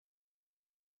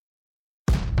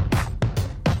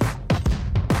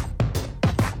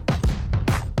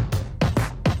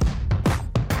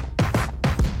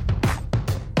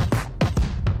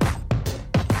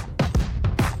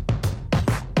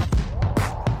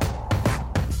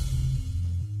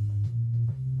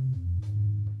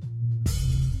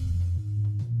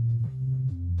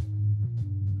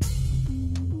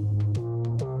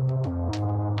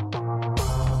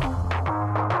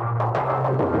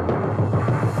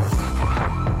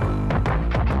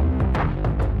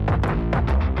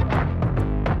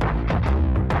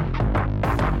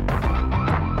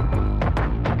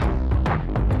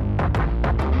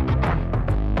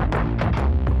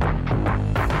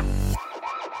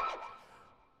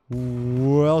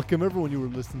Welcome, everyone. You were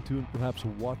listening to and perhaps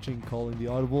watching Calling the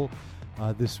Audible.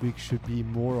 This week should be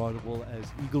more audible as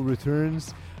Eagle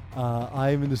returns.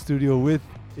 I am in the studio with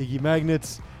Iggy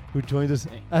Magnets, who joins us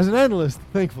as an analyst,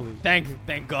 thankfully.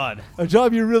 Thank God. A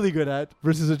job you're really good at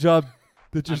versus a job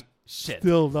that you're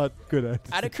still not good at.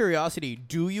 Out of curiosity,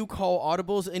 do you call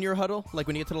audibles in your huddle? Like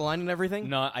when you get to the line and everything?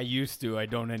 No, I used to. I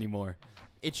don't anymore.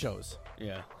 It shows.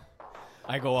 Yeah.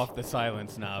 I go off the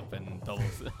silent snap and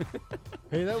doubles.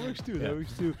 Hey, that works too. Yeah. That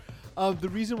works too. The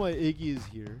reason why Iggy is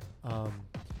here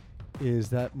is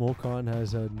that Mokan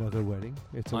has another wedding.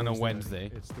 It's On a Wednesday.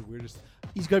 Wednesday. It's the weirdest.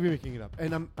 He's got to be making it up,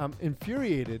 and I'm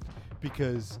infuriated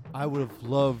because I would have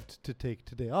loved to take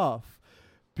today off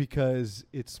because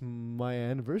it's my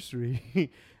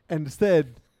anniversary, and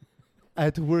instead I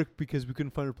had to work because we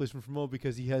couldn't find a replacement for Mo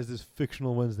because he has this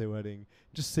fictional Wednesday wedding.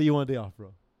 Just say you want a day off,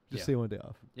 bro. Just say you want a day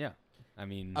off. Yeah. I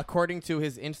mean, According to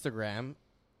his Instagram,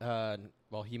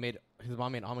 his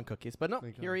mom made almond cookies, but no,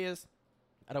 Thank here God. he is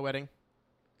at a wedding.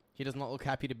 He does not look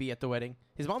happy to be at the wedding.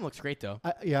 His mom looks great though.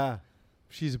 Yeah,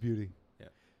 she's a beauty.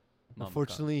 Mama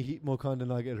Unfortunately, Mokan did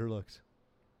not get her looks.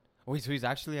 wait, so he's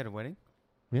actually at a wedding?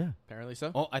 Yeah. Apparently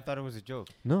so. Oh, I thought it was a joke.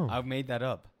 No. I made that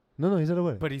up. No, he's at a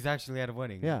wedding. But he's actually at a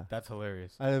wedding. Yeah. That's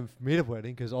hilarious. I have made a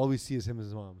wedding because all we see is him and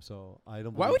his mom. So I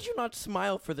don't. Why believe- would you not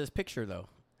smile for this picture though?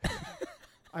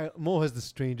 Mo has the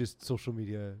strangest social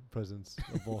media presence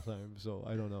of all time. So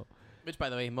I don't know. Which, by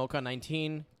the way, Mocha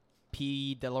 19,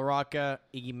 P. De La Rocca,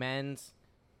 Iggy Mans,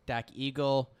 Dak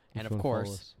Eagle, and Which of one follow course,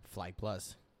 us? Flag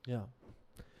Plus. Yeah.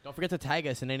 Don't forget to tag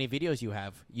us in any videos you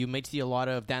have. You might see a lot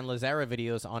of Dan Lazara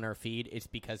videos on our feed. It's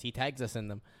because he tags us in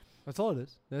them. That's all it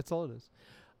is. That's all it is.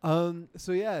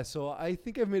 So I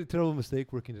think I've made a terrible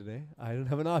mistake working today. I don't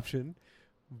have an option,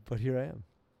 but here I am.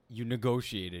 You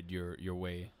negotiated your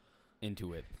way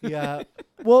into it. Yeah.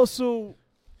 Well, so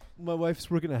my wife's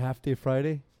working a half day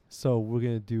Friday, so we're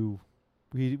gonna do.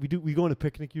 We go on a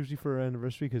picnic usually for our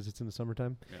anniversary because it's in the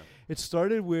summertime. Yeah. It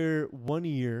started where one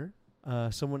year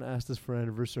someone asked us for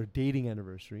our dating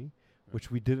anniversary, which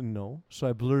we didn't know. So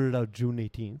I blurted out June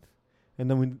 18th, and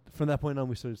then from that point on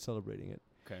we started celebrating it.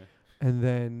 Okay. And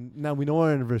then now we know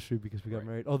our anniversary because we got Right.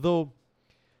 married. Although,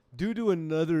 due to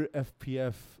another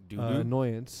FPF Doo-doo?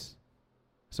 annoyance,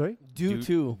 sorry, Due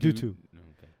to. Due to.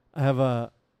 Okay.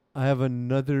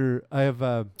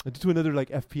 due to another like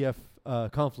FPF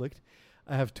conflict,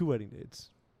 I have 2 wedding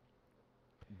dates.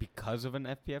 Because of an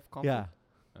FPF conflict? Yeah.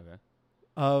 Okay.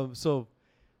 So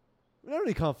not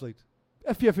really conflict,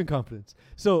 FPF incompetence.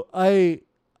 So my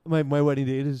wedding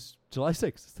date is July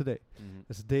 6th. It's today. Mm-hmm.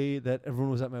 It's the day that everyone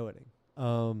was at my wedding.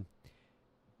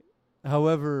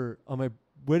 However, on my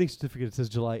wedding certificate it says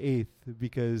July 8th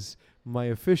because my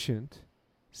officiant,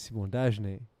 Simon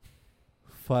Dagenet,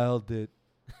 filed it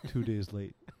 2 days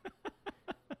late.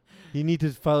 He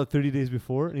needed to file it 30 days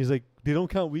before, and he's like, they don't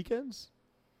count weekends?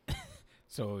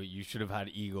 So you should have had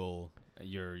Eagle,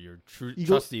 your Eagle-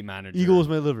 trusty manager. Eagle was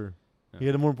my liver. Yeah. He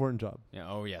had a more important job.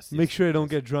 Yeah. Oh yes. Make yes, sure I don't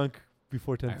yes. get drunk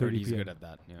before I heard 10:30 he's p.m. good at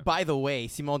that. Yeah. By the way,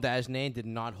 Simon Dagenet did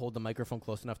not hold the microphone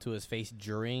close enough to his face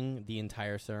during the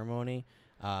entire ceremony,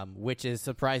 which is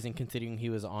surprising considering he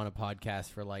was on a podcast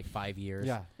for like 5 years.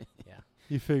 Yeah. Yeah.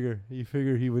 You figure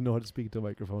he would know how to speak to a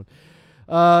microphone.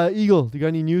 Eagle, do you got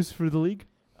any news for the league?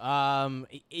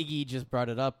 Iggy just brought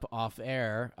it up off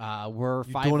air. We're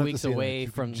You 5 don't have to weeks say that. away You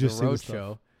can from the just say the road stuff.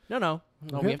 show. No.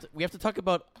 Okay. We have to talk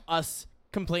about us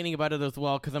complaining about it as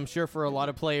well, because I'm sure for a lot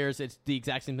of players it's the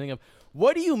exact same thing of,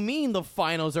 what do you mean the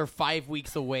finals are 5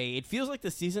 weeks away? It feels like the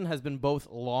season has been both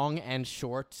long and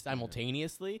short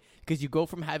simultaneously, because you go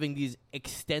from having these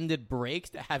extended breaks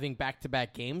to having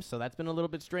back-to-back games, so that's been a little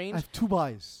bit I strange. have 2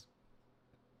 buys.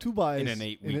 2 buys In an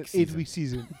 8-week eight-week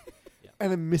season. Yeah.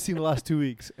 And I'm missing the last 2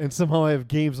 weeks. And somehow I have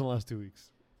games in the last 2 weeks.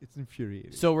 It's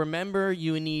infuriating. So remember,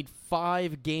 you need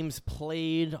 5 games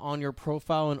played on your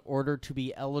profile in order to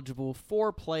be eligible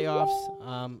for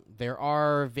playoffs. There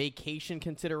are vacation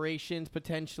considerations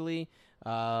potentially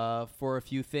for a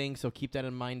few things, so keep that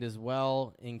in mind as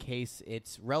well in case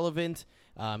it's relevant.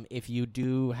 If you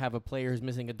do have a player who's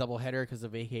missing a doubleheader because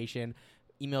of vacation,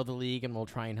 email the league and we'll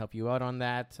try and help you out on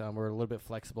that. We're a little bit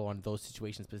flexible on those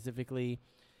situations specifically.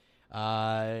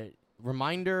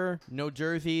 Reminder, no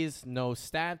jerseys, no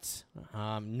stats,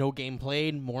 no game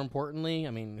played, more importantly. I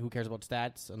mean, who cares about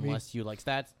stats unless you like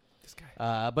stats? This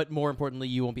guy. But more importantly,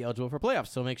 you won't be eligible for playoffs,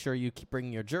 so make sure you keep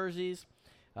bringing your jerseys.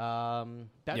 That's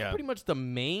Yeah. pretty much the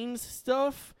main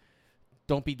stuff.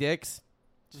 Don't be dicks.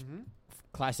 Mm-hmm.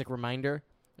 Classic reminder.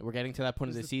 We're getting to that point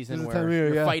of the This season is the time where of year,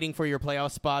 you're yeah. fighting for your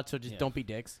playoff spot, so just Yeah. don't be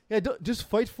dicks. Yeah, just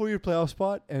fight for your playoff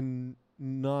spot and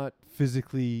not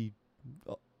physically...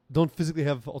 don't physically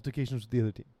have altercations with the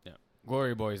other team. Yeah.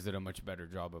 Glory Boys did a much better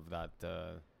job of that.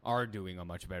 Are doing a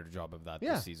much better job of that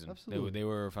Yeah, this season. absolutely. They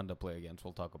were fun to play against.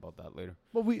 We'll talk about that later.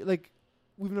 But we've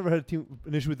never had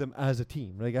an issue with them as a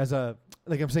team, like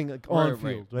I'm saying, like on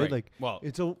field, right? Like well,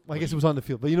 I guess it was on the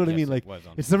field, but you know what I mean. Like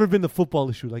it's never been the football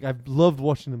issue. Like I've loved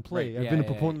watching them play. I've been a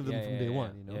proponent of them from day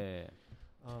one. You know. Yeah.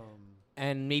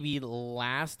 And maybe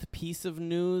last piece of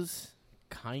news,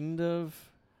 kind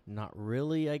of, not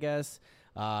really, I guess.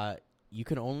 You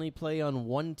can only play on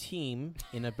one team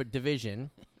in a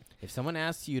division. If someone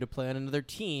asks you to play on another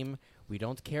team, we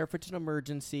don't care if it's an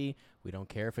emergency. We don't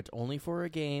care if it's only for a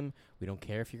game. We don't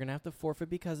care if you're going to have to forfeit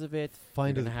because of it.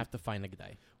 You're going to have to find a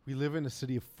guy. We live in a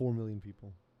city of 4 million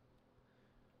people.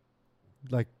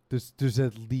 Like, there's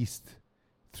at least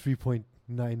 3.9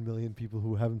 million people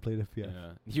who haven't played FPF.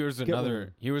 Yeah.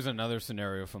 Here's another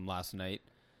scenario from last night.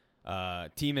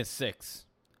 Team is 6.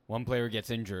 One player gets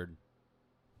injured.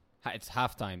 It's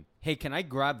halftime. Hey, can I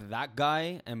grab that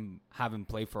guy and have him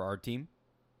play for our team?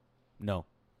 No.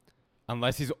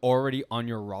 Unless he's already on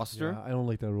your roster. Yeah, I don't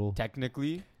like that rule.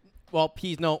 Technically. Well,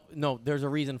 please, no, there's a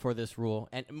reason for this rule.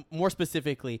 And more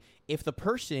specifically, if the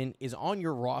person is on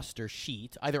your roster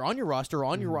sheet, either on your roster or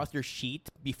on your roster sheet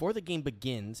before the game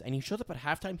begins, and he shows up at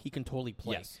halftime, he can totally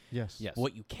play. Yes.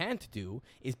 What you can't do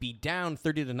is be down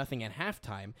 30-0 at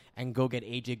halftime and go get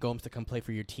AJ Gomes to come play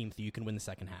for your team so you can win the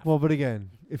second half. Well, but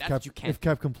again, if That's what you can't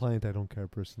cap compliant, I don't care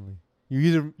personally.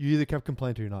 You either cap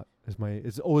compliant or you're not.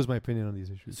 It's always my opinion on these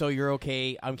issues. So you're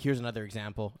okay. Here's another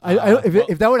example.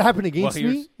 If that would happen against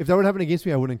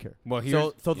me, I wouldn't care.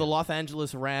 Well, so the Los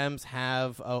Angeles Rams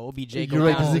have OBJ. You're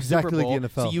right. This is exactly like the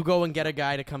NFL. So you go and get a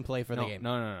guy to come play for the game.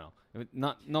 No.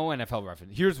 No NFL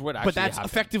reference. Here's what actually But that's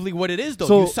happened. effectively what it is, though.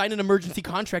 So- You sign an emergency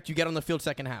contract, you get on the field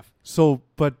second half. So,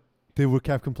 but they were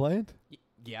cap compliant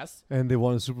Yes, and they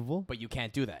won a Super Bowl. but you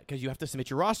can't do that because you have to submit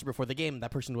your roster before the game.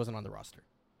 That person wasn't on the roster.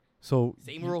 So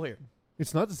Same rule here.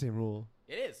 It's not the same rule.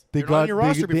 It is. They They're not on your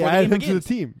roster they before the added game him to the begins.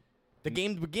 team. The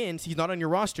game begins. He's not on your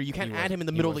roster. You can't add him in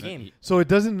the middle of the game. So it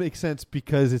doesn't make sense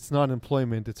because it's not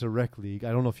employment. It's a rec league.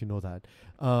 I don't know if you know that.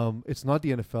 It's not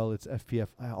the NFL. It's FPF.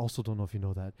 I also don't know if you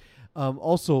know that.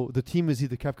 Also, the team is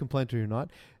either cap compliant or you're not.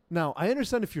 Now, I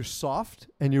understand if you're soft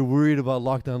and you're worried about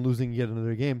lockdown losing yet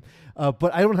another game,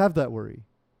 but I don't have that worry.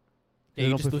 Yeah, They you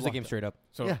don't just play lose for the game lockdown. straight up.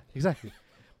 So Yeah, exactly.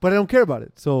 But I don't care about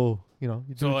it. So, you know.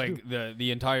 You do So what you like do.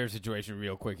 the entire situation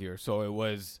real quick here. So it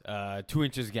was 2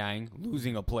 Inches gang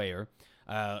losing a player,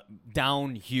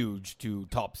 down huge to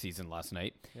top season last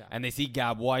night. Yeah. And they see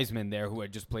Gab Wiseman there who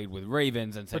had just played with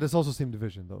Ravens and said, But it's also same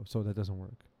division, though, so that doesn't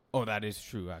work. "Oh, that is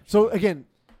true actually." So, again,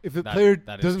 if a That- player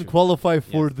that is doesn't true. qualify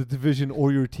for Yes. the division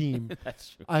or your team, That's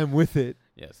true. I'm with it.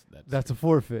 Yes, That's a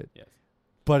forfeit. Yes.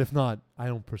 But if not, I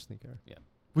don't personally care. Yeah.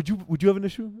 Would you have an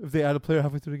issue if they add a player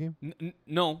halfway through the game?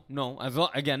 No. As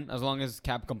long as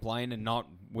cap compliant and not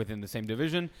within the same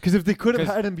division. Because if they could have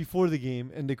 'Cause- had him before the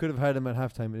game and they could have had him at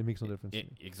halftime, it makes no difference. to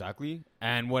me. Exactly.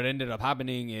 And what ended up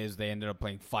happening is they ended up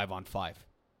playing 5-on-5.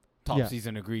 Top Yeah.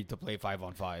 season agreed to play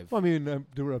 5-on-5. Well, I mean,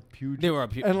 they were a huge. They were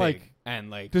and like,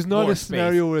 there's not more a space.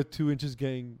 scenario where a 2 Inches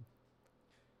gang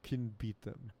can beat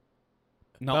them.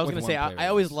 Not But I was with going to say, one player, I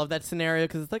always yes. love that scenario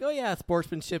because it's like, oh, yeah,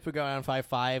 sportsmanship. We go on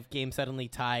 5-5. Game suddenly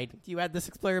tied. Do you add the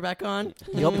 6th player back on?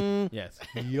 Yup. Mm, Yes.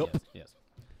 Yup. Yes.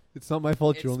 It's not my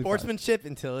fault. it's You're only five. sportsmanship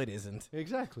until it isn't.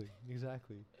 Exactly.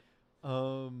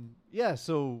 Yeah.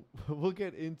 So we'll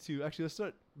get into. Actually, let's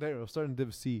start there. We'll start in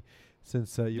Div C,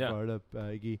 since you Yeah. brought it up,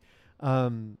 Iggy.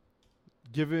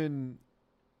 Given.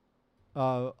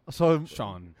 So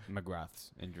Sean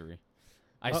McGrath's injury.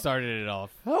 I started it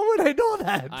off. how would I know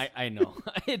that? I know.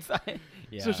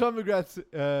 Yeah. So Sean McGrath's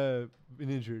been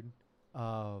injured,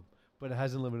 but it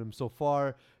hasn't limited him so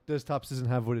far. Does Tops doesn't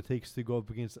have what it takes to go up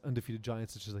against undefeated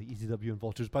giants such as like ECW and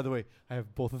Vultures. By the way, I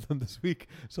have both of them this week.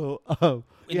 So In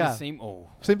yeah, the same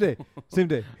day.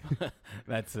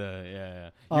 That's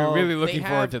yeah. You're really looking they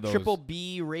forward have to those. Triple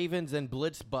B, Ravens, and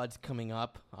Blitz Buds coming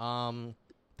up.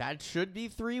 That should be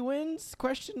 3 wins?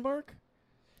 Question mark.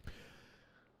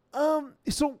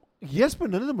 So yes, but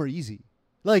none of them are easy.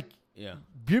 Like Yeah.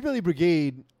 Beer Belly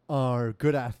Brigade are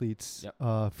good athletes.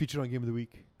 Yep. Featured on Game of the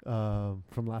Week from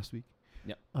last week.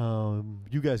 Yep.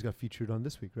 You guys got featured on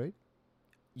this week, right?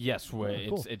 Yes, Cool.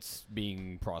 it's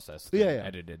being processed. Yeah, and yeah.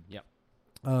 edited. Yep.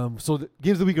 So the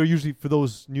games of the week are usually, for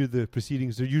those new to the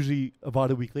proceedings, they're usually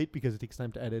about a week late because it takes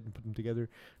time to edit and put them together.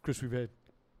 Chris Rivet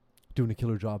doing a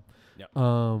killer job. Yep.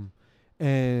 So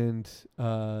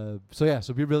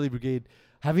Beer Belly Brigade,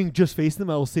 having just faced them,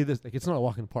 I will say this: like, it's not a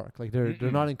walk in the park. Like they're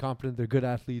Mm-mm. not incompetent. They're good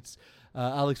athletes.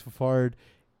 Alex Fafard,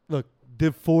 look,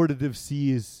 Div 4 to Div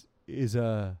C is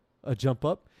a jump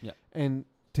up. Yep. And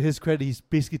to his credit, he's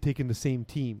basically taken the same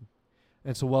team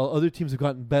And so while other teams have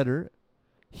gotten better,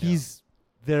 he's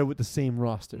there with the same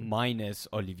roster. Minus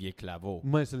Olivier Claveau.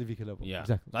 Minus Olivier Calabo. Yeah,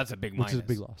 Exactly. that's a big Which minus. is a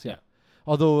big loss, yeah.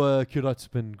 Although Curat's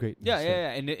been great.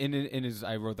 Yeah. In his,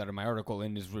 I wrote that in my article.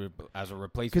 As a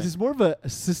replacement, Because it's more of a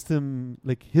system.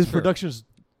 Like his Sure. production's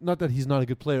not that he's not a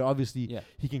good player. Obviously,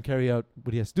 he can carry out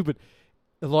what he has to do. But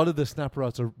a lot of the snap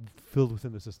routes are filled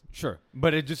within the system. Sure,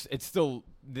 but it's still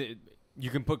you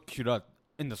can put Curat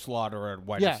in the slot or at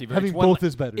wide receiver. Having It's one both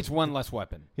is better. It's one less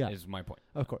weapon. Yeah. Is my point.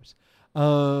 Of course.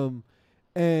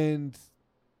 And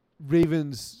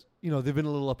Ravens, they've been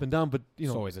a little up and down, but It's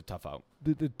always a tough out.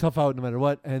 they're tough out no matter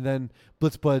what. And then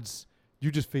Blitz Buds,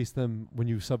 you just face them when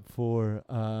you sub for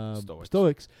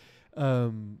Stoics.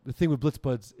 The thing with Blitz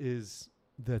Buds is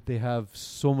that they have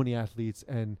so many athletes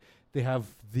and they have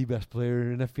the best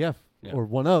player in FPF or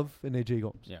one of in AJ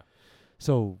Gomes. Yeah.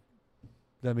 So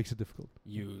that makes it difficult.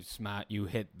 You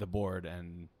hit the board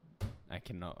and I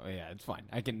can it's fine.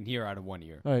 I can hear out of one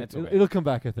ear. All right, That's okay. it'll come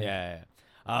back, I think. Yeah.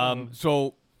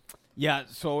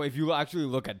 So if you actually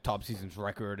look at Top Season's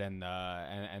record and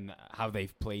how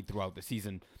they've played throughout the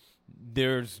season,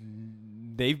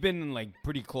 they've been like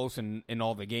pretty close in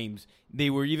all the games. They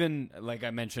were even, like I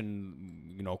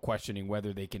mentioned, questioning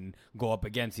whether they can go up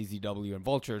against EZW and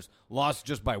Vultures. Lost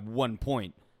just by 1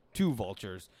 point to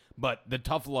Vultures, but the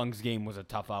Tough Lungs game was a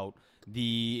tough out.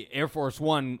 The Air Force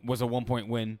One was a 1 point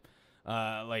win.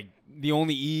 Like the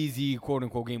only easy quote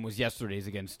unquote game was yesterday's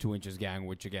against 2 Inches Gang,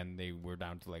 which again they were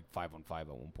down to like 5-on-5 at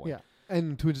one point. Yeah,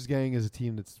 and 2 Inches Gang is a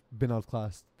team that's been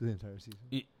outclassed the entire season.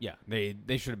 Yeah,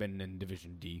 they should have been in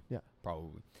Division D. Yeah,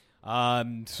 probably.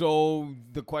 So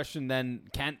the question then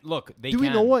Do we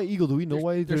know why Eagle? Do we know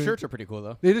why their shirts are pretty cool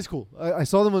though? It is cool. I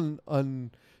saw them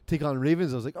on Take On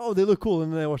Ravens. I was like, oh, they look cool,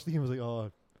 and then I watched the game. I was like,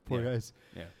 oh, poor guys.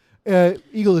 Yeah.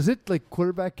 Eagle, is it like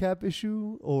quarterback cap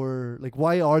issue or like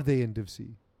why are they in Div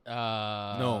C?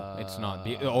 No, it's not.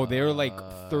 They're like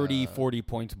 30, 40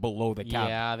 points below the cap.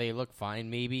 Yeah, they look fine.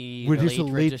 Maybe Late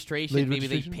registration. Maybe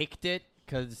registration? they picked it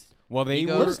because they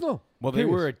Let us know. they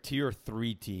were Curious. a tier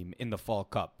 3 team in the Fall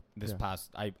Cup this past.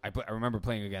 I remember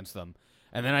playing against them,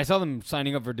 and then I saw them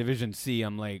signing up for Division C.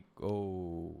 I'm like,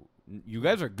 oh, you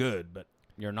guys are good, but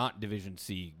you're not Division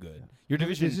C good. Your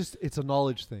division It's a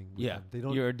knowledge thing. Yeah, They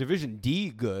don't. you're Division D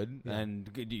good, and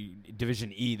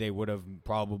Division E they would have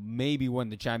probably maybe won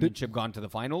the championship, gone to the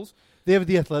finals. They have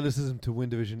the athleticism to win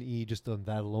Division E just on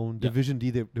that alone. Yeah. Division D,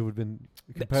 they would have been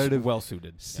comparative. well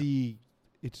suited. C,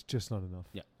 it's just not enough.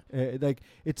 Yeah. Like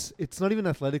it's not even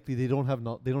athletically. They don't have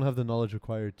the knowledge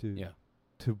required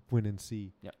to win in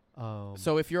C. Yeah.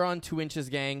 So if you're on 2 Inches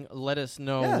Gang, let us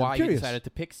know Yeah, why I'm you curious. decided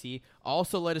to pick C.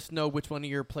 Also, let us know which one of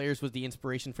your players was the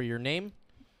inspiration for your name.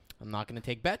 I'm not going to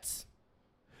take bets.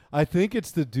 I think it's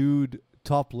the dude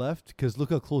top left because look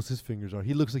how close his fingers are.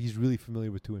 He looks like he's really familiar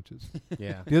with 2 inches.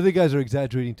 Yeah. The other guys are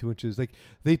exaggerating 2 inches. Like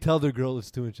they tell their girl it's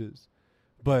 2 inches,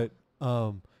 but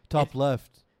top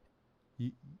left,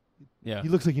 he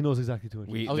looks like he knows exactly 2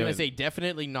 inches. I was going to say,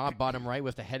 definitely not bottom right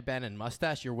with the headband and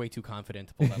mustache. You're way too confident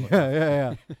to pull that look.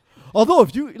 yeah. Although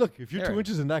if you're There. 2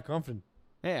 inches and that confident,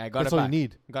 Hey, I got that's it all back. you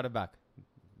need. Got it back.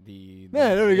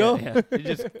 There we go. Yeah. It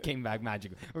just came back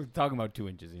magically. We're talking about 2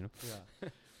 inches, Yeah.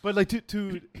 But like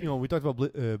to we talked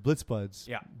about Blitz Buds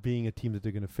being a team that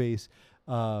they're going to face.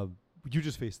 You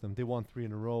just faced them. They won 3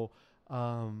 in a row.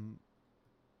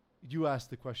 You asked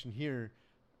the question here.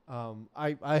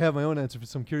 I have my own answer for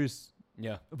some curious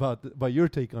about your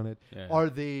take on it. Yeah. Are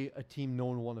they a team no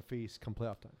one will want to face come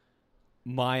playoff time?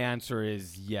 My answer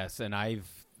is yes, and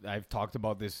I've talked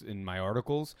about this in my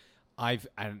articles. I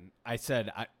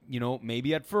said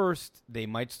maybe at first they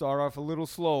might start off a little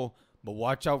slow, but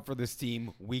watch out for this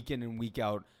team week in and week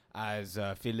out as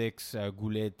Felix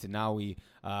Goulet-Tenawi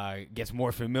gets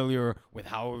more familiar with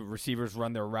how receivers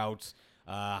run their routes,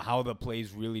 how the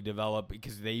plays really develop,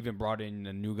 because they even brought in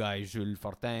a new guy, Jules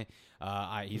Fortin.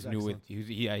 He's new with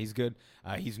he's good.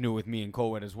 He's new with me and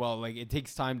Coed as well. Like it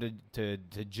takes time to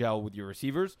gel with your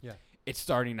receivers. Yeah. It's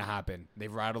starting to happen.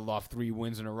 They've rattled off 3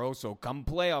 wins in a row. So come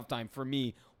playoff time for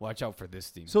me, watch out for this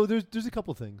team. So there's a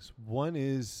couple things. One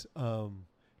is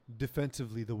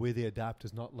defensively, the way they adapt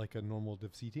is not like a normal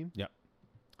Div C team. Yeah.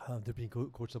 They're being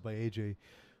coached up by AJ,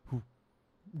 who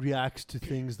reacts to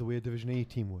things the way a Division A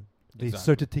team would. They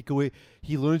start to take away.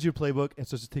 He learns your playbook and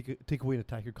starts to take away and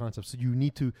attack your concepts. So you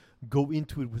need to go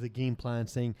into it with a game plan,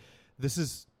 saying, "This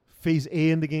is phase A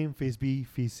in the game, phase B,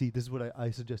 phase C." This is what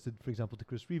I suggested, for example, to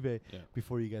Chris Rive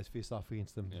before you guys faced off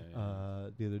against them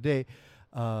the other day,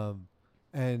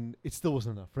 and it still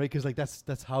wasn't enough, right? Because like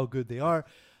that's how good they are.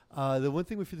 The one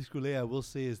thing with Felix Goulet, I will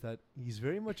say, is that he's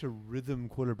very much a rhythm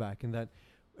quarterback, in that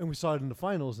and we saw it in the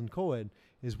finals in co-ed,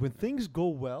 is when things go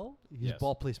well, his Yes.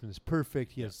 ball placement is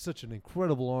perfect. He has such an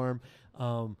incredible arm.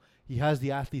 He has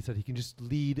the athletes that he can just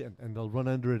lead and they'll run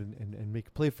under it and make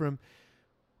a play for him.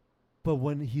 But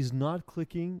when he's not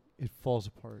clicking, it falls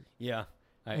apart. Yeah.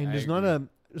 There's not an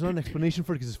explanation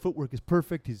for it because his footwork is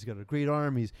perfect. He's got a great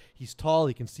arm. He's tall.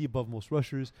 He can see above most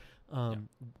rushers.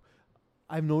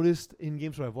 I've noticed in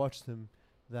games where I've watched him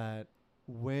that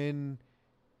when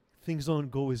things don't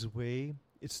go his way,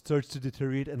 it starts to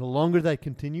deteriorate, and the longer that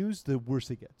continues, the worse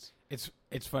it gets.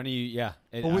 It's funny, yeah.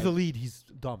 But with a lead, he's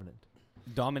dominant.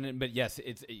 Dominant, but yes,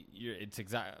 it's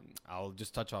exact. I'll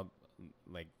just touch on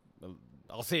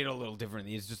I'll say it a little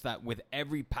differently. It's just that with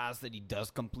every pass that he does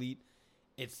complete,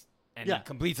 he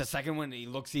completes a second one, he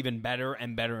looks even better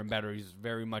and better and better. He's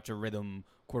very much a rhythm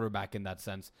quarterback in that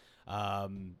sense.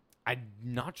 I'm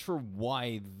not sure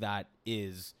why that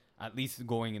is. At least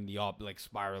going in the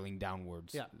spiraling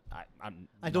downwards. Yeah,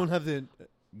 I don't have the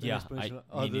Yeah, explanation.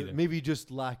 me neither. Maybe just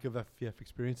lack of FPF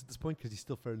experience at this point because he's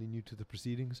still fairly new to the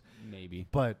proceedings. Maybe.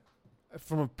 But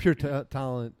from a pure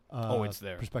talent it's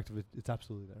there. perspective, it's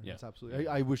absolutely there. Yeah. It's absolutely.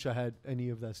 I wish I had any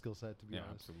of that skill set, to be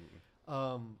honest.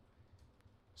 Absolutely.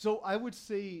 So I would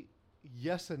say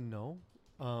yes and no.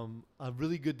 A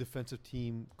really good defensive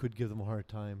team could give them a hard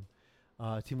time.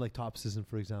 A team like Top Season,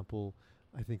 for example,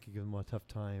 I think could give them a tough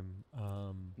time.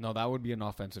 No, that would be an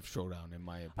offensive showdown, in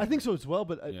my opinion. I think so as well,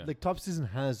 but Top Season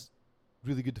has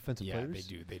really good defensive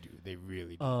players. Yeah, they do. They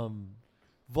really do.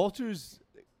 Vultures...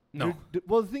 No.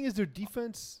 Well, the thing is, their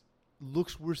defense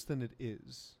looks worse than it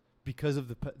is because of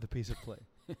the pace of play.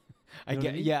 I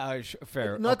get.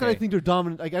 Fair. Not that I think they're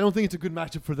dominant. Like, I don't think it's a good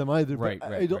matchup for them either. Right,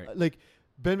 but right, I don't, right. Like,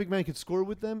 Ben McMahon can score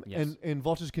with them, Yes. and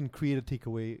Vultures can create a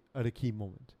takeaway at a key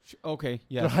moment. Okay.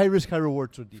 Yeah. They're high risk, high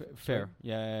reward for defense. Fair. right?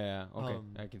 Yeah. Okay,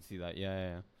 I can see that.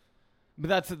 Yeah. But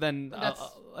that's then.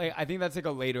 I think that's like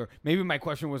a later. Maybe my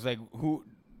question was like, who,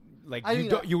 like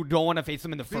you don't want to face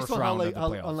them in the Based first on round how, of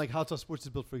the playoffs. on like how Tough Sports is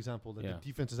built, for example, that Yeah. the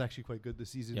defense is actually quite good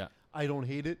this season. Yeah. I don't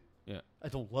hate it. Yeah. I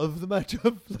don't love the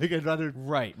matchup. Like, I'd rather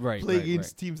Right. play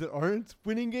against teams that aren't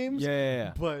winning games.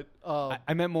 Yeah. But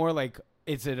I meant more like,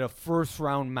 is it a first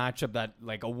round matchup that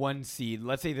like a 1 seed,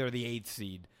 let's say they're the 8th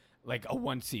seed, like a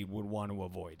 1 seed would want to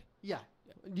avoid? yeah,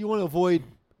 you want to avoid.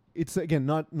 It's again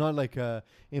not like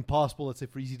impossible. Let's say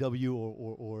for ECW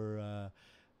or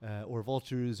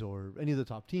Vultures or any of the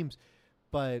top teams,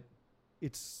 but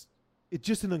it's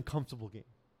just an uncomfortable game.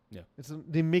 Yeah,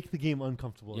 they make the game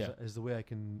uncomfortable. Yeah. Is the way I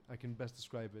can best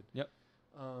describe it. Yep.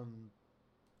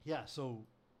 Yeah. So,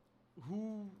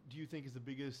 who do you think is the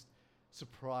biggest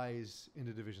surprise in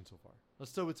the division so far?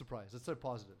 Let's start with surprise. Let's start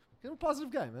positive. You're a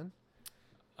positive guy, man.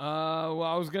 Well,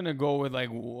 I was gonna go with like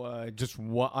just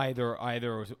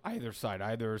either side,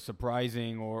 either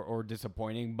surprising or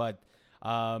disappointing. But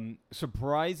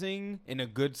surprising in a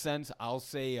good sense, I'll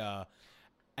say,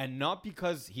 and not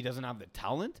because he doesn't have the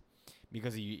talent,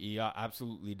 because he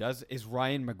absolutely does. Is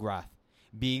Ryan McGrath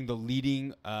being the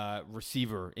leading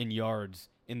receiver in yards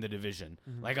in the division?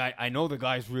 Mm-hmm. Like I know the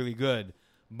guy's really good,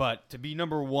 but to be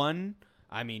number one.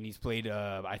 I mean, he's played,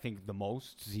 I think, the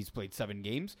most. He's played 7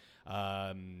 games.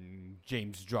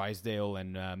 James Drysdale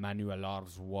and Manuel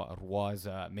Roy's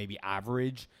maybe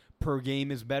average per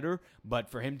game is better. But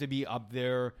for him to be up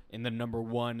there in the number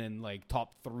 1 and like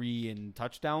top 3 in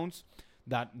touchdowns,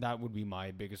 that would be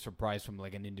my biggest surprise from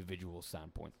like an individual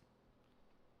standpoint.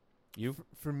 You?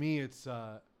 For me, it's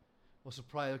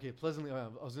surprise. Okay, pleasantly. I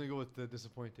was gonna go with the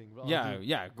disappointing. But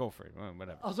Yeah, go for it.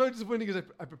 Whatever. I was very disappointing because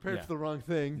I prepared Yeah. for the wrong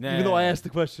thing, Nah, even though I asked the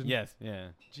question. Yes, yeah.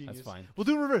 Genius. That's fine. We'll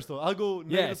do it reverse though. I'll go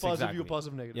negative, Yes, positive. exactly. You go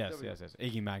positive, negative. Yes. There we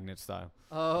Iggy Magnet style.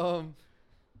 go.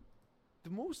 The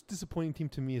most disappointing team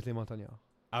to me is Les Montagnards.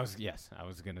 I was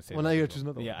gonna say. Well, that now you as gotta choose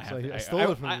another Yeah, one. I So have I to-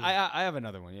 stole it from you. I have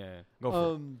another one. Yeah. Go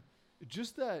for it.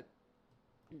 Just that.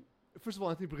 First of all,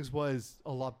 I think Brisbois is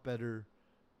a lot better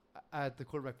at the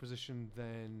quarterback position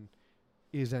than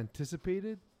is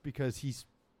anticipated because he's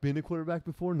been a quarterback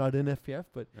before, not in FPF,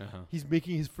 but he's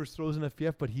making his first throws in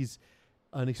FPF. But he's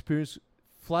an experienced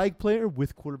flag player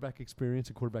with quarterback experience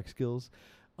and quarterback skills.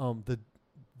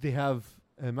 They have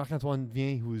Marc-Antoine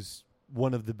Vien, who's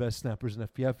one of the best snappers in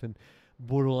FPF and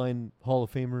borderline Hall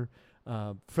of Famer.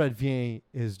 Fred Vien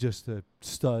is just a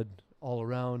stud all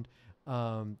around.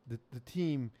 The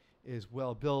team is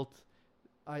well built.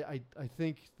 I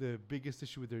think the biggest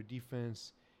issue with their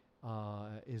defense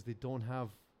is they don't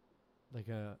have like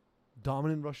a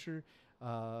dominant rusher.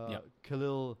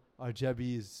 Khalil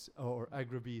Arjebi is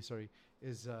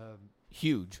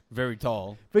huge, very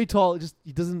tall. very tall. Just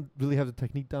he doesn't really have the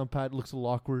technique down pat. Looks a little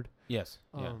awkward. Yes.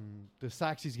 The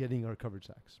sacks he's getting are coverage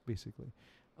sacks, basically.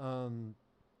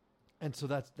 And so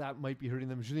that might be hurting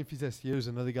them. Julien Fils-Assier is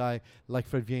another guy like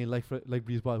Fred Vien, like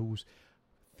Brisebois,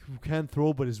 who can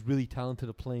throw but is really talented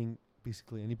at playing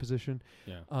basically any position.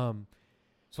 Yeah.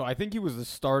 So I think he was the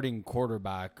starting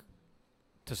quarterback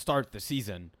to start the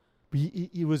season. But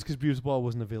he was because Brisebois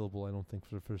wasn't available, I don't think,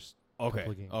 for the first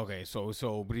couple of games. Okay. So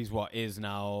Brisebois is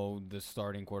now the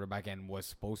starting quarterback and was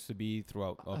supposed to be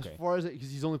throughout. Okay. As far as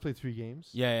because he's only played 3 games.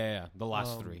 Yeah. The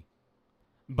last 3.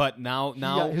 But now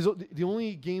the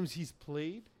only games he's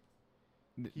played,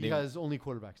 he has only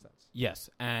quarterback stats. Yes,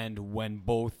 and when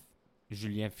both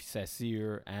Julien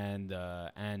Fils-Assier and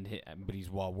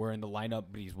Brisebois were in the lineup,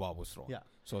 Brisebois was throwing. Yeah.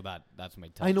 So that's my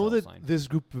I know that sign. this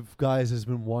group of guys has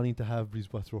been wanting to have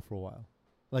Brisebois throw for a while.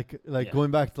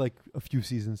 Going back to like a few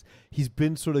seasons, he's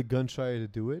been sort of gun shy to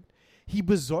do it. He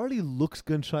bizarrely looks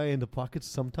gun shy in the pockets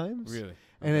sometimes. Really?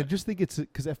 And I just think it's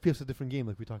because FPF's a different game,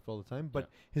 like we talked all the time. But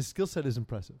his skill set is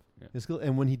impressive. Yeah. His skill,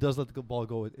 and when he does let the ball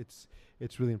go, it's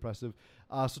really impressive.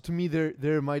 So to me,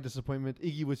 they're my disappointment.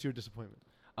 Iggy, what's your disappointment?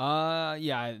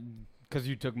 Yeah, because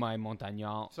you took my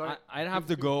Montagnard. Sorry. I'd have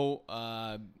to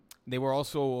go. They were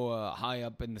also high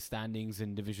up in the standings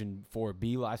in Division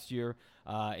 4B last year.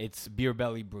 It's Beer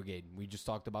Belly Brigade. We just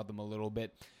talked about them a little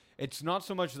bit. It's not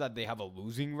so much that they have a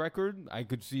losing record. I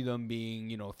could see them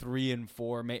being,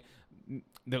 3-4.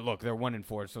 They're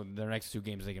 1-4, so their next 2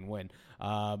 games they can win.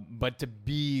 But to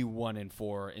be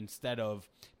 1-4 instead of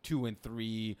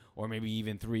 2-3 or maybe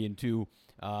even 3-2,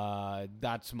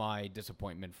 that's my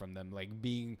disappointment from them. Like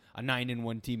being a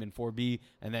 9-1 team in 4B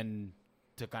and then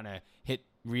to kind of hit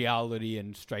reality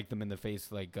and strike them in the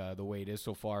face like the way it is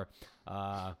so far.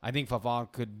 I think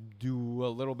Favard could do a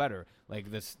little better. Like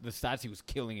the stats, he was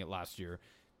killing it last year.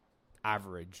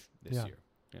 Average this year.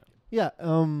 Yeah.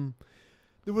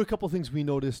 There were a couple things we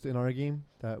noticed in our game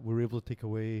that we were able to take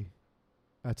away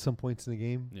at some points in the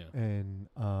game. Yeah. And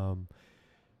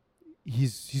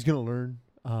he's going to learn.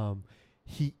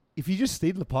 If he just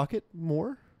stayed in the pocket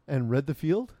more and read the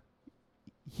field,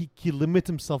 he limits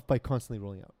himself by constantly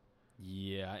rolling out.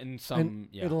 Yeah,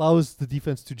 it allows the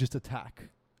defense to just attack,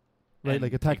 right? And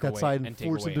like attack that away, side and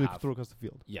force away him to half. throw across the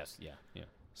field. Yes, yeah.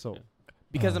 So,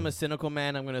 Because I'm a cynical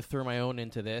man, I'm going to throw my own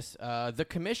into this. The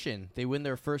Commission, they win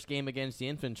their first game against the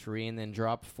Infantry and then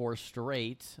drop 4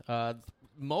 straight.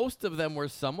 Most of them were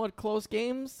somewhat close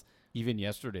games. Even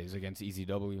yesterday's against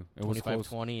ECW, it was close.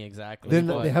 25-20, exactly.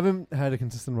 they haven't had a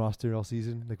consistent roster all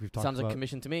season, like we've talked about. Sounds like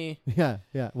Commission to me. Yeah.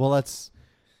 Well, that's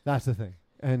the thing,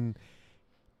 and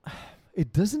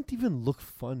it doesn't even look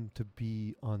fun to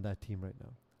be on that team right now.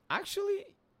 Actually,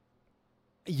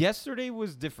 yesterday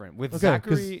was different with Okay,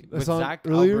 Zachary, 'cause I with saw Zach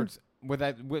earlier- Alberts.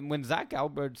 When Zach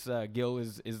Alberts Gill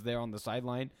is there on the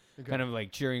sideline, kind of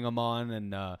like cheering him on,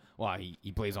 and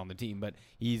he plays on the team, but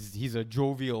he's a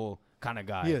jovial kind of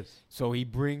guy. He is. So he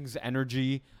brings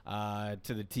energy to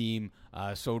the team.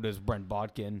 So does Brent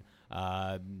Botkin.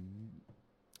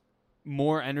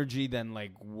 More energy than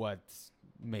like what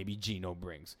maybe Gino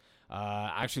brings.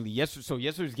 Actually,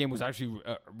 yesterday's game was actually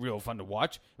real fun to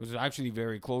watch. It was actually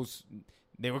very close.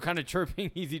 They were kind of chirping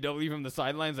ECW from the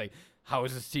sidelines, like, "How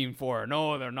is this team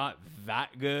 4-0? They're not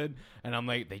that good." And I'm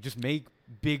like, they just make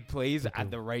big plays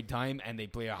at the right time, and they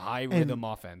play a high rhythm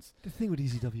offense. The thing with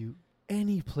ECW,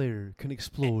 any player can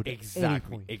explode at any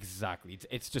point. Exactly.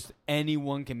 It's just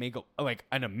anyone can make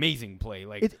an amazing play.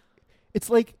 Like it's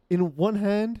like in one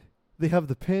hand they have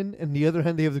the pin, and the other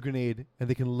hand they have the grenade, and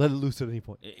they can let it loose at any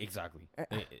point. Exactly.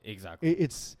 Exactly.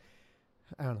 It's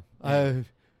I don't know. Yeah.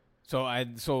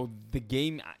 So the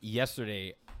game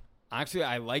yesterday, actually,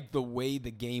 I like the way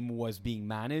the game was being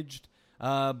managed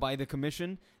by the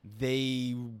Commission.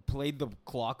 They played the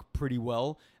clock pretty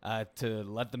well to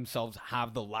let themselves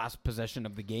have the last possession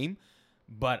of the game.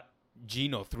 But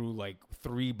Gino threw like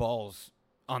 3 balls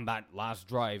on that last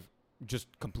drive,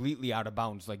 just completely out of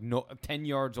bounds, like 10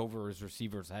 yards over his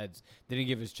receivers' heads. Didn't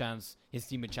give his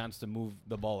team a chance to move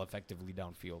the ball effectively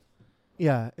downfield.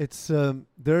 Yeah, it's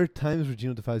there are times where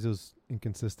Gino DeFazio's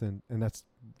inconsistent, and that's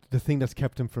the thing that's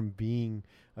kept him from being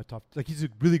a top. Like he's a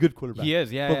really good quarterback. He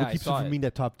is, yeah. But yeah, what keeps him from being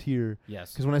that top tier?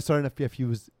 Yes. Because when I started in FPF, he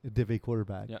was a Div A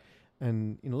quarterback. Yeah.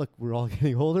 And look, we're all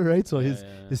getting older, right? So his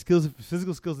skills,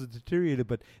 physical skills, have deteriorated.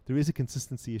 But there is a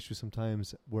consistency issue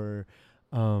sometimes where,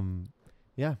 I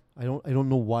don't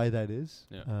know why that is.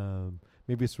 Yeah.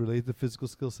 Maybe it's related to physical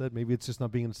skill set. Maybe it's just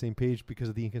not being on the same page because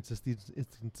of the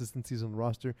inconsistencies on the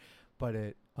roster.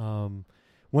 But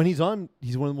when he's on,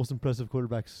 he's one of the most impressive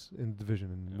quarterbacks in the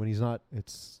division. And when he's not,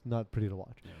 it's not pretty to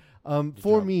watch. Yeah.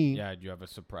 For me... Yeah, do you have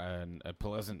a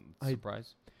pleasant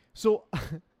surprise? So,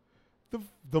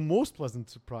 the most pleasant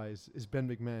surprise is Ben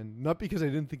McMahon. Not because I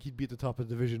didn't think he'd be at the top of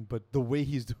the division, but the way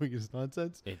he's doing his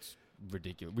nonsense. It's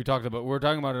ridiculous. We're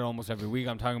talking about it almost every week.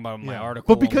 I'm talking about my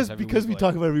article. But because almost every because week, we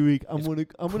talk about it every week, I'm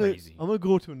crazy. gonna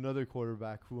go to another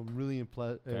quarterback who I'm really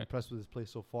impressed with his play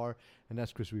so far, and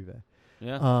that's Chris Rive.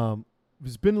 Yeah.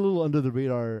 He's been a little under the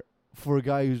radar for a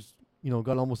guy who's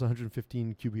got almost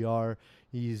 115 QBR.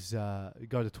 He's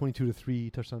got a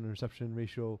 22-3 touchdown interception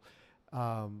ratio.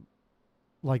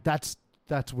 Like that's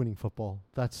winning football.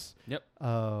 That's Yep.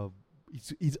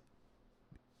 He's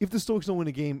if the Stoics don't win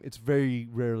a game, it's very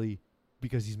rarely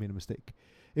because he's made a mistake.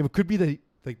 It could be that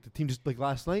the team just like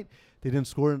last night they didn't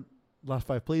score in last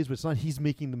 5 plays, but it's not he's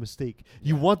making the mistake.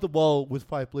 You want the ball with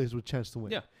 5 plays with a chance to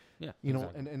win. Yeah. Yeah.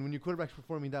 Exactly. and when your quarterback's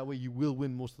performing that way, you will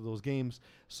win most of those games.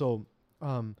 So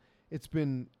it's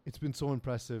been so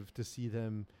impressive to see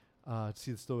them to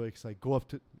see the Stoics like go up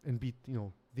to and beat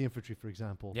the infantry, for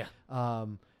example. Yeah.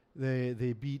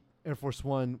 They beat Air Force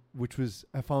One, which was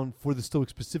I found for the Stoics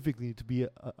specifically to be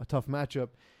a tough matchup.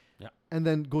 Yeah. And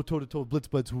then go toe to toe with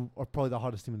Blitzbuds, who are probably the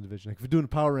hottest team in the division. Like if you're doing a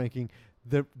power ranking,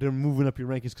 they're moving up your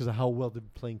rankings because of how well they're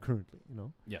playing currently.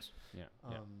 Yes. Yeah.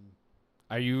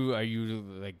 Are you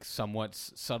like somewhat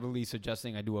subtly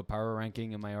suggesting I do a power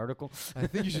ranking in my article? I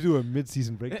think you should do a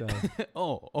mid-season breakdown.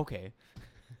 Oh, okay.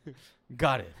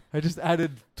 Got it. I just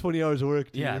added 20 hours of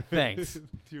work. To thanks.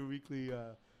 to your weekly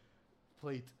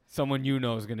plate. Someone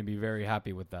is going to be very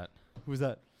happy with that. Who's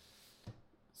that?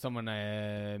 Someone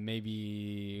I may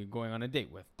be going on a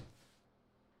date with.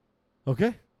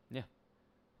 Okay. Yeah.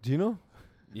 Do you know?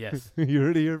 Yes. You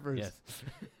heard it here first. Yes.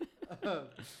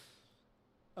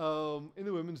 In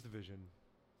the women's division,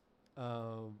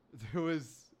 there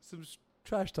was some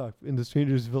trash talk in the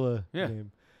Strangers Villa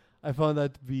game. I found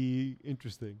that to be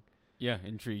interesting. Yeah,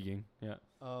 intriguing. Yeah.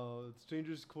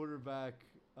 Strangers quarterback,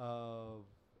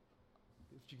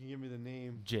 if you can give me the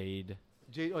name. Jade.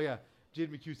 Oh yeah,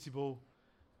 Jade McHugh-Thibault.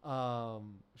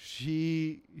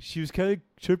 She was kind of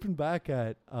chirping back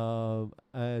at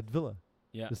Villa.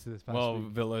 Yeah. This past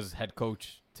week. Villa's head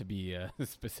coach, to be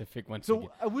specific. Once So again.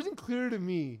 it wasn't clear to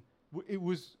me. It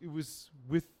was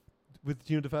with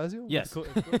Gino DeFazio. Yes.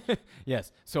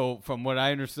 Yes. So from what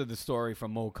I understood the story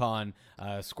from Mo Khan,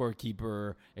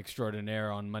 scorekeeper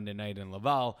extraordinaire on Monday night in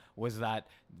Laval, was that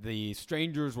the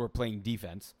Strangers were playing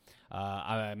defense.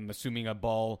 I'm assuming a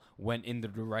ball went in the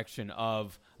direction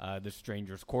of the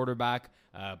Strangers quarterback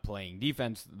playing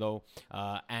defense, though,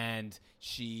 and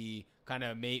she kind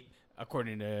of made,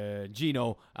 according to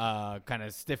Gino, kind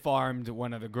of stiff-armed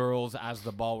one of the girls as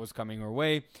the ball was coming her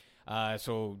way.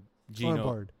 So Gino...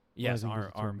 Armbarred. Yes,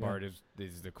 armbarred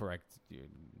is the correct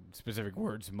specific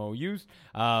words Mo used.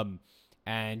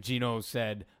 And Gino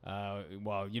said,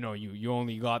 well, you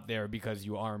only got there because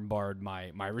you armbarred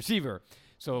my receiver.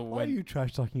 So why are you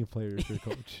trash talking a player as your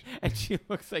coach? And she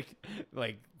looks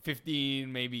like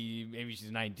 15, maybe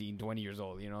she's 19, 20 years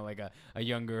old, like a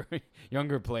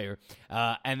younger player.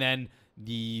 And then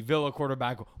the Villa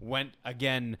quarterback went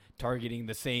again targeting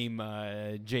the same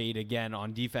Jade again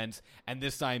on defense, and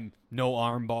this time no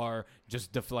arm bar,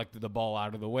 just deflected the ball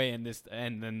out of the way, and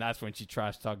then that's when she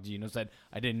trash talked Gino, said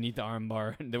I didn't need the arm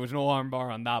bar. There was no arm bar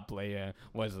on that play,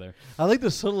 was there? I like the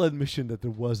subtle admission that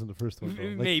there was in the first one.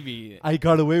 Like, maybe I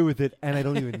got away with it and I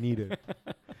don't even need it.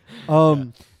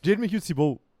 Jade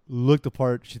McHugh-Thibault looked the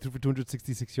part. She threw for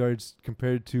 266 yards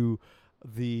compared to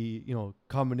the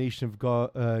combination of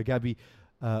Gabby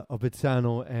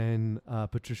Obetzano and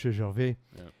Patricia Gervais,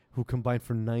 who combined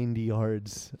for 90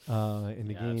 yards in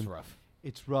the game. It's rough.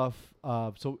 It's rough.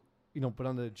 But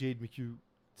on the Jade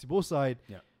McHugh-Thibault side,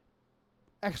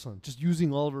 excellent. Just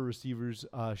using all of her receivers.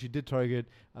 She did target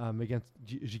against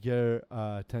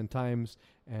Giguère 10 times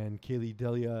and Kaylee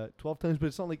Delia 12 times, but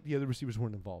it's not like the other receivers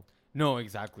weren't involved. No,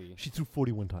 exactly. She threw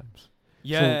 41 times.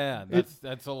 Yeah,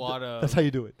 that's a lot of... That's how you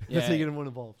do it. Yeah, that's how you get everyone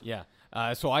involved. Yeah.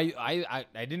 So I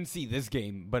didn't see this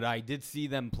game, but I did see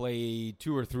them play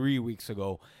 2 or 3 weeks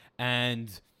ago, and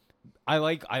I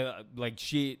like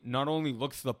she not only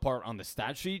looks the part on the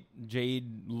stat sheet,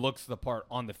 Jade looks the part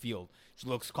on the field. She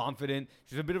looks confident.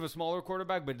 She's a bit of a smaller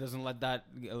quarterback, but doesn't let that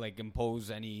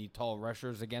impose any tall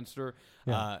rushers against her.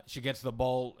 Yeah. She gets the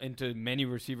ball into many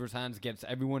receivers' hands, gets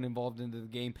everyone involved into the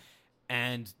game.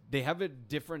 And they have a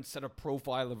different set of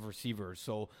profile of receivers.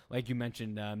 So, like you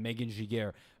mentioned, Megan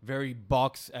Giguère, very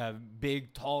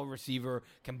big, tall receiver,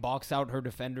 can box out her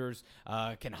defenders,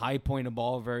 can high point a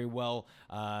ball very well.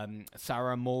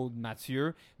 Sarah Maud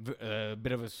Mathieu, a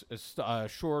bit of a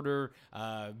shorter,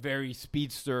 very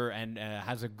speedster, and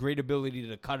has a great ability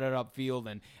to cut it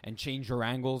upfield and change her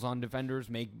angles on defenders,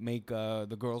 make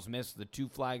the girls miss the 2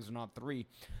 flags, not 3.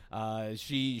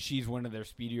 She's one of their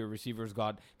speedier receivers.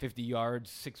 Got 50 yards,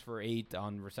 6 for 8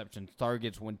 on receptions,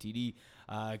 targets, 1 TD.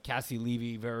 Cassie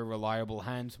Levy, very reliable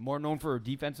hands. More known for her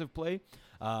defensive play.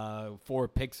 4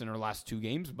 picks in her last 2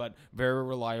 games, but very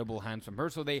reliable hands from her.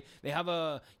 So they have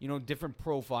a different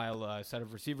profile set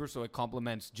of receivers, so it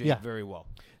complements Jade very well.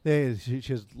 She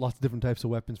has lots of different types of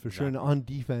weapons for sure. And on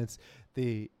defense,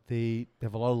 they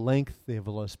have a lot of length, they have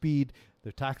a lot of speed.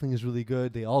 Their tackling is really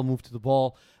good. They all move to the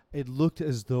ball. It looked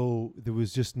as though there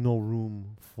was just no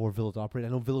room for Villa to operate. I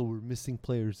know Villa were missing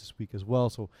players this week as well,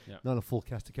 so not a full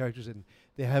cast of characters. And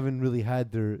they haven't really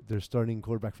had their starting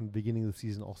quarterback from the beginning of the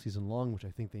season all season long, which I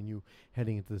think they knew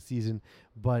heading into the season.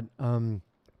 But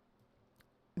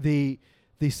they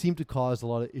seem to cause a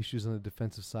lot of issues on the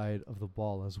defensive side of the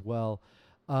ball as well.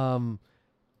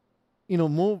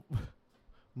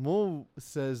 Mo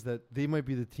says that they might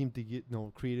be the team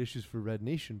to create issues for Red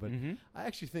Nation, but I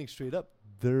actually think straight up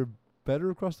they're better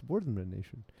across the board than Red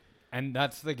Nation. And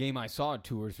that's the game I saw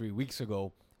 2 or 3 weeks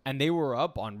ago, and they were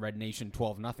up on Red Nation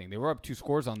 12-0. They were up 2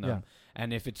 scores on them, Yeah.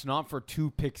 and if it's not for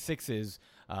 2 pick sixes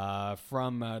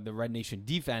from the Red Nation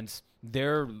defense,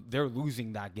 they're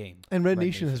losing that game. And Red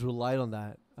Nation has relied on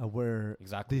that, where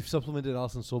Exactly. they've supplemented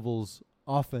Alison Sobel's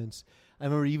offense. I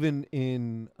remember even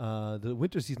in the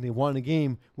winter season, they won a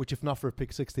game, which if not for a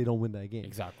pick 6, they don't win that game.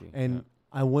 Exactly. And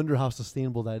I wonder how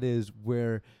sustainable that is,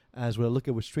 whereas when I look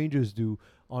at what Strangers do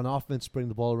on offense, spreading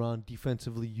the ball around,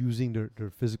 defensively using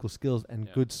their physical skills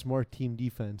and good, smart team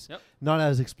defense. Yep. Not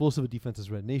as explosive a defense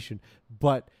as Red Nation,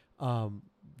 but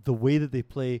the way that they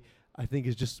play, I think,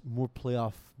 is just more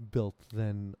playoff built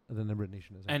than Red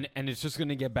Nation is. And it's just going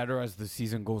to get better as the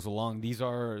season goes along. These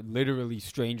are literally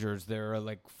strangers. They're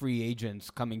like free agents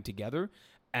coming together,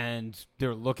 and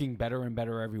they're looking better and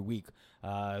better every week.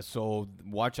 So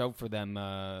watch out for them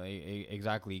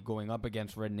exactly going up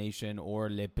against Red Nation or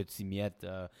Les Petits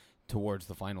Miettes towards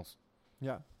the finals.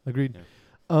 Yeah, agreed.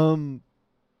 Yeah.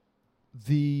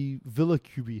 The Villa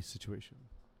QB situation.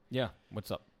 Yeah, what's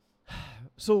up?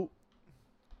 So,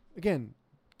 again,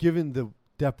 given the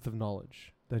depth of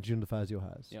knowledge that Gino DeFazio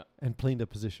has and playing that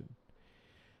position,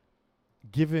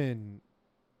 given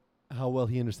how well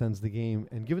he understands the game,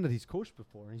 and given that he's coached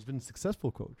before, and he's been a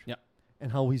successful coach,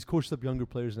 and how he's coached up younger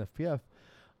players in FPF,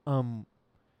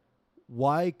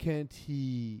 why can't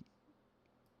he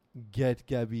get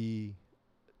Gabby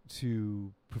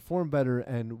to perform better,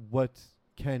 and what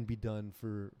can be done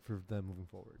for them moving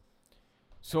forward?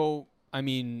 So, I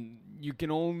mean, you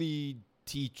can only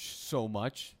teach so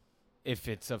much. If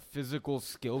it's a physical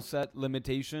skill set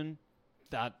limitation,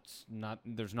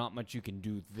 there's not much you can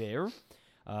do there.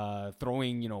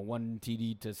 Throwing 1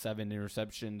 TD to 7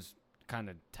 interceptions kind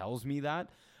of tells me that.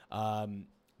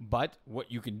 But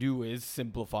what you can do is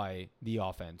simplify the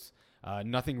offense.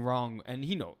 Nothing wrong, and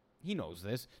he knows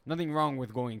this. Nothing wrong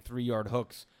with going 3-yard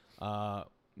hooks.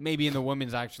 Maybe in the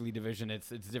women's division, it's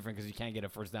different because you can't get a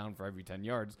first down for every 10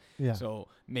 yards. Yeah. So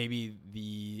maybe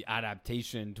the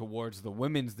adaptation towards the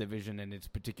women's division and its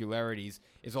particularities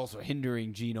is also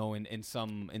hindering Gino in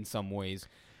some ways.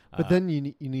 But then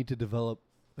you need to develop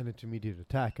an intermediate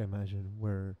attack, I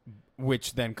imagine,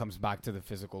 which then comes back to the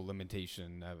physical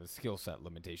limitation, the skill set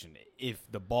limitation. If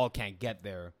the ball can't get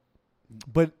there,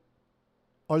 but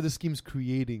are the schemes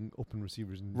creating open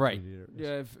receivers in right? areas?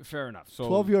 Yeah, fair enough. So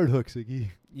 12-yard hooks, Iggy.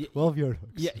 12-yard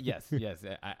hooks. Yeah, yes.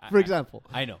 For example,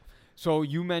 I know. So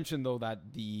you mentioned though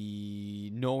that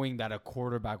the knowing that a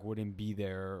quarterback wouldn't be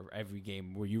there every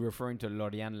game. Were you referring to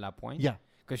Lauriane Lapointe? Yeah,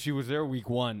 because she was there week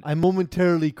 1. I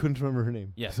momentarily couldn't remember her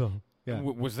name. Yes. So yeah,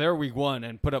 was there week 1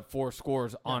 and put up 4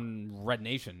 scores on Red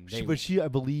Nation. But she, I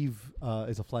believe,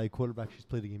 is a flag quarterback. She's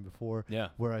played the game before. Yeah.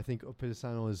 Where I think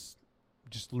Opedesano is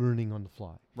just learning on the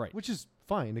fly. Right. Which is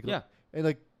fine. Yeah.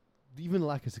 And even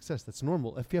lack of success, that's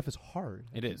normal. FPF is hard.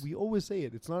 It is. We always say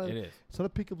it. It's not a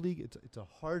pickup league. It's a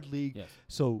hard league. Yes.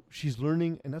 So she's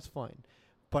learning, and that's fine.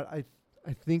 But I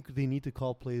think they need to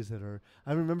call plays that are.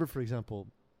 I remember, for example,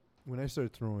 when I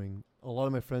started throwing, a lot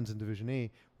of my friends in Division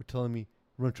A were telling me,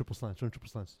 run triple slants.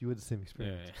 You had the same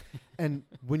experience. Yeah. And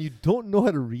when you don't know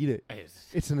how to read it, Yes.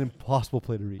 it's an impossible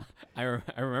play to read. I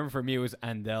remember for me it was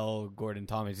Andel Gordon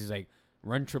Thomas. He's like,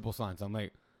 run triple slants. I'm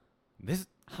like,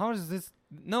 how does this?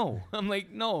 No. I'm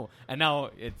like, no. And now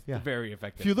it's very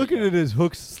effective. If you look at it as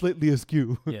hooks slightly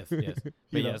askew. Yes. But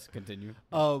yes, continue.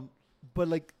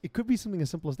 But it could be something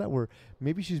as simple as that, where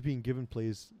maybe she's being given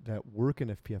plays that work in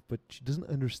FPF, but she doesn't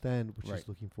understand what she's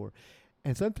looking for.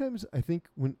 And sometimes I think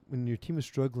when your team is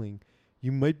struggling,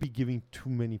 you might be giving too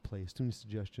many plays, too many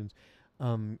suggestions.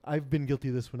 I've been guilty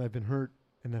of this when I've been hurt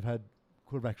and I've had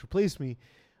quarterbacks replace me.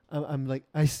 I'm like,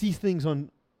 I see things on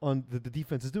on the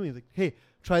defense is doing. Like, hey,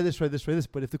 try this. But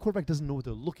if the quarterback doesn't know what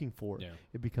they're looking for,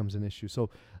 it becomes an issue. So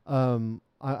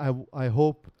I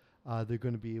hope they're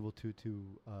going to be able to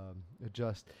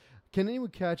adjust. Can anyone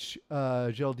catch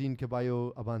Geraldine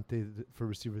Caballo Abante for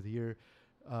receiver of the year?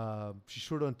 She's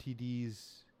short on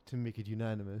TDs to make it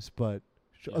unanimous, but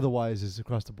otherwise is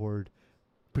across the board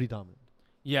pretty dominant.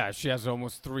 Yeah, she has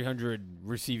almost 300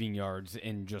 receiving yards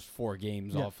in just 4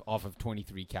 games off of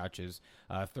 23 catches,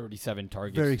 37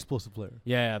 targets. Very explosive player.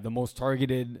 Yeah, the most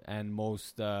targeted and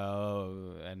most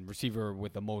and receiver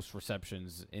with the most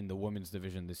receptions in the women's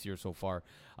division this year so far.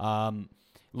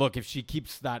 Look, if she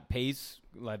keeps that pace,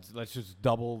 let's just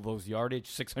double those yardage,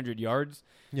 600 yards.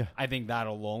 Yeah, I think that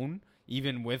alone,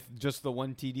 even with just the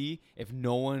 1 TD, if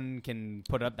no one can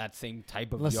put up that same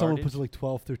type of unless yardage, someone puts like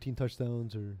 12, 13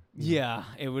 touchdowns or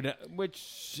it would.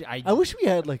 Which I wish we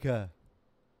had like an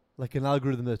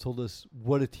algorithm that told us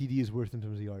what a TD is worth in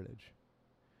terms of yardage.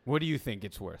 What do you think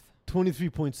it's worth?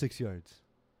 23.6 yards.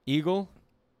 Eagle?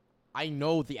 I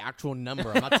know the actual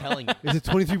number. I'm not telling you. Is it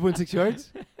 23.6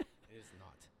 yards? It is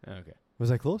not. Okay. Was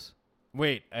that close?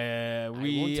 Wait, I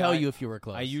won't tell you if you were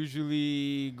close. I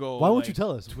usually go. Why won't you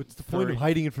tell us? What's the point of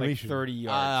hiding information? Like 30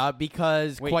 yards.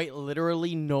 Because quite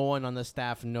literally, no one on the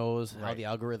staff knows how Right. the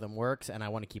algorithm works, and I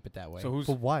want to keep it that way. So who's?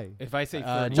 But why? If I say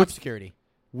 30, job security.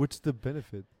 What's the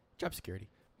benefit? Job security.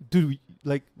 Dude,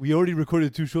 we already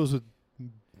recorded 2 shows with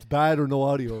bad or no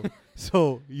audio,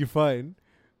 so you're fine.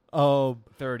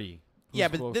 30. Who's Yeah,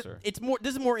 but closer? it's more.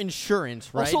 This is more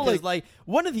insurance, right? Also, 'Cause, like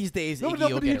one of these days, Iggy but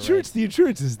will the get insurance, it right. the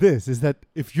insurance is that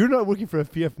if you're not working for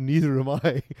FPF, neither am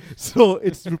I. So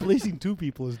it's replacing 2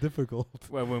 people is difficult.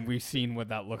 Well, when we've seen what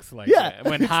that looks like, Yeah.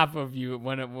 when half of you,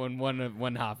 when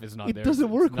one half is not It there, doesn't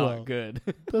it's work not well. good.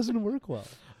 Doesn't work well.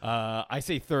 I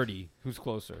say 30. Who's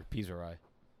closer, Peas or I?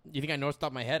 You think I know off the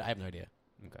top of my head? I have no idea.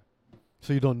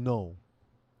 So you don't know.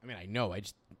 I mean, I know.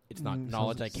 It's not Mm,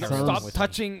 knowledge I sounds- carry. sounds- around Stop with me.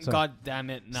 touching! Sorry. God damn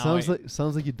it! Now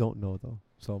Sounds like you don't know though.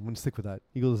 So I'm gonna stick with that.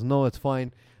 Eagle doesn't know. It's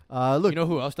fine. Look, You know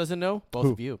who else doesn't know? Both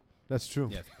Who? of you. that's true.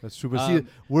 Yes. That's true. But see,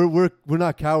 we're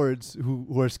not cowards who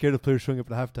are scared of players showing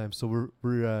up at halftime. So we're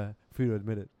free to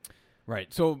admit it.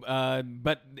 Right. So,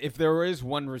 but if there is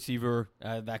one receiver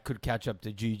that could catch up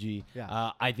to Gigi,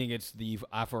 I think it's the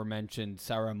aforementioned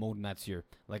Sarah Modnatsier.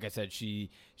 Like I said, she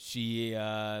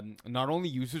not only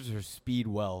uses her speed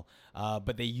well,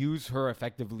 but they use her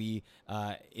effectively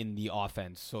in the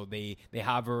offense. So they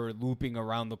have her looping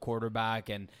around the quarterback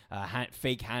and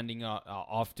fake handing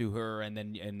off to her, and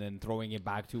then throwing it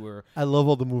back to her. I love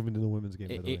all the movement in the women's game.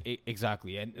 By the way.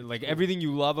 Exactly, and like everything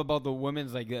you love about the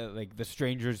women's, like the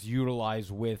strangers utilize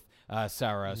with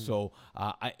Sarah. So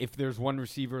if there's one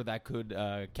receiver that could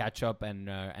catch up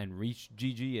and reach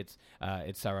Gigi, it's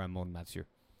Sarah Monmatsier.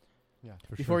 Yeah,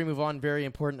 for Before sure. we move on, very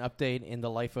important update in the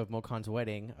life of Mokan's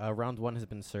wedding. Round 1 has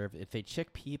been served. It's a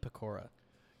chickpea pakora.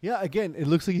 Yeah, again, it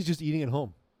looks like he's just eating at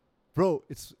home, bro.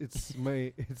 It's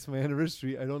my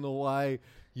anniversary. I don't know why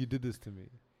you did this to me.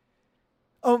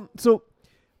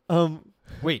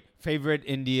 Wait, favorite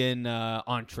Indian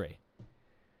entree?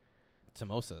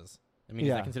 Samosas. I mean, is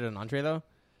Yeah. that considered an entree though?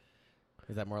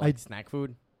 Is that more like snack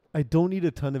food? I don't eat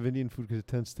a ton of Indian food because it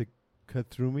tends to cut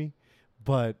through me,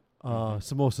 but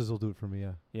samosas will do it for me.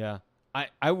 Yeah. Yeah,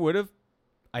 I would have.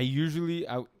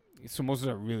 Samosas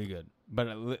are really good, but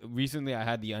recently I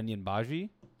had the onion bhaji.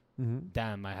 Mm-hmm.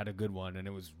 Damn, I had a good one, and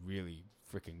it was really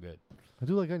freaking good. I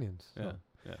do like onions. Yeah,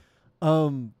 so.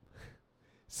 yeah.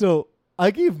 So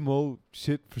I gave Mo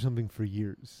shit for something for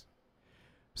years.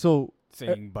 So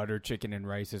Saying butter chicken and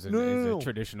rice is No. a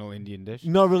traditional Indian dish.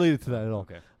 not related to that at all.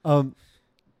 Okay.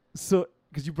 So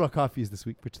because you brought coffees this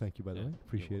week, which thank you by the Yeah, way,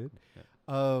 appreciate it.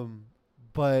 Yeah.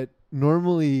 But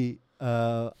normally,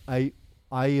 I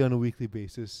on a weekly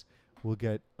basis will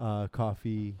get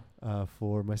coffee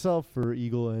for myself, for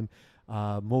Eagle, and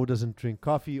Mo doesn't drink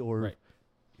coffee or Right.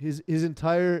 his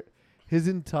entire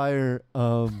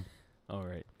All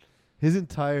right. his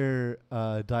entire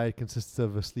diet consists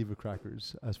of a sleeve of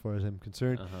crackers, as far as I'm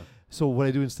concerned. Uh-huh. So what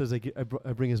I do instead is I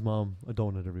bring his mom a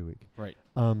donut every week. Right.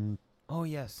 Um, Oh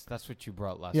yes, that's what you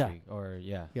brought last Yeah. week, or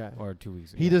Yeah. or 2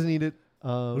 weeks ago. he doesn't eat it.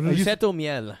 I Risetto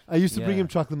miel. used to bring Yeah. him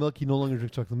chocolate milk. He no longer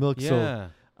drinks chocolate milk. Yeah.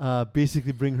 So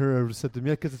basically bring her a Rosetta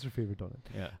milk because it's her favorite donut.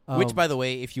 Yeah. Which, by the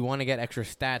way, if you want to get extra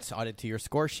stats added to your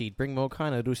score sheet, bring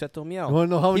Mokan a Risetto you miel. want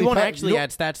to know how He many? won't actually add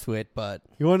stats to it, but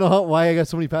You want to know why I got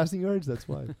so many passing yards? That's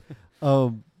why.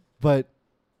 But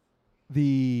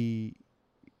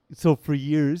so for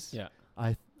years, Yeah.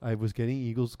 I was getting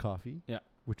Eagles coffee. Yeah.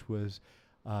 Which was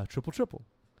triple.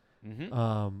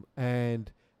 Mm-hmm.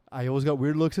 And I always got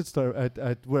weird looks at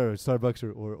Starbucks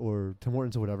or Tim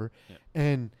Hortons or whatever. Yeah.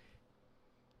 And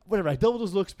whatever. I double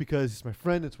those looks because he's my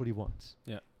friend. It's what he wants.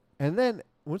 Yeah. And then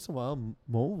once in a while,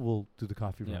 Mo will do the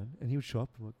coffee Yeah. run, and he would show up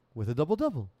with a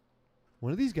double.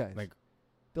 One of these guys, Like-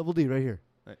 Double D right here.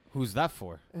 Like, who's that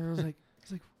for? And I was like,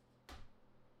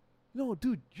 no,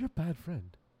 dude, you're a bad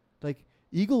friend. Like,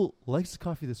 Eagle likes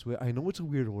coffee this way. I know it's a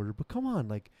weird order, but come on,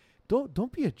 like,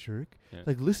 don't be a jerk. Yeah.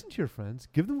 Like, listen to your friends,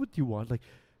 give them what you want. Like,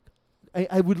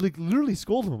 I would like literally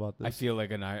scold him about this. I feel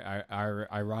like an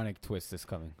ironic twist is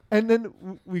coming. And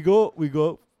then we go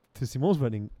to Simon's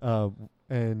wedding,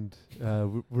 and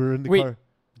we're in the Wait. car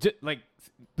Like,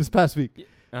 this past week,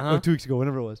 uh-huh. or 2 weeks ago,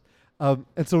 whenever it was.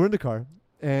 And so we're in the car,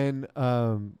 and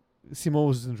Simon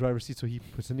was in the driver's seat, so he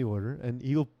puts in the order, and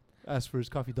Eagle asked for his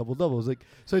coffee double. I was like,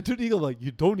 so I told Eagle, like,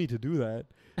 you don't need to do that.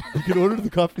 You can order the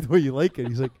coffee the way you like it.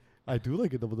 He's like, I do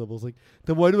like a double. I was like,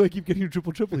 then why do I keep getting a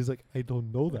triple? He's like, I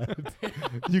don't know that.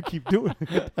 You keep doing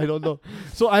it. I don't know.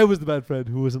 So I was the bad friend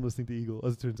who wasn't listening to Eagle,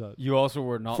 as it turns out. You also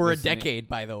were not For listening. a decade,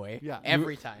 by the way. Yeah.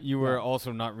 Every time. You were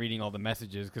also not reading all the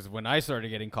messages because when I started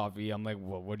getting coffee, I'm like,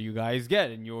 well, what do you guys get?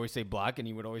 And you always say black, and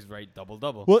he would always write double.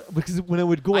 Well, because when I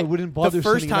would go, I wouldn't bother. The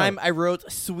first sending it time out. I wrote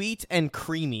sweet and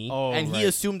creamy, Oh, and he right.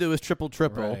 assumed it was triple.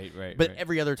 Right. But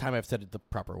every other time I've said it the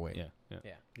proper way.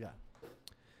 Yeah.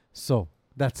 So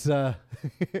that's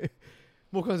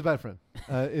Mokan's a bad friend.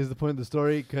 Is the point of the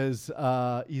story because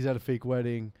he's at a fake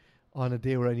wedding on a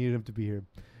day where I needed him to be here.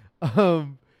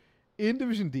 In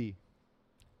Division D,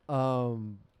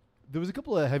 there was a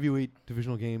couple of heavyweight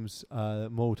divisional games that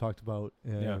Mo talked about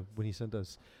when he sent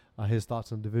us his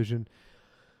thoughts on division.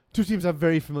 Two teams I'm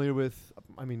very familiar with.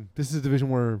 I mean, this is a division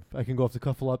where I can go off the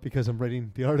cuff a lot because I'm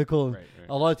writing the article. And Right.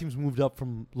 a lot of teams moved up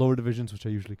from lower divisions, which I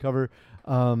usually cover.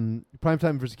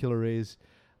 Primetime versus Killer Rays.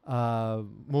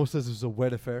 Mo says it was a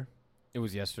wet affair. It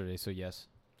was yesterday, so yes.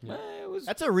 Yeah. It was.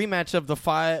 That's a rematch of the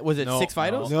five. Was it six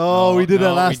finals? No, we did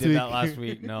that last we did week. that last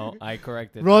week. No, I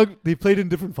corrected. Wrong. They played in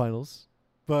different finals.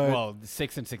 But Well,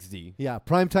 6 and 6D. yeah,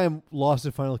 Primetime lost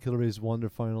their final. Killer Rays won their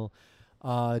final.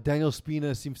 Daniel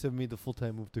Spina seems to have made the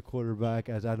full-time move to quarterback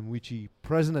as Adam Wichi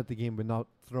present at the game but not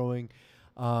throwing.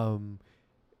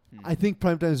 I think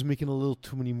Primetime is making a little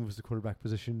too many moves to quarterback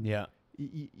position. Yeah,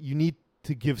 You need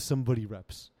to give somebody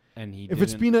reps. and he. If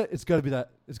it's didn't- Spina, it's got to be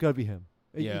that. It's got to be him.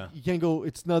 Yeah. You can't go.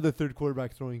 It's not the third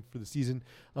quarterback throwing for the season.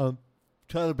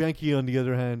 Tyler Bianchi, on the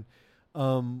other hand,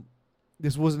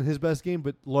 this wasn't his best game,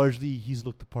 but largely he's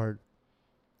looked the part,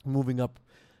 moving up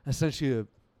essentially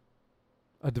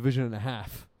a division and a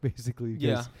half, basically.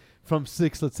 Yeah. From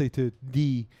 6, let's say, to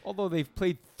D. Although they've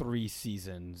played 3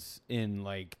 seasons in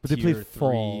like But they tier play 3.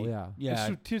 fall, yeah. Yeah. It's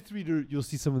true, tier 3, you'll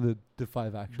see some of the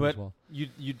 5 action But as well.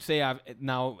 You'd say I've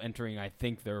now entering, I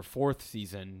think, their 4th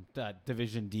season. That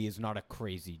Division D is not a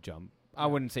crazy jump. I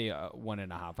wouldn't say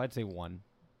 1.5. I'd say 1,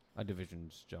 a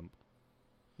division's jump.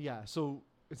 Yeah, so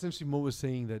essentially Mo was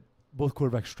saying that both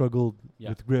quarterbacks struggled Yeah.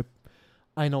 with grip.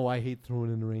 I know I hate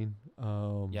throwing in the rain.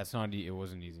 Yeah, it's not. It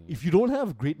wasn't easy. If you don't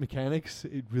have great mechanics,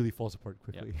 it really falls apart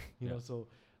quickly. You Yeah. know, so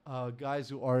guys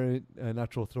who aren't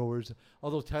natural throwers,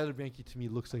 although Tyler Bianchi to me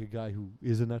looks like a guy who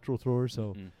is a natural thrower,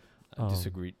 so Mm-mm. I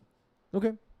disagreed.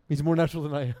 okay, he's more natural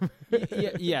than I am.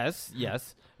 Yes.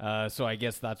 So I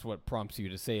guess that's what prompts you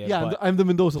to say it. Yeah, but I'm the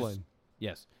Mendoza just- line.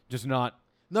 yes, just not.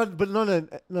 Not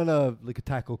a like a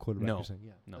tackle quarterback. No. You're saying.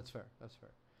 Yeah, No. that's fair.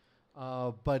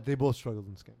 But they both struggled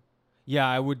in this game. Yeah,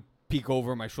 I would peek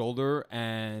over my shoulder,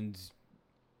 and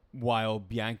while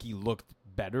Bianchi looked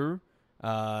better,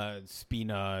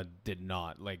 Spina did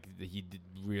not. Like he did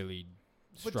really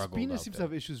But struggle. Spina seems to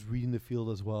have issues reading the field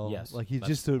as well. Yes, like he's that's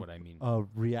just a what I mean.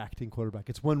 reacting quarterback.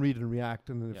 It's one read and react,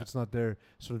 and then if Yeah. it's not there,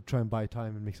 sort of try and buy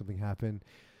time and make something happen.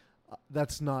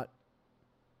 That's not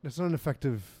an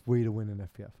effective way to win an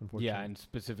FPF, unfortunately. Yeah, and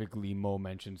specifically, Mo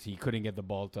mentions he couldn't get the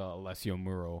ball to Alessio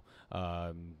Muro.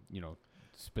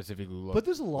 Specifically, But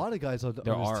there's a lot of guys on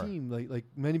There his are. team. Like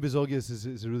Manny Bezogias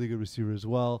is a really good receiver as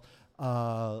well.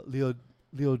 Leo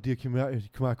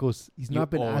Diakumakos, he's not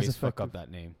been always as fuck effective. up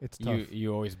that name. It's tough.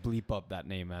 You always bleep up that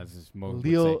name as is Mo would say.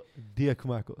 Leo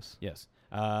Diakumakos. Yes.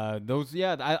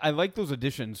 I like those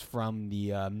additions from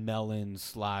the Melon /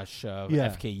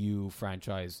 FKU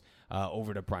franchise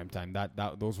over to Primetime.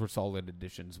 That those were solid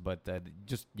additions, but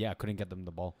couldn't get them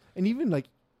the ball. And even like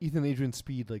Ethan Adrian's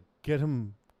speed, like get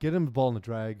him the ball in the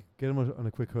drag, get him on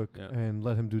a quick hook, Yeah. and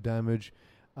let him do damage.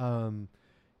 So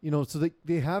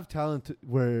they have talent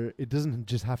where it doesn't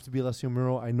just have to be Alessio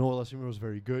Muro. I know Alessio Muro is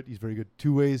very good. He's very good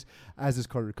 2 ways, as is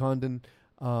Carter Condon.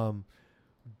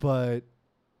 But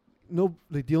no,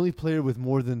 like the only player with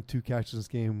more than 2 catches in this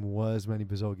game was Manny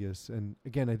Bezogias. And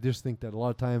again, I just think that a lot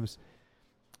of times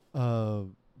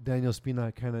Daniel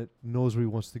Spina kind of knows where he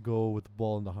wants to go with the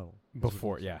ball in the huddle.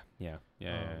 Before, yeah.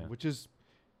 Which is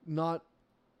not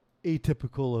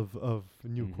atypical of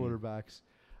new Mhm. quarterbacks.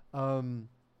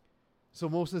 So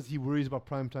Mo says he worries about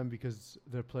primetime because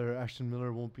their player Ashton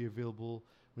Miller won't be available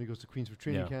when he goes to Queens for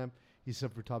training Yeah. camp. He's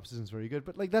set for top seasons, very good.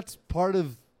 But like that's part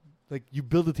of like you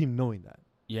build a team knowing that.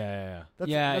 Yeah.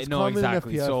 That's No, common in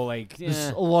exactly. FPF. So like, There's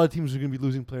a lot of teams are going to be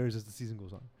losing players as the season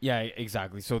goes on. yeah,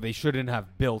 exactly. So they shouldn't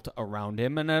have built around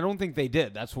him, and I don't think they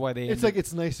did. That's why they. It's like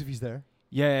it's nice if he's there.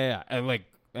 Yeah.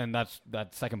 And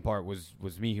that second part was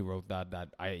me who wrote that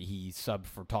he subbed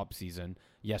for top season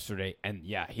yesterday, and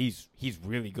yeah, he's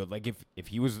really good. Like if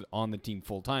he was on the team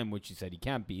full time, which he said he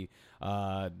can't be,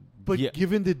 But yeah,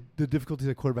 given the difficulties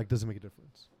at quarterback, doesn't make a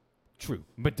difference. true.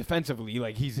 But defensively,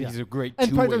 like he's a great And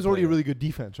two-way Primetime's already a player. really good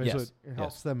defense, right? Yes. So it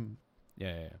helps Yes. them.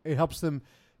 Yeah. It helps them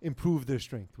improve their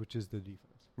strength, which is the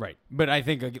defense. Right, but I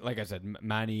think, like I said,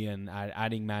 Manny and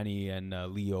adding Manny and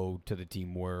Leo to the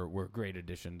team were great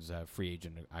additions, free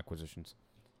agent acquisitions.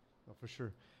 Oh, for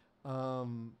sure.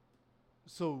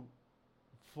 So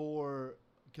for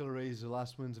Killer Rays, the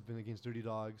last wins have been against Dirty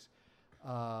Dogs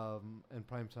and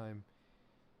Primetime.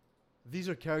 These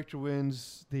are character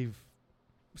wins. They've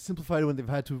simplified it when they've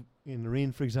had to in the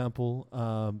rain, for example.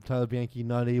 Tyler Bianchi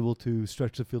not able to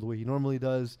stretch the field the way he normally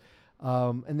does.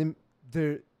 And then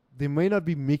they may not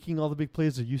be making all the big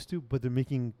plays they're used to, but they're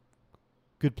making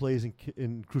good plays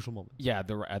in crucial moments. Yeah,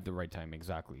 they're at the right time,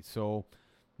 exactly. So,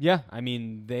 yeah, I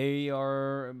mean, they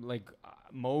are like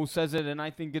Mo says it, and I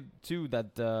think it too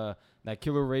that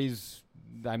Killer Rays.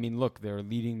 I mean, look, they're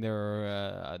leading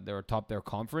they're atop their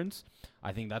conference.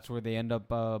 I think that's where they end up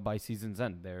by season's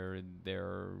end. They're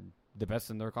the best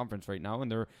in their conference right now,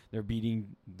 and they're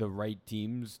beating the right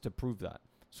teams to prove that.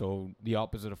 So the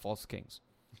opposite of False Kings.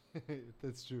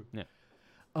 That's true. Yeah.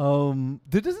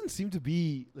 There doesn't seem to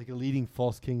be like a leading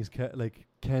False Kings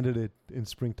candidate in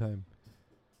springtime.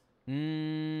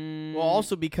 Well,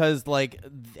 also because like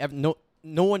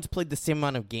no one's played the same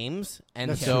amount of games,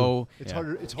 and That's so It's Yeah.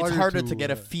 harder. it's harder to get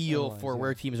a uh, feel analyze, for yeah.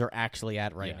 where teams are actually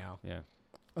at right Yeah, now.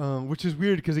 Yeah. Which is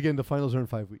weird because again the finals are in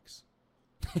 5 weeks.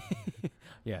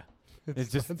 Yeah.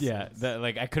 It's just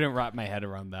like I couldn't wrap my head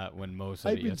around that when Mo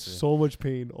said I've it been yesterday. so much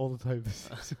pain all the time this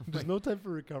season. There's no time for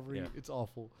recovery. Yeah. It's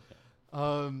awful.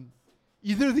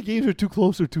 Either the games are too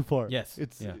close or too far. Yes.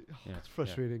 It's Yeah. it's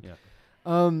frustrating. Yeah.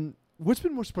 What's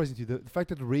been more surprising to you? The fact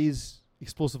that the Rays'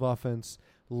 explosive offense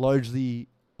largely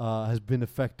has been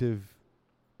effective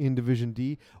in Division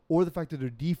D, or the fact that their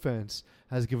defense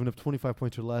has given up 25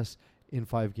 points or less in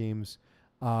 5 games,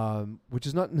 which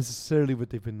is not necessarily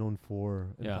what they've been known for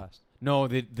in the past. No,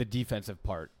 the defensive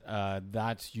part.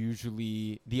 That's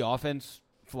usually the offense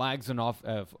flags and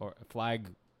or flag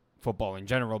football in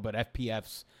general, but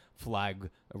FPF's flag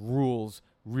rules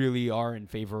really are in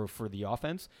favor for the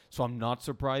offense. So I'm not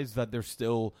surprised that they're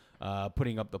still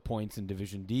putting up the points in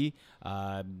Division D.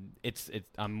 I'm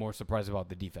more surprised about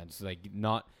the defense, like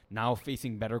not now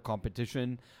facing better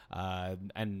competition,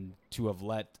 and to have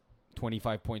let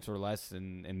 25 points or less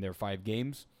in their 5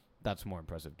 games. That's more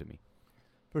impressive to me.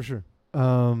 For sure.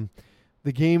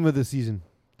 The game of the season,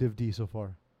 Div D so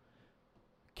far.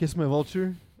 Kiss My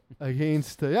Vulture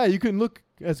against... you can look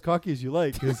as cocky as you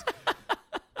like, because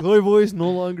Glory Boys no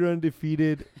longer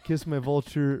undefeated. Kiss My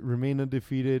Vulture remain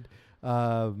undefeated.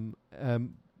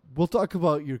 We'll talk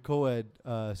about your co-ed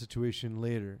situation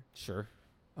later, Sure.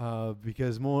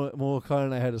 because Mo Khan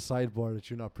and I had a sidebar that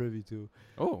you're not privy to.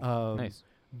 Oh, nice.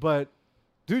 But,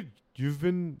 dude, you've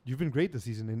been great this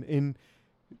season.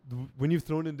 When you've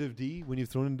thrown in Div D, when you've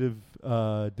thrown in Div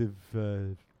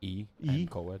E E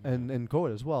and co-ed. and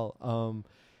co-ed as well.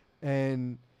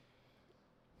 And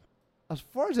as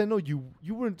far as I know, you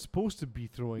weren't supposed to be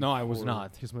throwing. No, I was for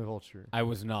not. Kiss My Vulture. I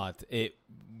was not. It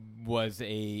was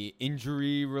a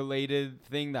injury related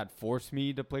thing that forced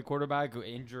me to play quarterback.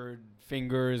 Injured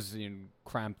fingers,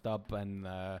 cramped up, and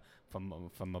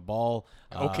from a ball.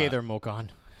 Okay, there, Mokan.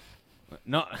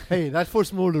 No. Hey, that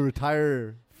forced Mo to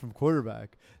retire from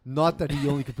quarterback. Not that he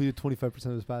only completed 25%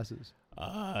 of his passes.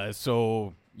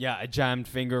 So yeah, a jammed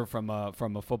finger from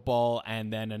a football,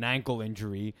 and then an ankle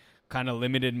injury kind of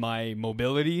limited my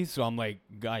mobility. So I'm like,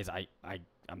 guys,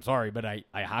 I'm sorry, but I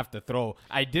have to throw.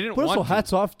 I didn't But want also, to.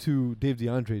 hats off to Dave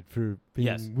DeAndre for being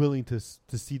Yes. willing to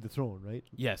cede the throne, right?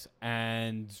 Yes,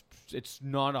 and it's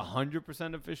not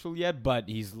 100% official yet, but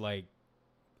he's like,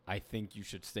 I think you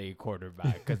should stay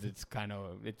quarterback because it's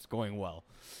going well.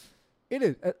 It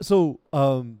is.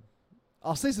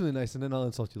 I'll say something nice and then I'll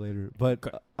insult you later.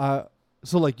 But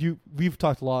we've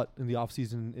talked a lot in the off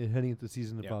season and heading into the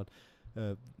season Yeah.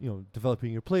 about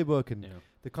developing your playbook and Yeah.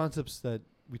 the concepts that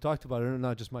we talked about are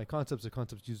not just my concepts. They're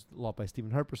concepts used a lot by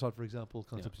Stephen Harpersod, for example.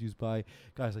 Concepts used by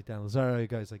guys like Dan Lazara,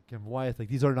 guys like Kevin Wyeth. Like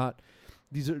these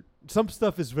are some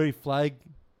stuff is very flag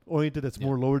oriented. That's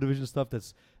more lower division stuff.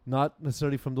 That's not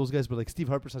necessarily from those guys, but like Steve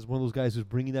Harpersod is one of those guys who's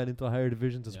bringing that into higher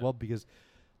divisions as well, because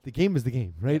the game is the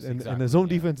game, right? Yes, and the zone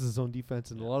defense is the zone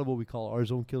defense, and a lot of what we call our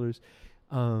zone killers.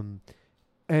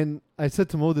 And I said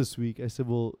to Mo this week, I said,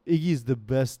 well, Iggy's the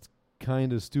best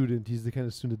kind of student. He's the kind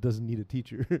of student that doesn't need a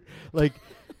teacher. Like,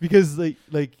 because and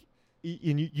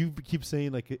you keep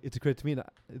saying like it's a credit to me, and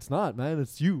it's not, man.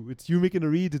 It's you making the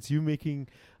reads. It's you making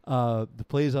the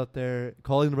plays out there,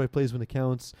 calling the right plays when it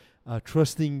counts,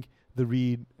 trusting the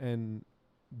read, and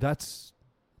that's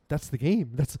the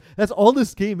game. That's all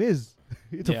this game is.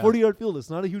 It's a 40-yard field. It's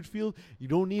not a huge field. You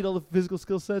don't need all the physical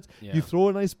skill sets. Yeah. You throw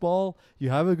a nice ball. You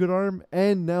have a good arm,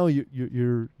 and now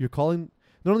you're calling.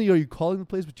 Not only are you calling the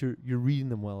plays, but you're reading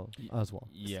them well as well.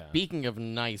 Yeah. Speaking of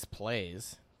nice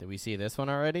plays, did we see this one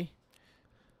already?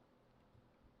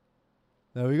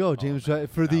 There we go, James. For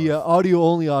that the was-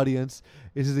 audio-only audience,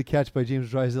 this is a catch by James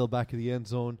Drysdale back of the end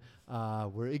zone,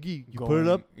 where Iggy, you put it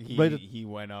up right at He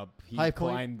went up. He high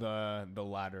point. climbed the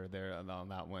ladder there on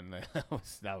that one.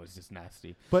 that was just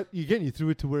nasty. But again, you threw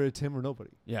it to where it's him or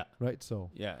nobody, Yeah. right? So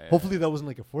Yeah. hopefully that wasn't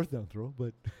like a fourth down throw,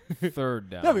 but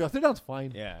third down. there we go. Third down's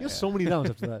fine. Yeah, He has yeah. so many downs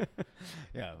after that.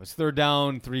 Yeah, it was third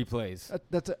down, 3 plays.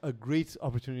 That's a great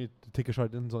opportunity to take a shot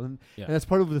at the end zone, Yeah. and that's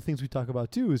part of the things we talk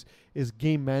about too. Is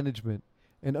game management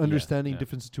and understanding yeah.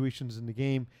 different situations in the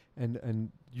game,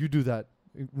 and you do that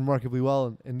remarkably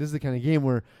well. And this is the kind of game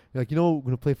where you're like, we're going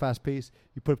to play fast pace.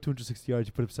 You put up 260 yards.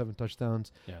 You put up 7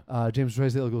 touchdowns. Yeah. James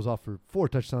Drysdale goes off for 4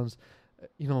 touchdowns.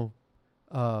 Actually,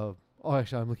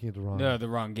 I'm looking at the wrong. No, the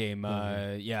wrong game.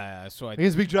 Okay. Yeah. So I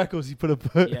Against Big Dracos, he put up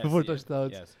yes, 4 yes,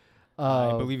 touchdowns. Yes.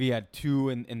 I believe he had 2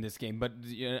 in this game. But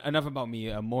enough about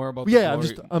me. More about the Yeah,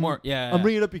 glory. I'm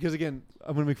bringing it up because again,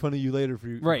 I'm going to make fun of you later for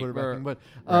you Right, quarterbacking. right,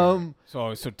 But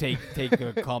So take the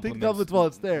compliments. take compliments while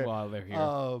it's there. While they're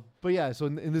here. But yeah, so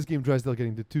in this game, Drysdale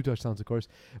getting the 2 touchdowns, of course.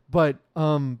 But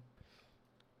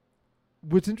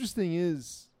what's interesting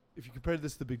is if you compare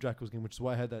this to the Big Dracos game, which is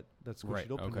why I had that score Right,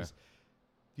 sheet open. okay. Is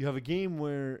you have a game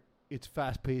where it's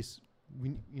fast paced.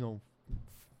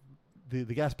 The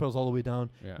gas pedal's all the way down.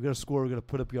 Yeah. We got to score. We got to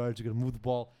put up yards. We got to move the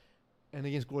ball. And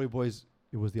against Glory Boys,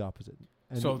 it was the opposite.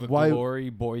 And So the why? Glory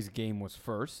Boys game was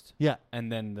first, Yeah,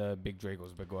 and then the Big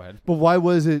Dracos. But go ahead. but why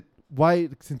was it? Why,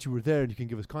 since you were there and you can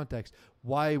give us context,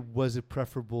 why was it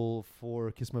preferable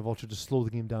for Kiss My Vulture to slow the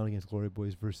game down against Glory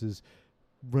Boys versus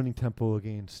running tempo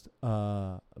against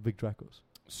Big Dracos?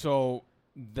 So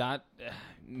that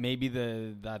maybe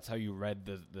that's how you read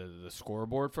the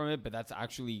scoreboard from it, but that's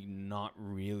actually not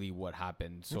really what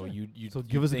happened. So Okay. you So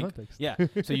give us the think, context. yeah.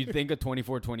 So you'd think a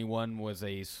 24-21 was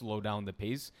a slow down the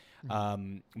pace,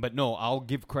 but no. I'll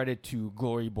give credit to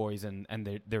Glory Boys and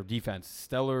their defense,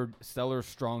 stellar,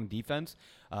 strong defense,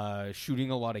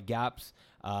 shooting a lot of gaps,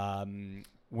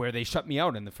 where they shut me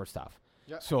out in the first half.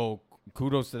 Yeah. So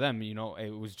kudos to them.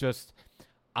 It was just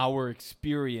our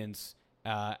experience.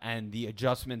 And the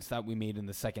adjustments that we made in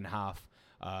the second half,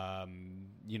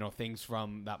 things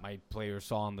from that my players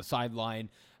saw on the sideline.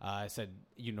 I said,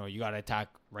 you got to attack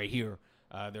right here.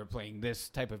 They're playing this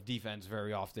type of defense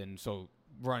very often, so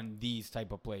run these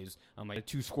type of plays. I'm like a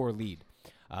 2-score lead.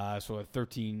 So a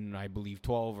 13, I believe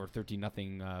 12 or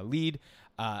 13-0 lead.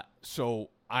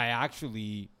 So I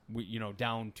actually,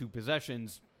 down 2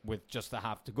 possessions, with just a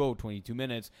half to go, 22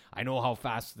 minutes. I know how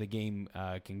fast the game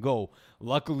can go.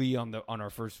 Luckily, on our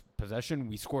first possession,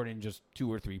 we scored in just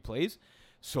 2 or 3 plays,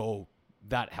 so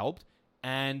that helped.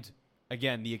 And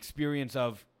again, the experience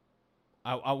of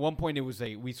at one point it was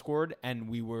we scored and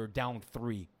we were down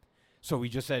 3, so we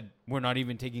just said we're not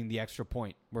even taking the extra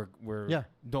point. We're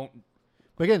don't.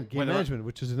 But again, game Whether- management,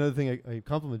 which is another thing I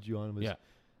complimented you on, was Yeah.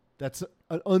 that's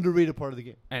an underrated part of the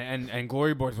game. And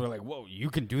Glory Boys were like, whoa, you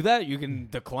can do that? You can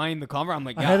decline the convert? I'm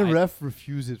like, I yeah, had a ref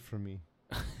refuse it from me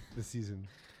this season.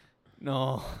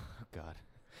 No, God.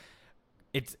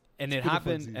 It been a fun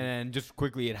happened, season. and just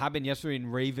quickly, it happened yesterday in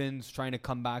Ravens trying to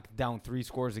come back down 3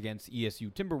 scores against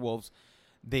ESU Timberwolves.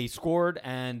 They scored,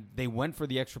 and they went for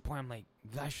the extra point. I'm like,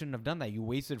 you guys shouldn't have done that. You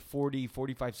wasted 40,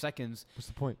 45 seconds What's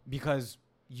the point? because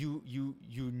you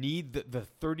need the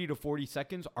 30 to 40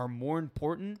 seconds are more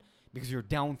important because you're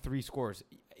down 3 scores.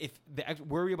 If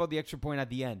worry about the extra point at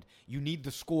the end, you need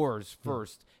the scores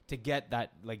first to get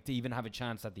that, like, to even have a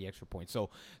chance at the extra point. So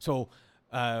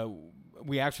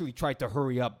we actually tried to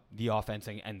hurry up the offense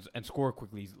and score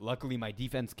quickly. Luckily, my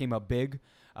defense came up big.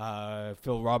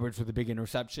 Phil Roberts with a big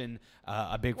interception,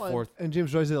 a big fourth. And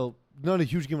James Drysdale, not a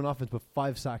huge game on offense, but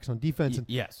 5 sacks on defense.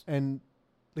 Yes. And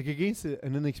like against an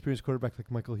inexperienced quarterback like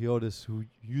Michael Hiotis, who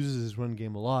uses his run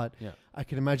game a lot, Yeah. I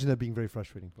can imagine that being very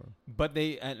frustrating for him. But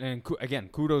they again,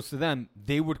 kudos to them.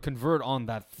 They would convert on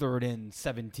that 3rd and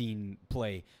 17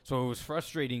 play, so it was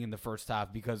frustrating in the first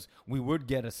half because we would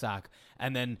get a sack,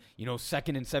 and then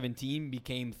 2nd and 17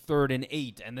 became 3rd and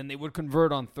 8, and then they would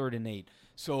convert on 3rd and 8.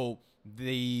 So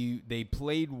they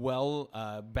played well,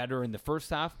 better in the first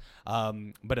half.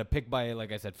 But a pick by,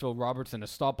 like I said, Phil Roberts and a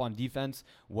stop on defense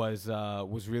was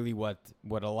really what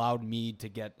allowed me to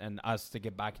get and us to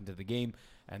get back into the game.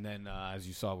 And then, as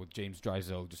you saw with James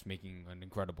Drysdale just making an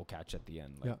incredible catch at the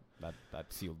end, that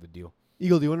sealed the deal.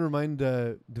 Eagle, do you want to remind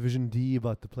Division D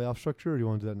about the playoff structure, or do you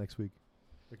want to do that next week?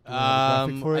 Like, do you have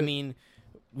a graphic for I it? mean,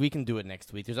 we can do it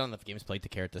next week. There's not enough games played to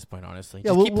care at this point, honestly. Yeah,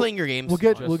 Just we'll- keep playing your games. we'll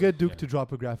get Duke yeah. to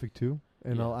drop a graphic too,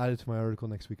 and Yeah. I'll add it to my article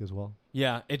next week as well.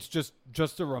 Yeah, it's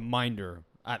just a reminder.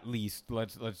 At least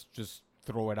let's just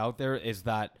throw it out there. Is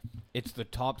that it's the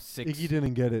top 6? Iggy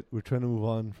didn't get it. We're trying to move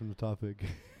on from the topic.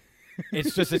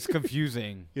 It's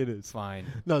confusing. It It's is. fine.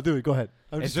 No, do it. Go ahead.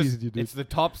 I'm It's just teasing you, dude. it's the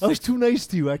top I was 6. too nice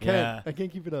to you. I can't. Yeah. I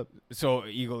can't keep it up. So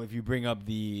Eagle, if you bring up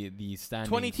the standings,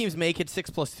 20 teams make it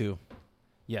 6+2.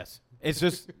 Yes, it's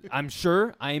just I'm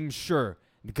sure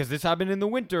because this happened in the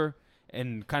winter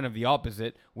and kind of the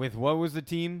opposite with what was the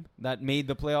team that made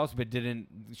the playoffs but didn't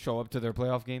show up to their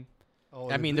playoff game.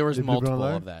 Oh, I mean, there was the Blue Brown multiple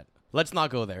Line? of that. Let's not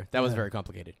go there. That was Yeah. very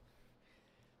complicated.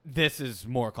 This is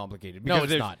more complicated. No, Because it's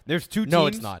there's, not. There's 2 teams. No,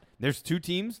 it's not. There's 2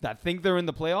 teams that think they're in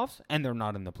the playoffs and they're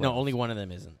not in the playoffs. No, only one of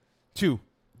them isn't. 2.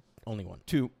 Only one.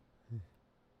 2.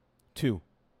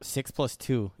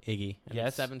 6+2, Iggy. And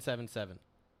Yes. 777.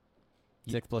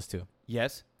 Ye- 6+2.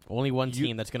 Yes. Only one You-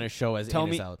 team that's going to show as Tell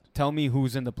in me, is out. tell me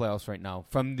who's in the playoffs right now.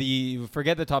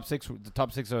 Forget the top 6. The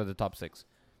top 6 are the top 6.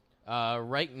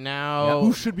 Right now,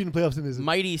 Who should be in the playoffs and isn't?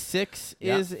 Mighty Six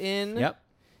Yeah. is in. Yep.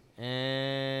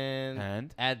 And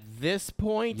And at this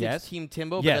point, Yes. it's Team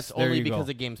Timbo, but Yes, that's there only you because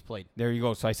go. of games played. there you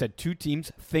go. So I said 2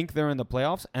 teams think they're in the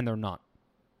playoffs and they're not.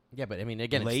 Yeah, but I mean,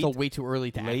 again, Late- it's still way too early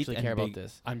to late actually and care about big.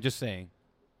 this. I'm just saying,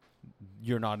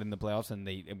 you're not in the playoffs, and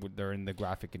they're in the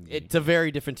graphic. And It's a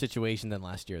very different situation than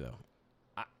last year, though.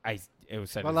 it was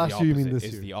said By as last the year, you opposite. mean this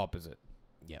is year. the opposite.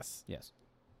 Yes. Yes.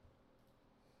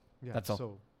 Yeah, That's all.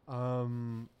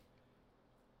 So,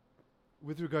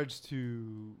 with regards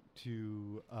to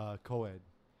co-ed,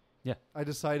 Yeah. I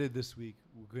decided this week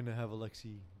we're gonna have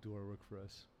Alexi do our work for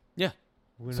us. Yeah.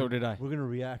 We're gonna, So did I. We're gonna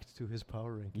react to his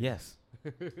power ranking. Yes.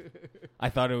 I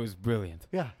thought it was brilliant.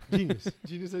 Yeah, genius,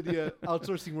 genius idea.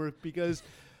 Outsourcing work, because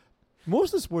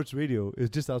most of sports radio is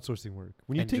just outsourcing work.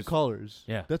 When you And take just- callers,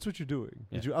 Yeah. that's what you're doing.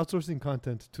 Yeah. Is you're outsourcing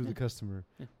content to the Yeah. customer.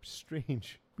 Yeah.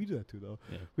 Strange. We do that too, though.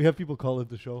 Yeah. We have people call it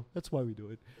the show. That's why we do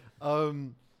it.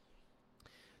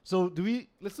 So do we?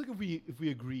 Let's look if we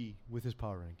agree with his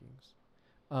power rankings.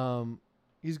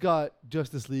 He's got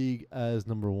Justice League as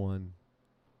number 1.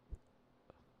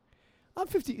 I'm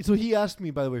 50. So he asked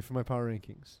me, by the way, for my power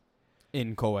rankings.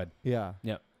 In co-ed. Yeah.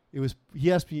 Yeah.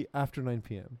 He asked me after 9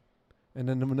 p.m. And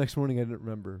then the next morning I didn't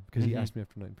remember because he Mhm. asked me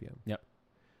after 9 p.m. Yep.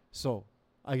 So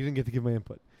I didn't get to give my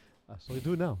input. So I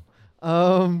do it now.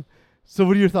 So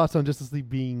what are your thoughts on Justice League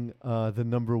being the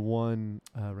number 1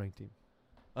 ranked team?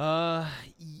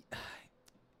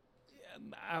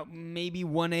 Maybe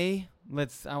 1A.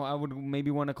 I would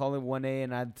maybe want to call it 1A,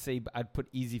 and I'd say I'd put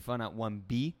Easy Fun at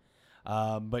 1B.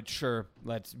 But sure,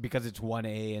 because it's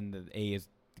 1A and the A is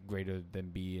greater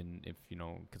than B, and if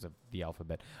because of the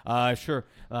alphabet. Sure,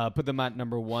 put them at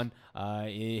number 1.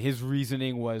 His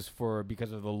reasoning was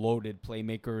because of the loaded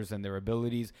playmakers and their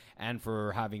abilities, and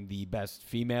for having the best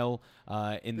female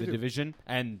in They the do. division.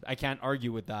 And I can't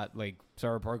argue with that. Like,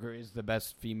 Sarah Parker is the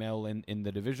best female in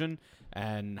the division,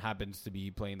 and happens to be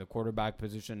playing the quarterback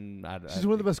position. She's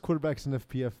one of the best quarterbacks in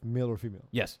FPF, male or female.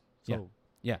 Yes. So Yeah.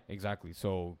 Yeah, exactly.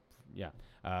 So, yeah.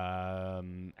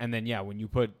 And then, when you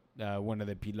put one of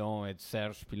the Pilon, it's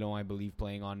Serge Pilon, I believe,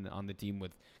 playing on the team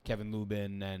with Kevin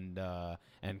Lubin and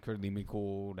Curly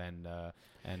McCord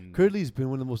and Curly's been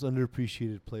one of the most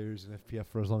underappreciated players in FPF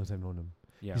for as long as I've known him.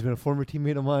 yeah. He's been a former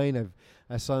teammate of mine.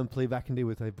 I saw him play back in the day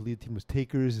with, I believe, the team was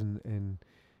Takers and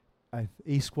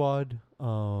A Squad,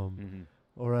 Mhm.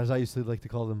 or as I used to like to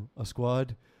call them, a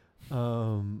squad.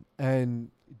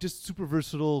 And just super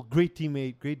versatile, great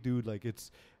teammate, great dude. Like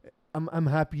I'm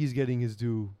happy he's getting his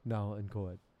due now in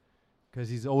co-ed because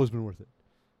he's always been worth it.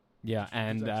 Yeah, It's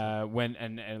and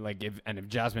excellent. if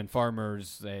Jasmine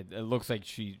Farmers, it looks like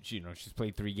she's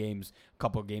played 3 games, a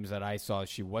couple of games that I saw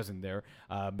she wasn't there.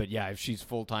 But yeah, if she's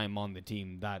full time on the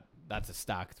team, that's a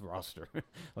stacked roster,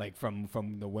 like from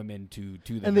the women to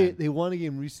the And men. they won a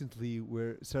game recently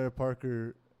where Sarah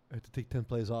Parker had to take 10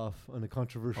 plays off on a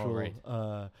controversial right.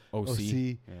 OC. OC.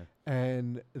 Yeah.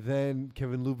 And then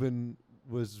Kevin Lubin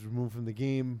was removed from the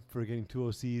game for getting 2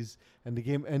 OCs, and the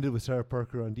game ended with Sarah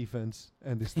Parker on defense,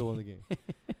 and they still won the game.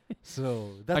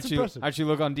 So that's impressive. Actually,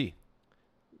 look on D.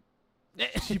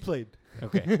 She played.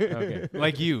 Okay. Okay.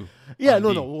 Like you. Yeah, on no,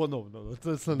 D. no, well, no.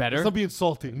 That's not, Better? It's not being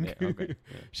insulting. Yeah, okay.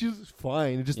 Yeah. She was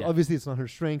fine. It just Yeah. obviously it's not her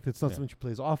strength. It's not Yeah. something she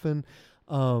plays often.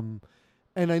 And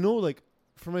I know, like,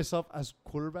 for myself as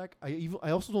quarterback, I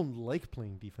also don't like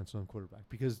playing defense when I'm quarterback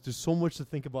because there's so much to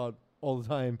think about all the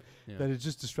time Yeah. that it's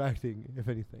just distracting, if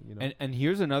anything. You know. And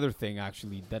here's another thing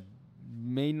actually that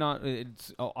may not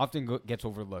it's often gets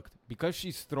overlooked because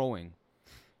she's throwing,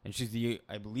 and she's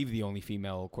I believe the only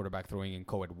female quarterback throwing in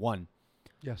co-ed 1.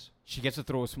 Yes. She gets to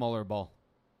throw a smaller ball.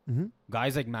 Mm-hmm.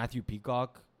 Guys like Matthew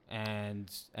Peacock and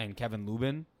Kevin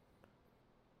Lubin,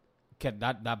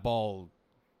 that ball,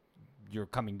 you're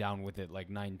coming down with it like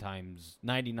 99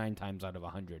 times out of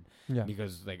 100. Yeah.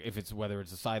 Because like if it's whether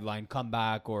it's a sideline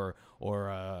comeback or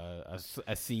a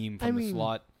seam from the mean,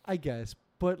 slot. I guess,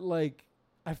 but like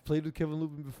I've played with Kevin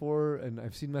Lubin before, and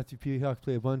I've seen Matthew Peacock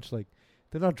play a bunch. Like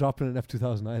they're not dropping an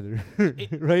F2000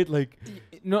 either, right? Like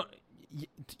No,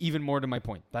 even more to my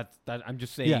point. That I'm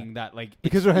just saying that like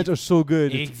because their hands are so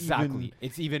good. Exactly.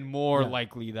 It's even more Yeah.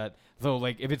 likely that though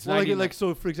like if it's Well, 99 like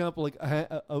so. For example, like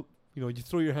you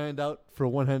throw your hand out for a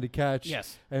one-handed catch.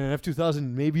 yes. And an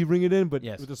F2000 maybe bring it in, but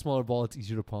Yes. with a smaller ball, it's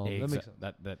easier to palm. That makes sense.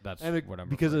 That's And what I'm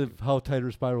because referring of how tight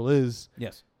her spiral is, to.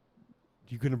 Yes.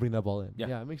 you couldn't bring that ball in. Yeah.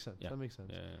 Yeah, it makes sense. Yeah. That makes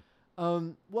sense. Yeah.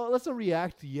 Well, let's not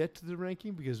react yet to the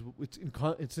ranking because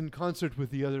it's in concert with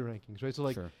the other rankings, right? So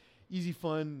like Sure. easy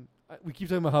fun. We keep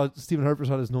talking about how Stephen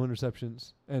Harpersod has no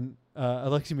interceptions, and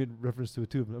Alexi made reference to it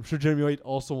too. But I'm sure Jeremy White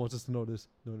also wants us to notice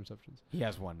no interceptions. He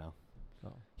has one now.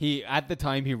 Oh. He at the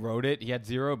time he wrote it, he had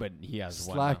 0, but he has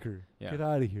Slacker, one now. Yeah. get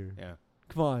out of here! Yeah.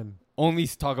 Come on. Only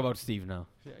talk about Steve now.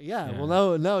 Yeah. Yeah.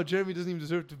 Well, now Jeremy doesn't even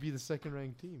deserve to be the second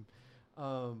ranked team.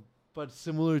 But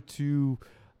similar to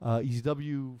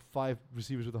ECW, 5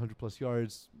 receivers with 100 plus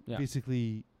yards. Yeah.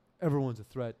 Basically, everyone's a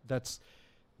threat. That's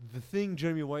the thing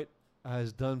Jeremy White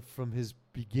has done from his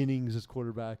beginnings as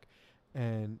quarterback.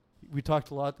 And we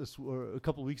talked a lot a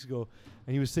couple of weeks ago,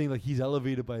 and he was saying like he's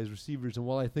elevated by his receivers. And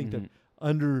while I think that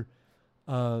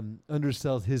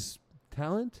undersells his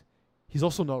talent, he's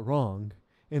also not wrong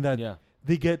in that Yeah.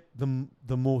 they get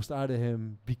the most out of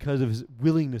him because of his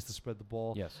willingness to spread the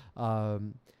ball. Yes.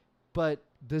 But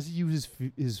does he use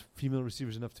his female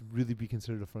receivers enough to really be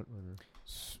considered a front runner?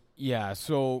 Yeah,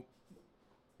 so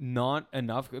not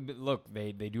enough. But look,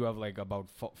 they do have like about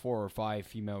 4 or 5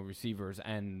 female receivers,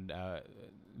 and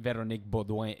Véronique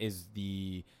Baudouin is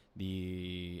the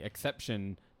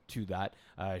exception to that.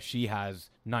 She has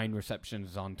 9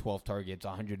 receptions on 12 targets,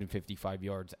 155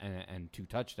 yards, and 2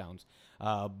 touchdowns.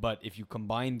 But if you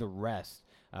combine the rest,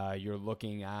 you're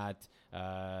looking at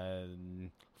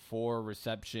 4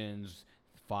 receptions,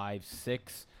 5,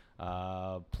 6,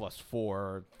 plus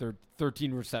 4,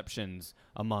 13 receptions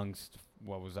amongst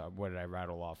what did I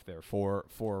rattle off there? 4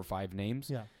 or 5 names.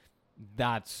 Yeah,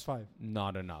 That's 5.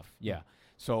 not enough. Yeah.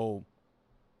 So,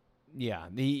 yeah,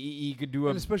 he could do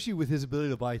And especially with his ability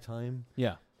to buy time.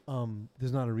 yeah.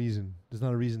 There's not a reason. There's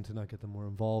not a reason to not get them more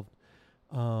involved.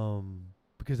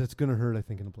 Because that's going to hurt, I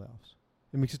think, in the playoffs.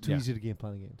 It makes it too Yeah. easy to game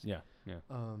plan games. Yeah. Yeah.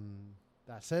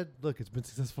 That said, look, it's been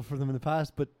successful for them in the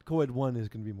past, but co-ed 1 is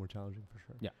going to be more challenging for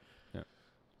sure. Yeah. Yeah.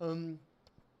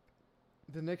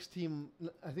 The next team,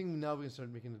 I think now we can start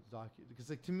making it docket because,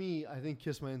 like, to me, I think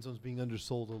Kiss My End Zone's being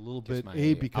undersold a little Kiss bit.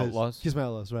 My Because Outlaws? Kiss My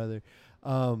Outlaws, rather.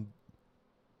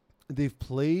 They've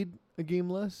played a game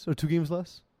less or 2 games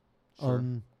less. Sure.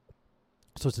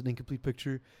 So it's an incomplete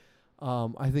picture.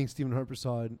 I think Stephen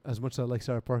Harpersod, as much as I like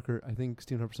Sarah Parker, I think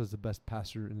Stephen Harpersod is the best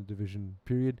passer in the division,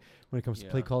 period, when it comes to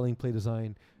play Yeah. calling, play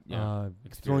design, Yeah.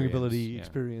 throwing ability, yeah.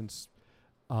 experience,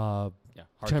 Yeah. Hard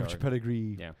to championship argue.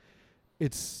 pedigree. Yeah.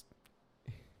 It's,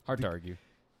 Hard to argue.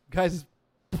 guys,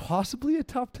 possibly a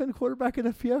top 10 quarterback in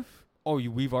FPF. Oh,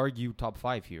 we've argued top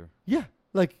 5 here. Yeah,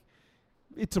 like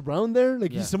it's around there.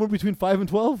 Like Yeah. he's somewhere between 5 and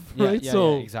 12, Yeah, right? yeah,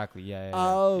 So yeah, exactly.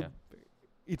 Yeah.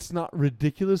 it's not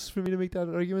ridiculous for me to make that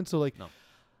argument. So like,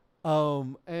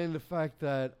 No. and the fact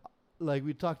that like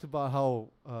we talked about how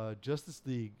Justice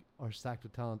League are stacked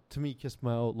with talent. To me, Kiss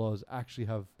My Outlaws actually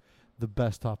have the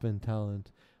best top end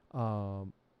talent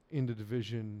in the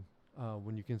division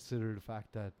when you consider the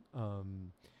fact that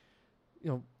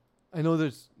I know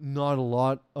there's not a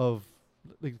lot of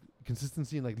like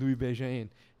consistency in like Louis Bégin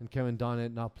and Kevin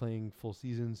Donnet not playing full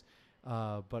seasons.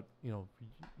 But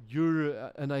you're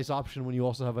a nice option when you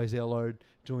also have Isaiah Lard,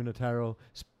 Joey Notaro,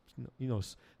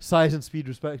 size and speed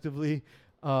respectively.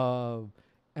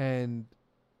 and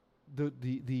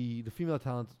the female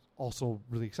talent also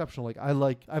really exceptional.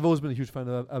 I've always been a huge fan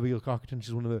of Abigail Cockerton.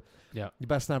 She's one of the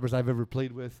best snappers I've ever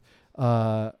played with.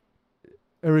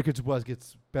 Erica Dubois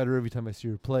gets better every time I see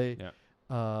her play. Yeah.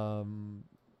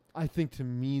 I think to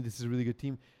me this is a really good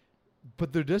team,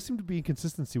 but there does seem to be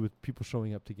inconsistency with people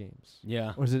showing up to games.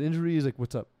 Yeah. Or is it injuries? Like,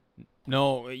 what's up?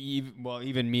 No,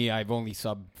 even me, I've only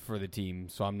subbed for the team,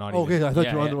 so I'm not. Okay, I thought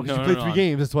you were on the because you played 3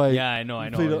 games. That's why. Yeah, I know.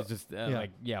 It's just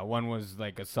yeah. one was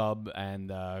like a sub, and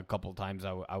a couple times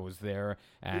I was there.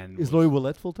 And is Laurie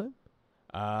Willette full time?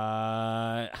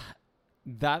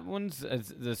 That one's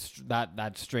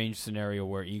that strange scenario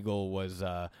where Eagle was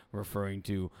referring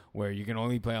to, where you can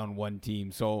only play on one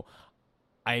team. So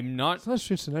I'm not. It's not a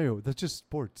strange scenario. That's just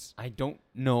sports. I don't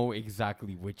know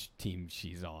exactly which team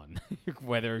she's on,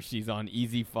 whether she's on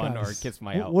Easy Fun or Kiss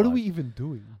My Outlaws. What are we even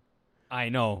doing? I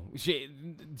know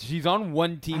she's on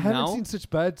one team now. I haven't seen such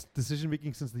bad decision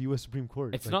making since the U.S. Supreme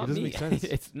Court. It's like, not it doesn't me. make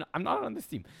sense. I'm not on this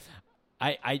team.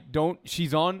 I don't.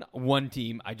 She's on one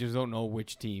team. I just don't know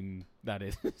which team that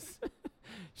is.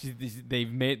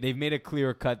 They've made a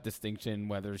clear cut distinction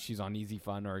whether she's on Easy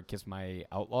Fun or Kiss My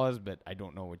Outlaws, but I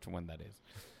don't know which one that is.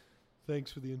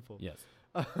 Thanks for the info. Yes.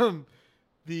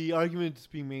 The argument is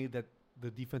being made that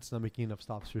the defense is not making enough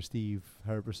stops for Steve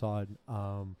Haraprasad.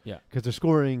 Because they're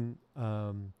scoring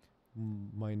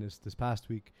minus this past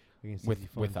week against Easy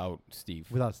Fun. Without Steve.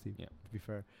 Without Steve. Yeah. To be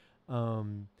fair.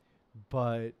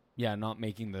 But yeah, not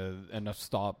making enough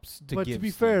stops to But give to be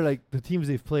Steve fair, like the teams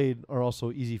they've played are also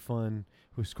Easy Fun,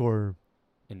 who score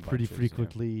in pretty bunches,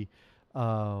 frequently.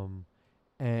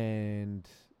 And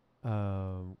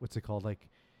what's it called? Like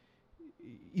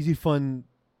Easy Fun,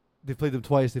 they played them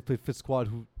twice. They played Fit Squad,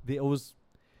 who they always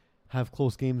have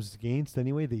close games against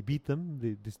anyway. They beat them.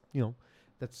 They just,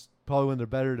 that's probably one of their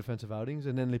better defensive outings.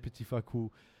 And then Les Petits Facs, who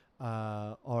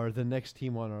are the next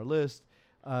team on our list.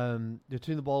 They're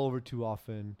turning the ball over too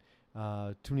often,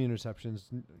 too many interceptions,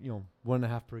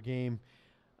 1.5 per game.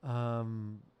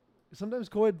 Sometimes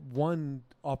co-ed 1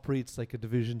 operates like a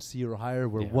Division C or higher,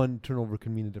 where 1 turnover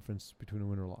can mean a difference between a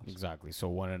win or loss. Exactly.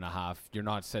 So 1.5. You're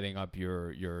not setting up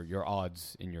your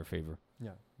odds in your favor.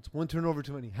 Yeah, it's 1 turnover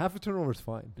too many. Half a turnover is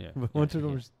fine. Yeah, but 1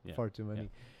 turnover is far too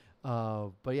many. Yeah.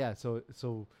 But yeah, so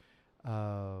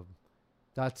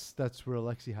that's where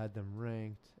Alexi had them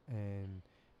ranked, and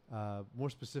more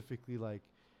specifically, like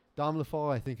Dom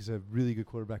Lefall, I think is a really good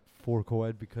quarterback for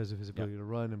co-ed because of his ability to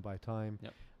run and buy time.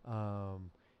 Yep.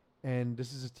 And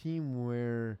this is a team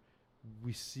where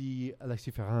we see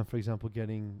Alexis Ferrand, for example,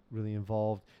 getting really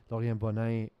involved. Laurien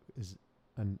Bonin is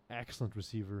an excellent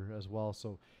receiver as well.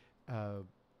 So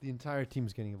the entire team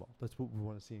is getting involved. That's what we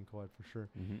want to see in co-ed for sure.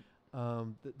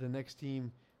 Mm-hmm. The next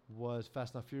team was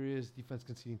Fast Not Furious. Defense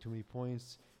conceding too many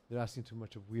points. They're asking too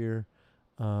much of Weir.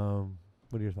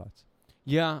 What are your thoughts?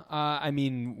 Yeah, I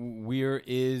mean, Weir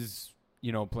is,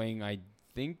 playing, I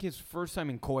think, his first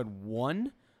time in co-ed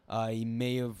 1. He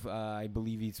may have, I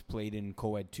believe he's played in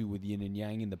co-ed 2 with Yin and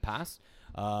Yang in the past.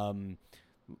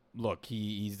 Look,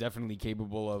 he's definitely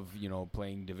capable of,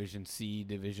 playing Division C,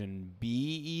 Division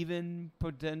B even,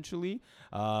 potentially.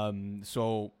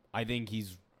 So I think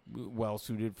he's well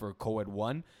suited for co-ed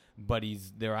 1. But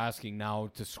they're asking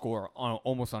now to score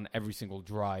almost on every single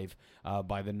drive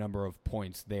by the number of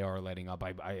points they are letting up.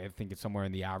 I think it's somewhere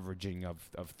in the averaging of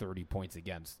 30 points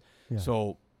against. Yeah.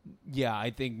 So, yeah,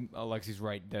 I think Alexi's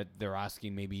right that they're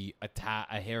asking maybe a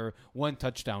hair, 1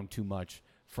 touchdown too much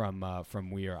from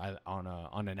Weir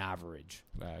on an average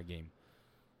game.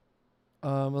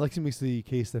 Alexi makes the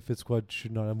case that Fit Squad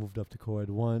should not have moved up to co-ed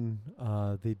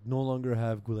 1. They no longer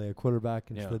have Goulet at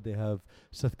quarterback. Instead, they have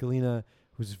Seth Galina,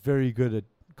 who's very good at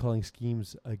calling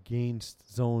schemes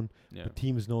against zone. Yeah. But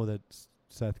teams know that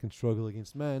Seth can struggle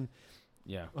against man.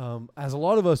 Yeah. As a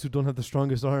lot of us who don't have the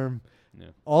strongest arm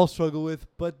all struggle with,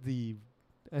 but the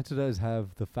answer to that is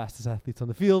have the fastest athletes on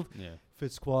the field. Yeah.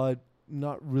 Fit Squad,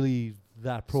 not really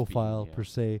that profile Speed, per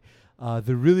se.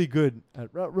 They're really good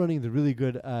at route running. They're really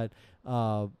good at,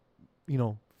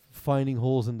 finding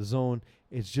holes in the zone.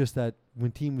 It's just that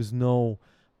when teams know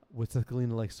what Seth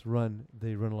Galina likes to run,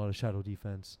 they run a lot of shadow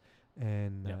defense,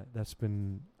 and that's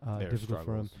been difficult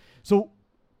for him. So,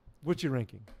 what's your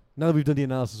ranking? Now that we've done the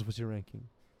analysis, what's your ranking?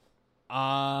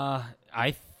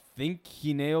 I think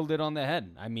he nailed it on the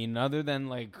head. I mean, other than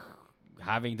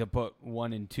having to put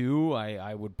 1 and 2,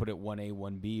 I would put it 1A,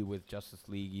 1B with Justice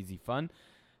League, Easy Fun,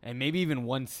 and maybe even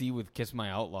 1C with Kiss My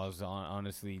Outlaws.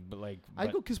 Honestly,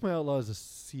 I'd go Kiss My Outlaws a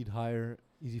seed higher,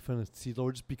 Easy Fun a seed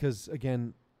lower, just because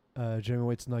again, Jeremy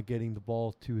White's not getting the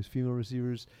ball to his female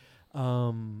receivers,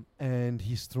 and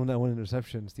he's thrown that 1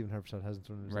 interception. Stephen Harpersad hasn't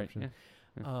thrown an interception. Right.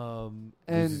 Yeah.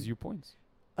 And loses you points.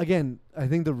 again, I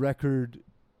think the record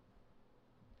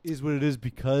is what it is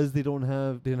because they didn't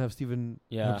have Steven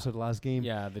Yeah. the last game,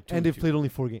 Yeah, the 2 and they've 2. played only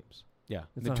 4 games. Yeah,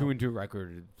 It's the not 2-2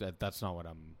 record. That's not what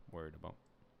I'm worried about.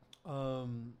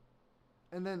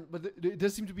 And then, but it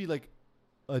does seem to be like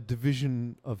a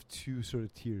division of 2 sort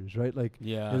of tiers, right? Like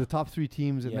Yeah, the top 3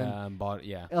 teams, and then and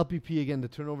yeah. LPP again. The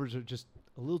turnovers are just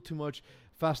a little too much.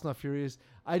 Fast Not Furious.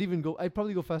 I'd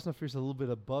probably go Fast Not Furious a little bit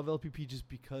above LPP just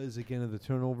because again of the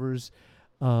turnovers,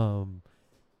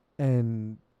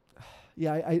 and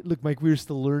yeah, I look, Mike Weir's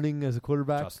still learning as a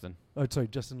quarterback. Justin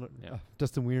Yeah.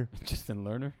 Justin Weir. Justin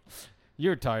Lerner.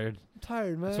 You're tired. I'm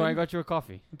tired, man. That's why I got you a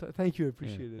coffee. Thank you. I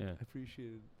appreciate it. yeah. I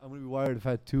appreciate it. I'm gonna be wired. I've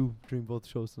had 2 during both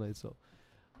shows tonight, so.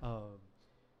 But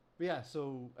yeah,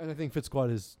 so and I think Fit Squad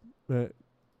is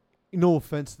no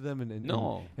offense to them,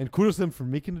 No. and kudos to them for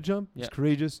making the jump. Yeah. It's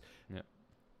courageous. Yeah.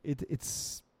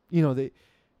 It's they.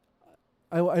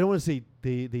 I don't want to say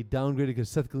they downgraded because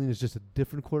Seth Galina is just a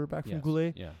different quarterback from Yes.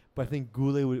 Goulet, Yeah. but I think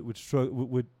Goulet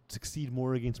would succeed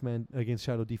more against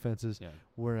shadow defenses, Yeah.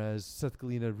 whereas Seth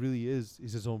Galina really is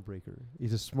his own breaker.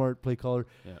 He's a smart play caller.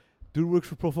 Yeah. Dude works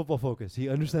for Pro Football Focus. He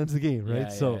understands the game,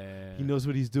 right? So he knows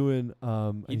what he's doing.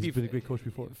 And he's been a great coach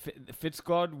before. Fit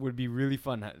Squad would be really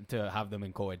fun to have them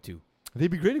in co-ed too. They'd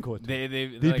be great in coach. They'd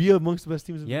be amongst the best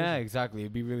teams in the yeah, division. exactly.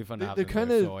 It'd be really fun to have They're them kind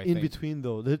there, of so I in think- between,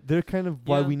 though. They're kind of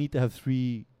why Yeah. we need to have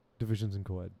 3 divisions in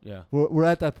co-ed. Yeah. We're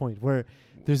at that point where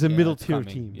there's a middle it's tier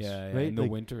coming. teams, Yeah, right? in the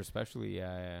Like, winter especially.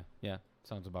 Yeah.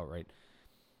 Sounds about right.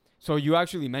 So you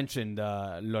actually mentioned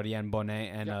Lauriane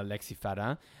Bonnet and Alexis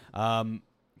Farin.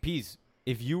 Pease,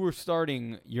 if you were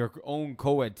starting your own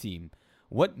co-ed team,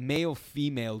 what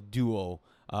male-female duo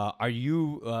are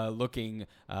you looking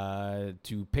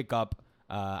to pick up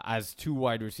as 2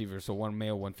 wide receivers, so 1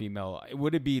 male, 1 female?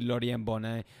 Would it be Lauriane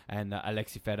Bonnet and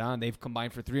Alexis Ferrand? They've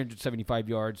combined for 375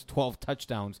 yards, 12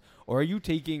 touchdowns. Or are you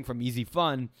taking from Easy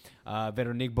Fun,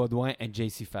 Véronique Baudouin and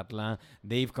JC Fatlan?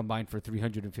 They've combined for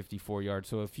 354 yards,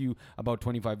 so about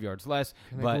 25 yards less,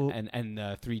 Can I go-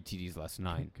 and 3 TDs less,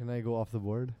 9. Can I go off the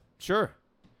board? Sure.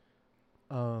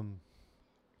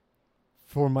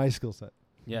 For my skill set,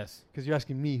 Yes. because you're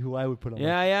asking me who I would put on.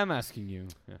 Yeah, I am asking you.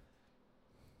 Yeah.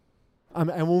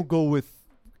 I won't go with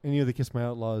any of the Kiss My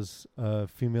Outlaws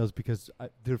females because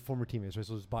they're former teammates, right?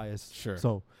 So there's bias. Sure.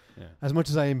 So Yeah. as much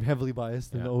as I am heavily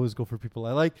biased, then Yeah. I always go for people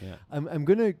I like. Yeah. I'm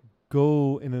gonna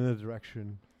go in another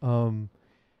direction.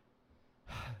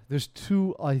 There's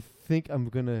 2 I think I'm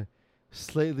gonna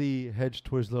slightly hedge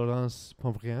towards Laurence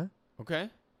Pombriand. Okay.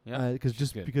 Yeah. Because she's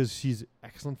just good. because she's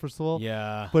excellent, first of all.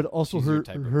 Yeah. But also She's your her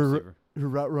type of her receiver. her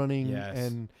route running Yes.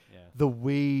 and Yeah. the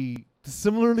way,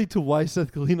 similarly to why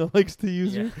Seth Galina likes to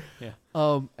use Yeah. her.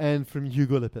 Yeah. And from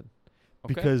Hugo Lippin.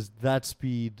 Okay. Because that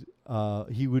speed,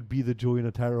 he would be the Joey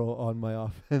Notaro on my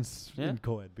offense Yeah. in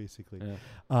co-ed, basically.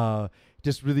 Yeah.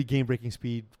 Just really game-breaking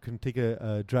speed. Can take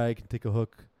a drag, can take a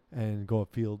hook, and go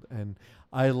upfield. And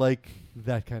I like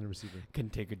that kind of receiver. Can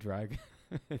take a drag.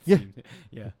 Yeah.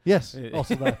 Yeah. Yes,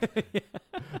 also that.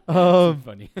 Yeah.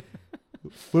 Funny.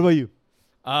 What about you?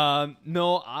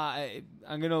 No,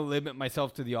 I'm gonna limit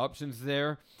myself to the options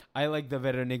there. I like the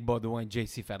Véronique Baudouin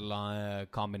JC Ferland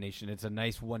combination. It's a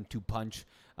nice 1-2 punch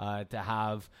to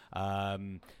have.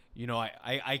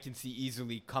 I can see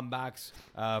easily comebacks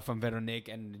from Véronique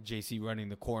and JC running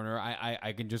the corner.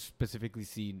 I can just specifically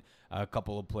see a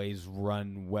couple of plays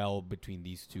run well between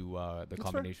these two. The That's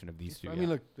combination of these two. I yeah. mean,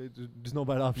 look, there's no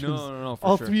bad options. No, for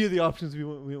All sure. 3 of the options we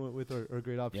went with are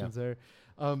great options there.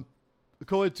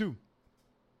 Co-ed 2.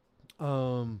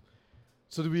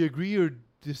 So do we agree or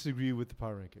disagree with the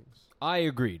power rankings? I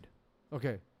agreed.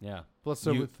 Okay. Yeah. Let's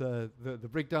start You- with the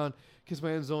breakdown. Kiss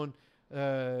My End Zone.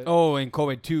 And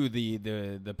co-ed 2,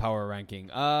 the power ranking.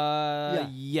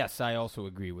 Yes, I also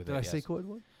agree with Did it. I say yes. co-ed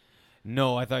 1?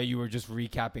 No, I thought you were just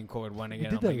recapping co-ed 1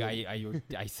 again. did I'm that like,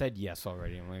 I said yes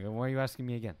already. I'm like, why are you asking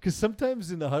me again? Because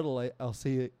sometimes in the huddle, I'll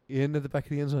say in at the back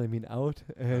of the end zone, I mean out.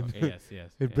 And Okay,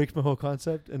 yes. it breaks my whole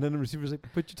concept. And then the receiver's like,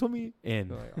 but you told me.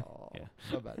 In. I'm like, oh, Yeah.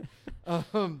 not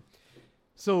bad.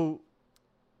 So,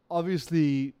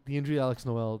 obviously, the injury to Alex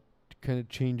Noel kind of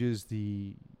changes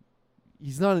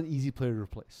he's not an easy player to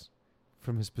replace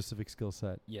from his specific skill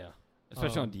set. Yeah.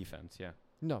 Especially on Um, defense, yeah.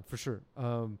 No, for sure.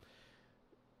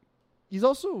 He's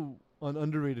also an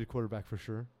underrated quarterback for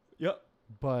sure, Yep.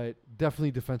 but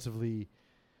definitely defensively.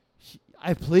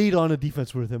 I played on a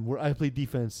defense with him where I played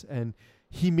defense, and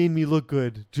he made me look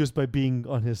good just by being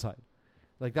on his side.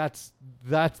 Like that's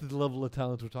the level of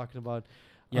talent we're talking about.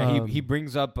 Yeah, he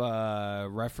brings up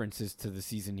references to the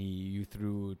season you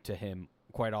threw to him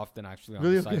quite often, actually, on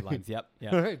Really? the sidelines. Yep.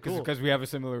 Yeah. All right, cool. Because we have a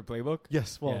similar playbook.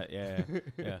 Yes, well, Yeah.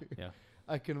 Yeah.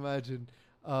 I can imagine.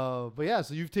 But yeah,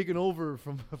 so you've taken over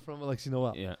from Alexi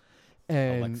Noel. Yeah.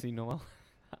 And Alexi Noel?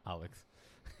 Alex.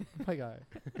 my guy.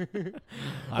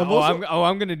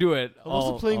 I'm gonna do it. I'm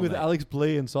also playing all with night. Alex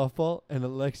Blay in softball and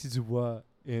Alexis Dubois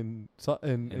in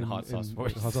Hot Sauce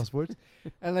Sports. Hot Sauce Sports,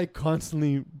 and I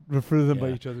constantly refer to them by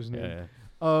Yeah. each other's name.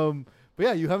 Yeah. But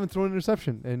yeah, you haven't thrown an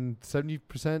interception and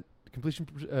 70% completion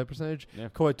percentage. Yeah.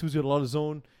 Kawhi Tuesday had a lot of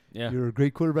zone. Yeah. You're a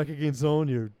great quarterback against zone.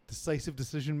 You're a decisive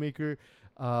decision maker.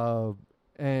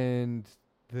 And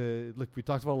we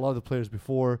talked about a lot of the players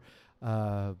before,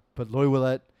 but Loy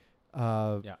Willett,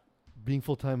 being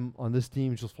full time on this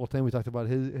team, just full time. We talked about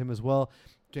him as well.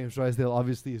 James Drysdale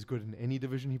obviously is good in any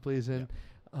division he plays in.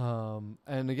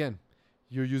 And again,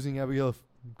 you're using Abigail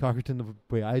Cockerton the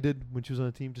way I did when she was on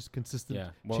the team, just consistent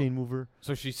chain mover.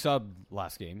 So she subbed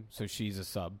last game, so she's a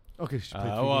sub. Okay, she played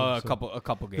a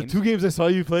couple the games. 2 games I saw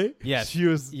you play, Yes. she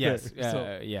was Yes,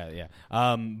 there, yeah.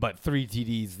 But 3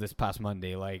 TDs this past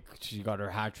Monday. Like she got her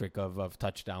hat trick of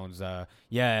touchdowns.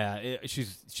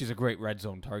 She's a great red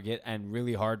zone target and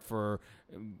really hard for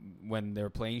when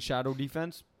they're playing shadow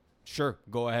defense. Sure,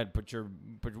 go ahead. Put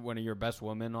one of your best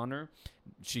women on her.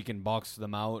 She can box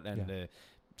them out, and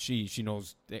she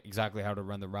knows exactly how to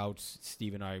run the routes.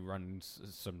 Steve and I run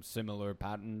some similar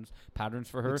patterns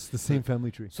for her. It's the same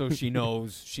family tree. So she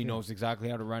knows exactly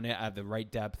how to run it at the right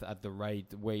depth, at the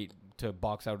right weight to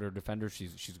box out her defender.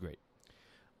 She's great.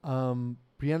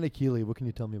 Brianna Keeley, what can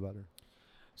you tell me about her?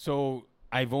 So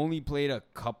I've only played a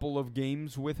couple of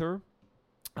games with her.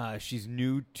 She's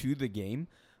new to the game,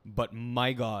 but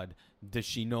my God, does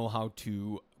she know how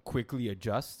to quickly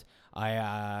adjust? I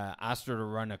asked her to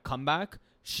run a comeback.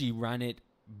 She ran it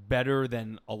better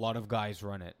than a lot of guys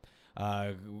run it.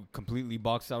 Completely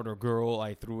boxed out her girl.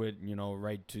 I threw it,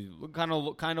 right to kind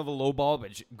of a low ball,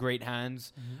 but great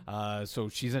hands. So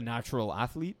she's a natural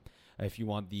athlete. If you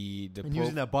want the and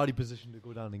using that body position to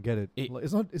go down and get it,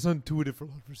 it's not intuitive for a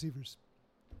lot of receivers.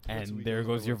 And there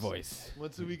goes your voice.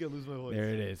 Once a week I lose my voice. There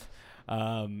it is.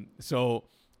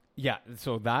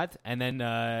 So that, and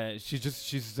then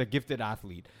she's a gifted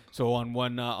athlete. So on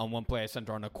one play, I sent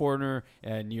her on a corner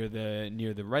near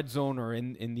the red zone or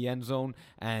in the end zone,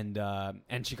 and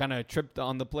she kind of tripped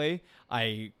on the play.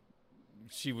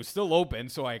 She was still open,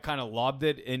 so I kind of lobbed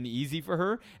it in easy for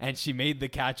her, and she made the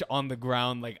catch on the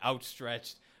ground, like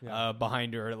outstretched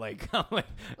behind her, like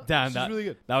damn, she's really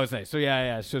good. That was nice. So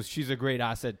yeah. So she's a great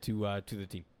asset to the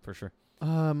team for sure.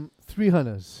 3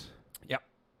 Hunters. Yep.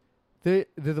 They're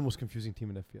the most confusing team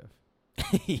in FPF.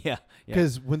 Yeah.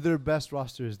 Because when their best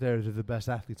roster is there, they're the best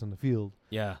athletes on the field.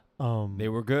 Yeah. They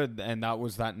were good, and that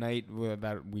was that night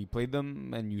that we played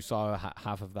them, and you saw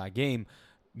half of that game.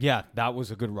 Yeah, that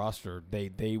was a good roster.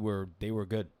 They were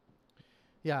good.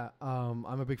 Yeah. I'm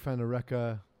a big fan of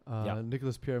Rekka.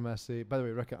 Nicholas Pierre Massé. By the way,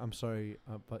 Rekka, I'm sorry,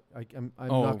 but I'm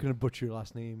not going to butcher your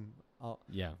last name.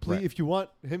 Please, if you want,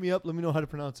 hit me up. Let me know how to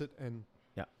pronounce it, and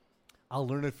I'll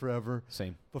learn it forever.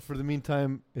 Same. But for the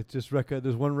meantime, it's just Rekka.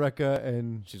 There's one Rekka,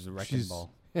 and she's a wrecking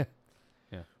ball. Yeah.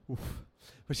 Oof.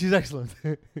 But she's excellent.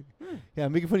 Yeah,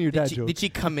 I'm making fun of your dad joke. Did she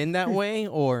come in that way,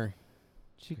 or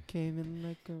she came in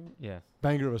like a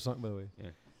banger of a song, by the way. Yeah.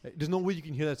 There's no way you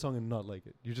can hear that song and not like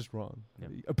it. You're just wrong. Yeah.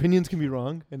 Opinions can be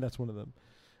wrong, and that's one of them.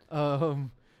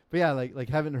 But yeah, like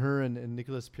having her and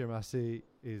Nicholas Pierre Massé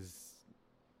is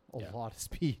a lot of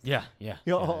speed. Yeah.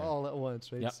 All at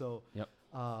once, right? Yep. So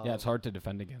it's hard to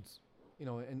defend against.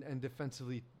 And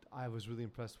defensively, I was really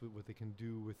impressed with what they can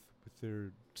do with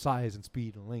their size and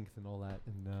speed and length and all that.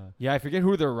 And I forget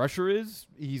who their rusher is.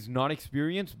 He's not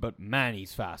experienced, but man,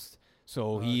 he's fast.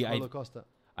 So Carlo Costa.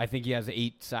 I think he has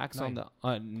 8 sacks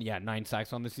 9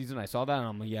 sacks on the season. I saw that, and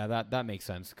I'm like, that makes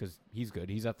sense because he's good.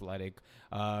 He's athletic.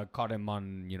 Caught him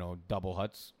on double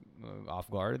huts off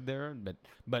guard there,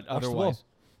 but otherwise,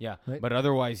 right? But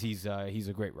otherwise, he's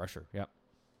a great rusher. Yeah.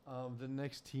 The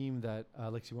next team that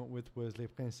Alexi went with was Les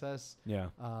Princesses. Yeah.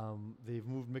 They've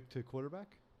moved Mick to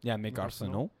quarterback. Yeah, Mick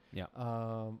Arsenault. Yeah.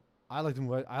 I like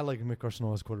Mick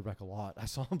Arsenault as quarterback a lot. I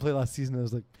saw him play last season. I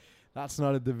was like, that's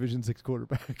not a Division 6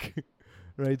 quarterback.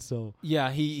 Right, so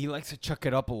he likes to chuck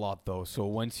it up a lot though. So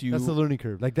once that's the learning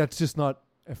curve. Like that's just not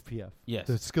FPF. Yes,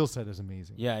 the skill set is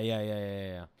amazing.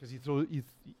 Yeah. Because he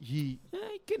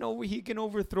can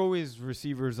overthrow his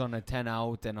receivers on a 10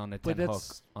 out and on a 10 hook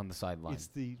on the sideline. It's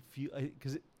the field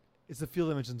because it's the field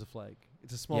dimensions of flag.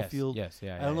 It's a small field. Yes,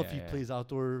 yeah. I don't know if he plays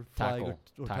outdoor flag or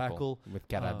tackle with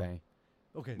Carabin.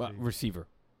 Okay, but receiver.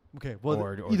 Okay, well,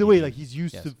 or either way, like he's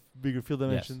used to bigger field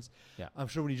dimensions. Yes. Yeah. I'm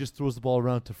sure when he just throws the ball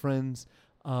around to friends,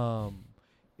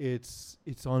 it's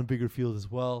on bigger field as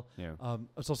well. Yeah.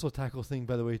 It's also a tackle thing,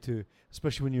 by the way, too,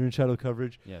 especially when you're in shadow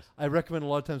coverage. Yes. I recommend a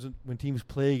lot of times when teams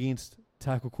play against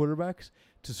tackle quarterbacks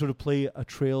to sort of play a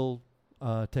trail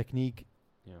technique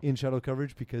Yeah. in shadow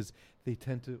coverage because they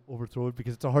tend to overthrow it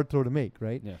because it's a hard throw to make,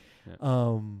 right? Yeah.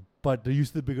 But they're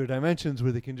used to the bigger dimensions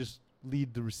where they can just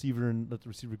lead the receiver and let the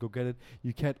receiver go get it.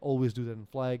 You can't always do that in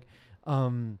flag.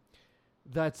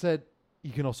 That said,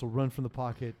 you can also run from the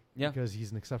pocket because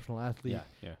he's an exceptional athlete.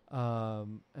 Yeah.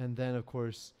 And then, of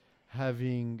course,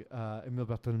 having Emile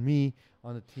Barthélemy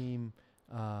on the team.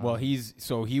 Well,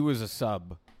 he was a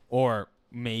sub, or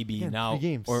maybe Again, now, 3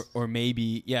 games. or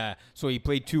maybe So he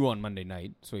played 2 on Monday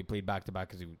night. So he played back to back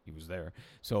because he was there.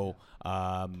 So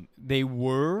they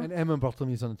were. And Emma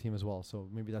Barthélemy is on the team as well, so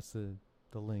maybe that's the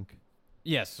link.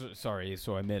 Yes, sorry,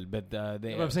 so Emile, but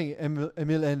they. But I'm saying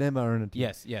Emile and Emma are on the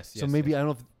team. Yes. So maybe I don't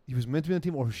know if he was meant to be on the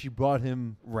team or she brought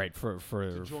him right for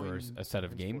join a set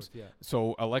of games. Sport, yeah.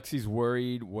 So Alexi's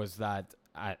worried was that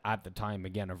at the time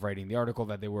again of writing the article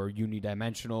that they were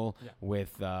unidimensional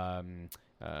with Melsbach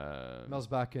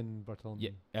and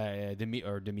Barthélemy.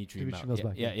 Dimitri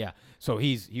Melsbach. Yeah. So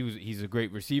he's a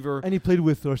great receiver. And he played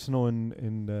with Arsenault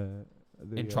in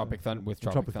Tropic Thunder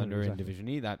exactly. in Division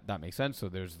E. That makes sense. So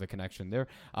there's the connection there.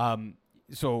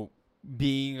 So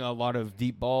being a lot of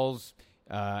deep balls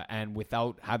and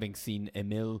without having seen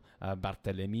Emile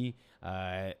Barthélemy,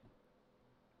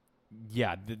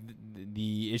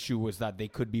 the issue was that they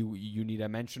could be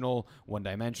unidimensional,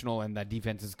 one-dimensional, and that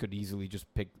defenses could easily just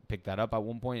pick that up at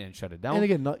one point and shut it down. And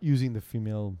again, not using the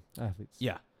female athletes.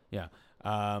 Yeah.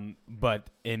 But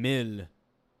Emile,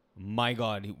 my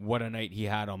God, what a night he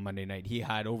had on Monday night. He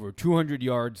had over 200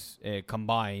 yards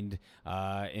combined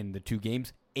in the 2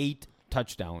 games, 8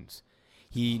 touchdowns.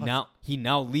 He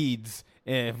now leads,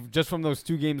 just from those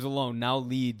 2 games alone, now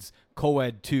leads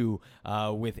co-ed 2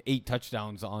 with 8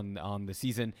 touchdowns on the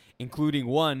season, including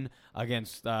one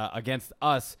against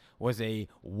us was a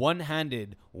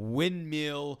one-handed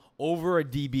windmill over a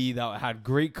DB that had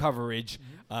great coverage,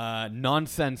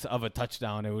 nonsense of a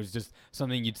touchdown. It was just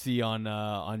something you'd see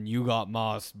on You Got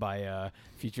Moss by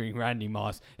featuring Randy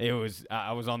Moss. It was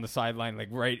I was on the sideline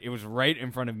it was right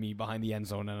in front of me behind the end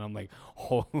zone, and I'm like,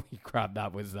 holy crap,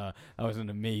 that was an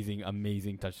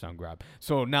amazing touchdown grab.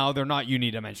 So now they're not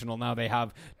unidimensional. Now they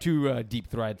have 2 deep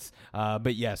threats.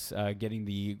 But yes, getting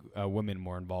the women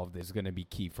more involved is going to be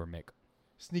key for Mick.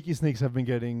 Sneaky Snakes have been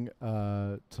getting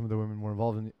some of the women more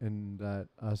involved in that.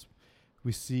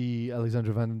 We see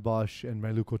Alexandra Van den Bosch and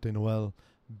Marilou Côté-Noël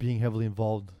being heavily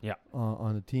involved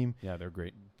on the team. Yeah, they're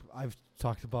great. I've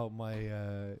talked about my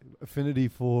affinity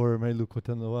for Marilou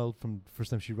Côté-Noël from the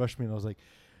first time she rushed me, and I was like,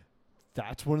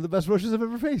 that's one of the best rushes I've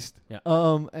ever faced. Yeah.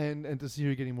 And to see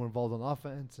her getting more involved on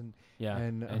offense and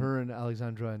her and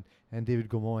Alexandra and David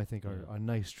Gaumont, I think, are a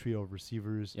nice trio of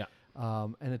receivers. Yeah.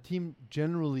 And a team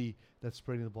generally that's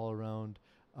spreading the ball around.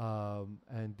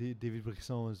 And David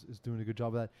Brisson is doing a good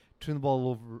job of that. Turning the ball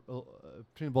over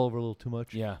a little too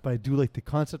much. Yeah. But I do like the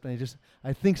concept, and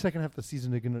I think second half of the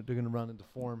season they're gonna run into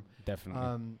form.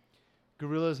 Definitely.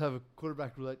 Gorillas have a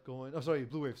quarterback roulette going. Oh, sorry,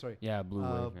 Blue Wave. Sorry. Yeah, Blue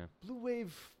Wave. Yeah. Blue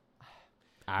Wave.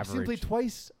 Average. I've seen them play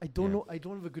twice. I don't know. I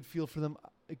don't have a good feel for them.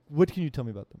 What can you tell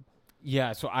me about them?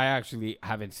 Yeah, so I actually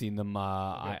haven't seen them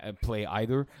play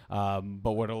either.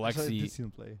 But what Alexi... I did see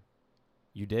them play.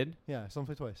 You did? Yeah, I saw them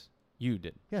play twice. You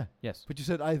did? Yeah. Yes. But you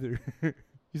said either.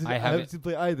 You said I I haven't haven't seen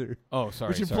them play either. Oh, sorry.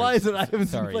 Which implies that I haven't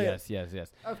seen them play.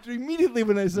 Yes. After immediately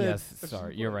when I said... Yes,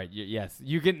 sorry. You're right. Yes.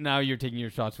 You can... Now you're taking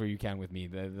your shots where you can with me.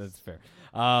 That's fair.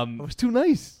 I was too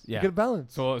nice. Yeah. You get a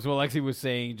balance. So Alexi was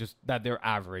saying just that they're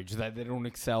average, that they don't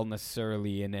excel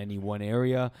necessarily in any one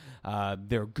area.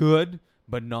 They're good,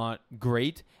 but not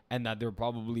great, and that they're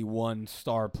probably one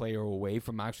star player away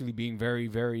from actually being very,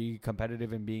 very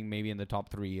competitive and being maybe in the top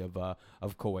 3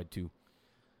 of co-ed 2.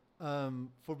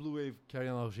 For Blue Wave, Karine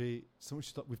Auger,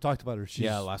 we've talked about her.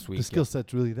 Last week. The skill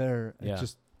set's really there. Yeah.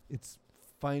 It's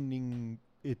finding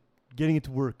it, getting it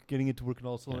to work in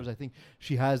all cylinders. Yeah. I think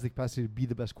she has the capacity to be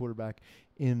the best quarterback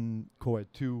in co-ed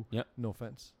 2. Yeah. No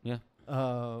offense. Yeah.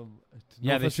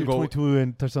 They should go 22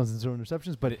 and touchdowns and 0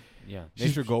 interceptions, but they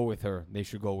should go with her. They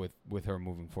should go with her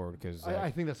moving forward because I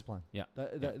think that's the plan. Yeah.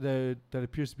 That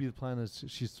appears to be the plan as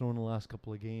she's thrown the last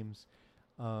couple of games.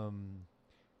 And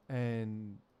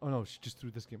she just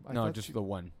threw this game. Just the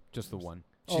one. Just the one.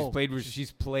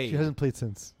 She's played. She hasn't played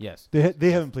since. Yes.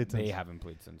 They haven't played since. They haven't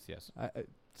played since. Yes.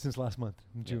 Since last month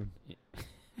in June. Yeah.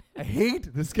 I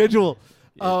hate the schedule.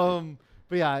 Yeah.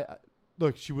 But yeah,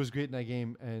 look, she was great in that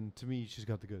game, and to me, she's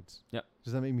got the goods. Yep.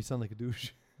 Does that make me sound like a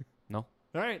douche? No.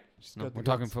 All right. We're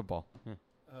talking football. Yeah.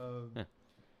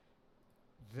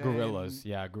 Gorillas.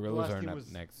 Yeah, the Gorillas last are team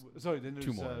next. Sorry, then there's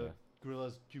 2 more.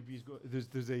 Gorillas QBs. There's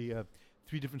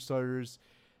 3 different starters.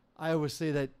 I always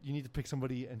say that you need to pick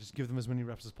somebody and just give them as many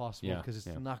reps as possible Yeah, because it's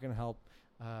yeah. not going to help.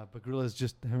 But Gorillas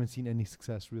just haven't seen any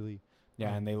success really.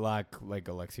 Yeah, and they lack, like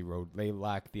Alexi wrote, they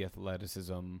lack the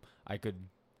athleticism. I could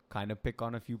kind of pick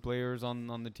on a few players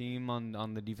on the team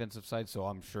on the defensive side, so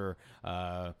I'm sure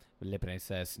Le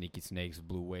Princesse, Sneaky Snakes,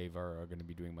 Blue Wave are going to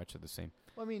be doing much of the same.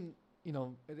 Well, I mean,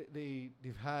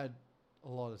 they've had a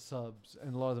lot of subs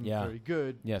and a lot of them Yeah. are very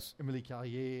good. Yes. Emily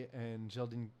Carrier and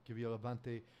Jardine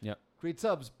Caballero-Bante. Yeah. Great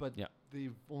subs, but Yeah.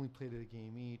 they've only played a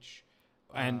game each.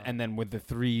 And then with the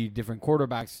 3 different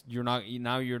quarterbacks, you're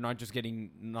not just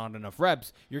getting not enough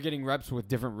reps. You're getting reps with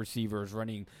different receivers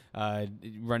running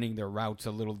their routes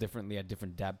a little differently at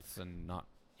different depths, and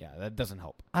that doesn't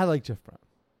help. I like Jeff Brown.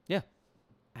 Yeah.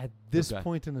 At this guy.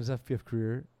 point in his FPF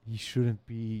career, he shouldn't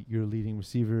be your leading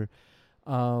receiver.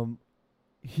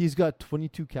 He's got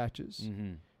 22 catches.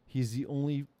 Mm-hmm. He's the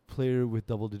only player with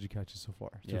double-digit catches so far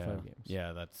through 5 games.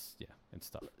 Yeah, it's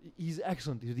tough. He's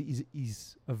excellent.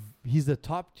 He's the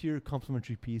top-tier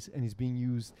complementary piece, and he's being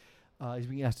used. He's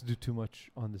being asked to do too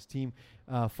much on this team.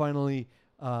 Finally,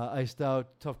 iced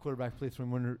out, tough quarterback play,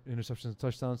 throwing 1 interceptions and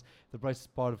touchdowns. The bright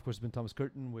spot, of course, has been Thomas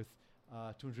Curtin with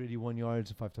 281 yards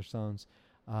and 5 touchdowns.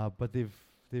 But they've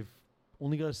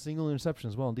only got a single interception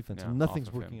as well on defense. Yeah, and nothing's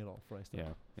off of working him. at all for iced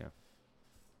out. Yeah.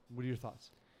 What are your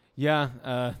thoughts?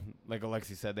 Yeah, like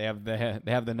Alexi said, they have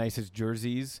the nicest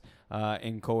jerseys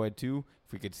in co-ed too.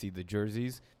 If we could see the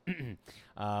jerseys,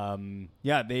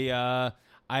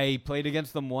 I played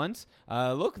against them once.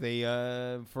 Look, they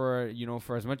for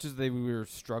as much as we were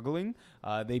struggling,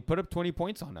 they put up 20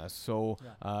 points on us. So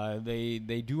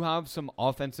they do have some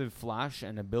offensive flash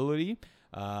and ability.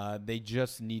 They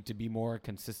just need to be more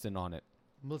consistent on it.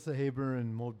 Melissa Haber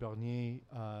and Maud Bernier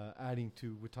adding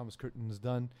to what Thomas Curtin has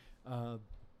done.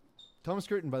 Thomas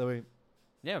Curtin, by the way,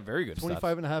 Yeah, very good.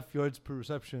 25 and a half yards per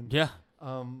reception. Yeah.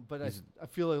 But I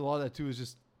feel like a lot of that too is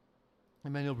just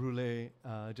Emmanuel Brule,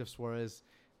 Jeff Suarez.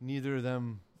 Neither of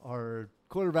them are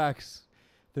quarterbacks.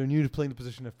 They're new to playing the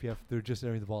position of FPF. They're just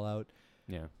airing the ball out.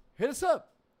 Yeah. Hit us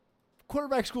up.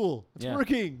 Quarterback school. It's Yeah.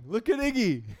 working. Look at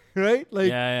Iggy. Right? Like,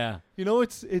 yeah.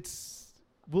 it's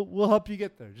we'll help you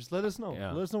get there. Just let us know.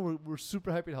 Yeah. Let us know. We're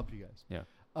super happy to help you guys. Yeah.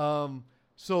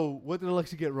 So what did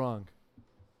Alexi get wrong?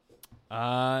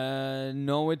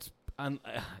 No, it's.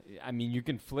 I mean, you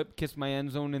can flip Kiss My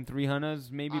End Zone in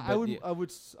 300s, maybe. I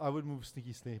But would move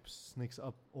Sneaky Snakes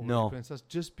up over No. the Princess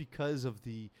just because of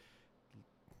the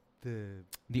the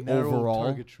narrow overall.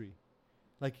 targetry.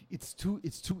 Like it's too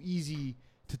easy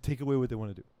to take away what they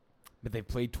want to do. But they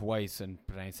played twice, and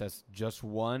Princess just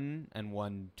won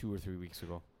 2 or 3 weeks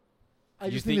ago. I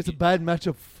You just think think it's a bad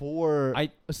matchup for I-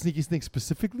 a Sneaky Snakes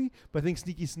specifically, but I think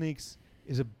Sneaky Snakes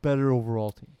is a better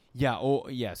overall team. Yeah. Oh,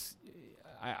 yes.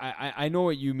 I know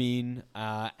what you mean.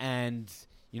 And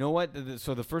you know what?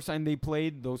 So the first time they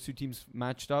played, those 2 teams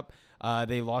matched up.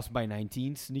 They lost by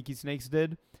 19. Sneaky Snakes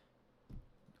did.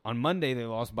 On Monday, they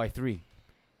lost by 3.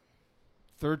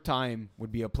 Third time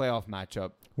would be a playoff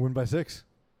matchup. Win by 6.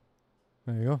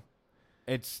 There you go.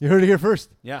 It's You heard it here first.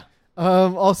 yeah.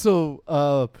 Also,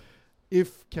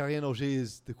 if Karine Auger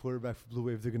is the quarterback for Blue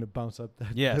Wave, they're going to bounce up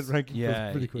that, Yes. that ranking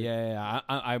pretty quick. Yeah.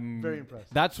 I'm Very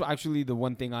impressed. That's actually the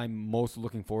one thing I'm most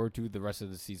looking forward to the rest of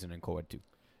the season in co-ed too.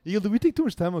 Eagle, did we take too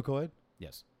much time on co-ed?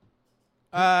 Yes.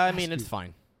 I mean, Ask it's you.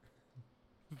 fine.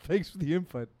 Thanks for the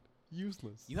input.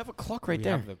 Useless. You have a clock right We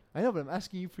there. have the- I know, but I'm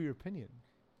asking you for your opinion.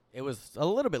 It was a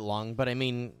little bit long, but I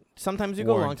mean, sometimes you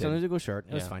go long, Warranted. sometimes you go short.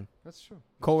 It was Yeah. fine. That's true.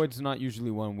 Co-ed's not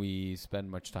usually one we spend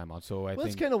much time on, so I Well,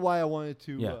 that's think kind of why I wanted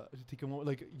to Yeah. take a moment.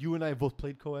 Like you and I both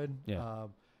played co-ed. Yeah.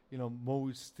 Mo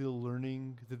is still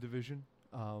learning the division.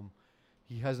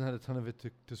 He hasn't had a ton of it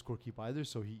to score keep either,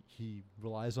 so he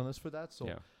relies on us for that. So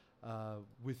yeah.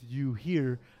 with you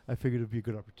here, I figured it'd be a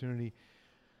good opportunity.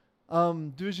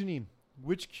 Division E.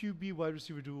 Which QB wide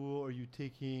receiver duo are you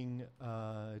taking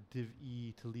Div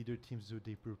E to lead their teams to a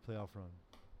deeper playoff run?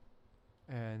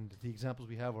 And the examples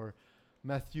we have are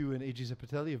Matthew and AJ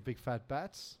Zapatelli of Big Fat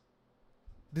Bats.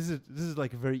 This is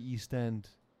like a very East End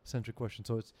centric question.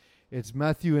 So it's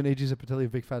Matthew and AJ Zapatelli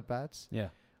of Big Fat Bats, Yeah.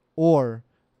 or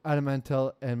Adam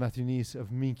Mantel and Matthew Neese of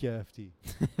Minkia FT.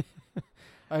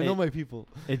 I know my people.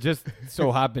 It just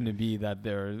so happened to be that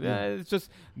it's just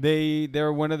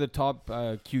they're one of the top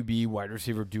QB wide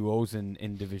receiver duos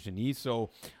in Division E. So,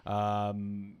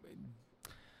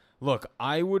 look,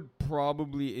 I would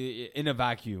probably in a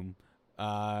vacuum,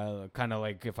 kind of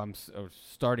like if I'm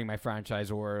starting my franchise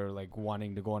or like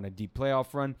wanting to go on a deep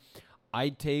playoff run, I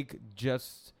take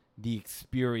just the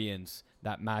experience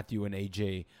that Matthew and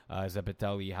AJ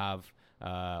Zapatelli have.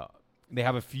 they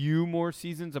have a few more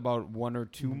seasons, about 1 or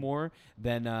 2 more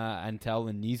than Antel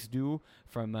and Nice do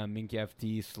from Minky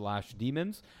FT /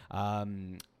 Demons.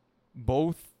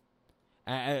 Both.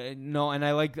 No, and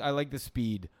I like the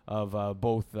speed of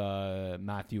both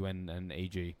Matthew and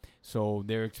AJ. So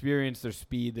their experience, their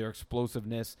speed, their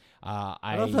explosiveness.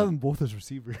 I love having both as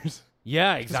receivers.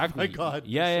 Yeah, exactly. My God,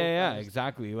 Yeah, they're so yeah, fast.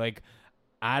 exactly. Like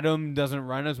Adam doesn't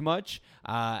run as much,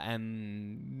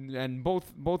 and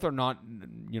both are not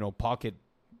pocket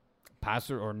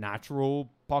passer or natural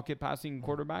pocket passing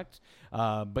quarterbacks.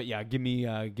 But yeah, give me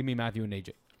Matthew and AJ.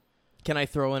 Can I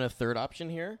throw in a third option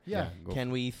here? Yeah. go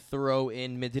Can we throw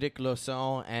in Médéric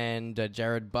Lauzon and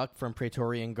Jared Buck from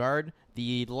Praetorian Guard?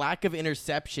 The lack of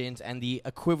interceptions and the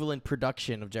equivalent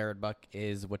production of Jared Buck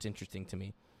is what's interesting to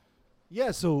me. Yeah,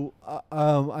 so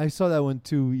I saw that one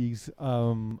too.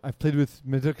 I've played with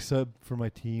Meduk Sub for my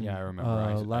team. Yeah, I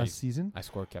remember. last season, I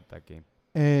score kept that game.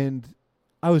 and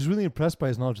I was really impressed by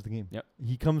his knowledge of the game. Yep.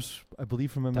 He comes, I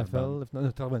believe, from MFL. Talban. If not,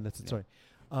 no, Talban. That's it. Yeah. Sorry.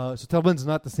 So Talban's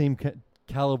not the same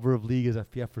caliber of league as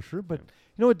FPF for sure, but Yeah.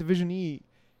 you know what? Division E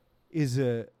is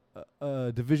a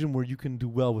division where you can do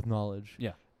well with knowledge.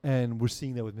 Yeah. And we're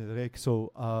seeing that with Medrek.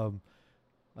 So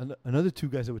another two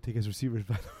guys I would take as receivers,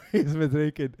 by the way, is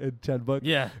Medrek and Chad Buck.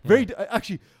 Yeah. Very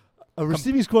actually, a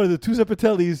receiving squad of the two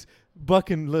Zapatellis, Buck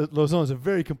and Lauzon is a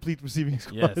very complete receiving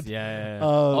squad. Yes. Yeah. Uh,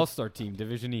 All-star team,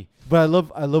 Division E. But I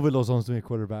love what Lauzon's doing at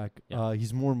quarterback. Yeah.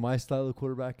 He's more my style of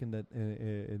quarterback in that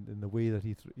in the way that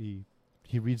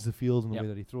he reads the field and the Yep. way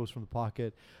that he throws from the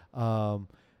pocket.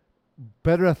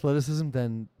 Better athleticism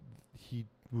than he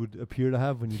would appear to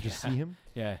have when you just see him.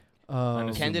 Yeah.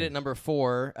 Um, Candidate number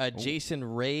 4, Jason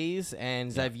Reyes and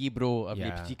Yeah. Xavier Bro of Yeah.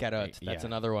 Les Petits Carottes. That's Yeah.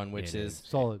 another one, which It is...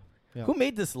 solid. Yeah. Who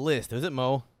made this list? Was it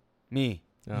Mo? Me.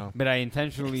 No. But I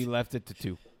intentionally left it to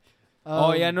 2.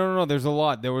 Oh yeah, no. There's a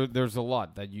lot. There's a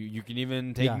lot that you can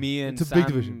even take Yeah, me and it's a big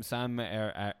division. Sam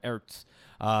Ertz.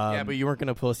 Yeah, but you weren't going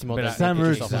to post him on but the Sam put Ertz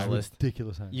yourself is on the list.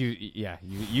 ridiculous. Hand.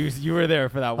 you were there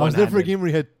for that I one. was there for a game where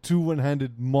he had 2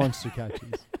 one-handed monster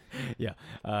catches.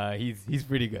 He's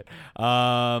pretty good.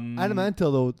 Adam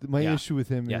Antel, though, my Yeah. issue with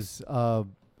him Yes. is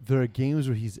there are games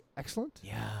where he's excellent,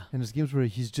 Yeah, and there's games where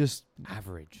he's just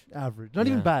average. average. Not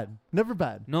even Yeah. bad. Never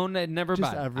bad. No, never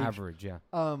Just bad. average. Yeah.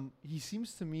 He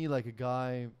seems to me like a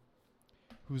guy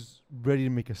who's ready to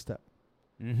make a step.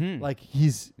 Mm-hmm. Like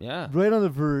he's yeah. right on the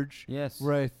verge Yes.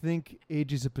 where I think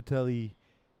AJ Zapatelli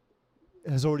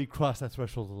has already crossed that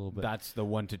threshold a little bit. That's the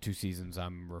 1 to 2 seasons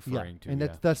I'm referring to. and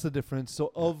that's the difference.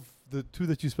 So of the 2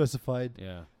 that you specified,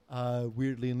 yeah.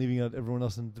 weirdly, and leaving out everyone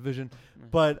else in the division,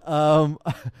 Mm. but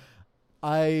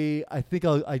I think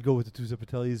I'd go with the 2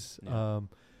 Zapatellis. Yeah.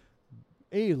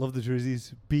 A, love the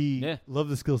jerseys. B, Yeah. love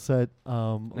the skill set.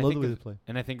 Love the think way they of- play.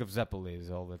 And I think of Zeppelins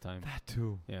all the time. That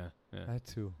too. Yeah. Yeah. That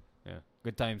too. Yeah.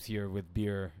 Good times here with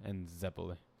beer and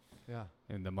Zeppelin Yeah.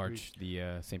 in the March,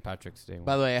 the St. Patrick's Day one.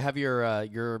 By the way, I have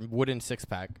your wooden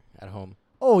 6-pack at home.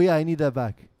 Oh yeah, I need that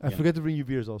back. I Yeah. forgot to bring you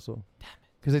beers also. Damn it.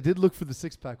 Because I did look for the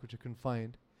 6-pack, which I couldn't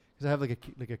find. Because I have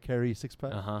like a carry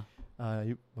 6-pack. Uh-huh.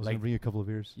 I was Like- gonna bring you a couple of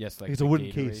beers. Yes, like It's a the wooden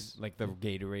Gatorade- case. Like the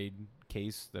Gatorade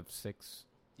case, the 6,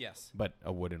 Yes. but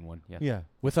a wooden one. Yeah. Yeah.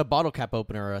 With a bottle cap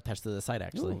opener attached to the side,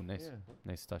 actually. Ooh, nice.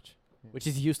 Nice touch. Which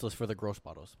is useless for the gross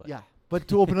bottles. But Yeah. But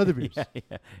to open other beers,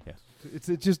 yeah. it's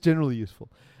just generally useful.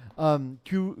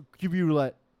 QB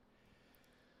roulette.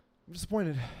 I'm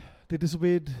disappointed. They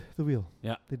disobeyed the wheel.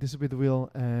 Yeah. They disobeyed the wheel,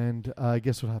 and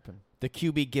guess what happened? The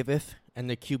QB giveth and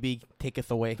the QB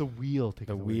taketh away. The wheel.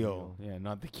 The wheel. Yeah,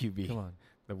 not the QB. Come on.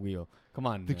 The wheel. Come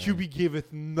on. The QB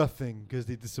giveth nothing because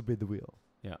they disobeyed the wheel.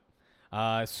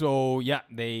 So yeah,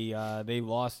 they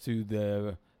lost to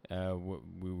the.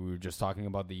 We were just talking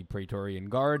about the Praetorian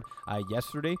Guard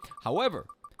yesterday. However,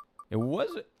 it was.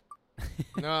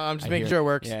 No, I'm just I making hear sure it. it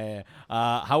works. Yeah.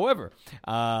 However,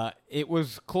 it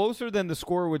was closer than the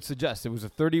score would suggest. It was a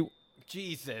 30.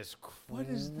 Jesus What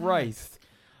is that? Christ!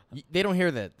 They don't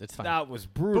hear that. It's fine. That was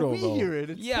brutal. But we though. hear it.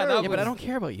 It's yeah, terrible. that yeah, but I was- don't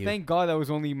care about you. Thank God that was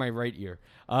only my right ear.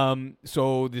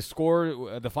 So the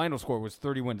score, the final score was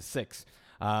 31-6.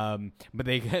 But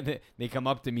they come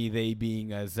up to me, they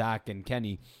being Zach and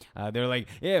Kenny. They're like,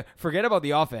 yeah, forget about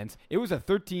the offense. It was a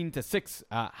 13-6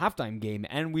 halftime game,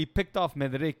 and we picked off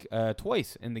Mederic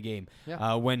twice in the game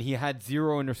when he had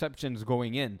 0 interceptions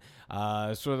going in.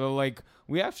 So they're like,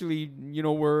 we actually,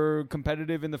 were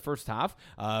competitive in the first half,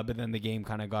 but then the game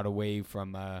kind of got away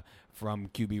from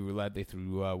QB roulette. They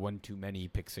threw one too many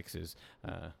pick sixes.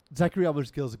 Zachary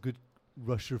Albertskill is a good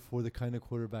rusher for the kind of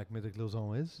quarterback Mederic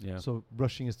Lauzon is. Yeah. So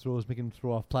rushing his throws, making him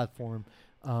throw off platform.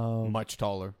 Much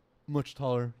taller. Much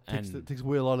taller. And- Takes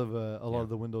away a lot of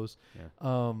the windows.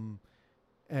 Yeah.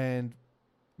 And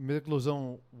Médéric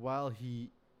Lauzon, while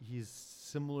he's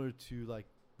similar to like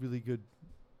really good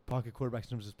pocket quarterbacks in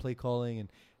terms of his play calling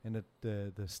and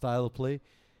the style of play,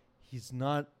 he's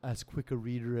not as quick a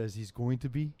reader as he's going to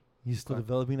be. He's still Okay.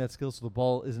 developing that skill, so the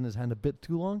ball is in his hand a bit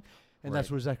too long, and that's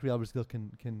Right. where Zachary Albert's-Gill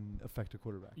can affect a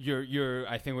quarterback.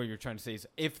 I think what you're trying to say is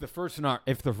if the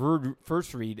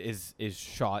first read is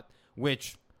shot,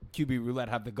 which QB roulette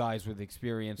have the guys with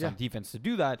experience on Yeah. defense to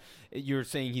do that, you're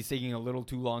saying he's taking a little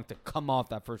too long to come off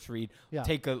that first read, Yeah.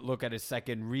 take a look at his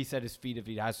second, reset his feet if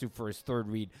he has to for his third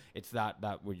read. It's that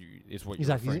what Exactly. you're He's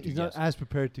referring to. not yes. as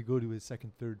prepared to go to his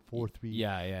second, third, fourth read.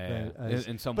 Yeah. as-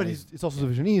 In some But ways, it's also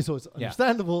Division E, so it's Yeah.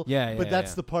 understandable. yeah. But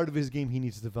that's the part of his game he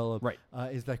needs to develop. Right.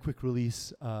 Is that quick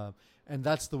release. And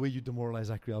that's the way you demoralize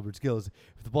Zachary Alberts-Gill.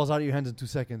 If the ball's out of your hands in 2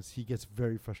 seconds, he gets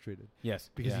very frustrated yes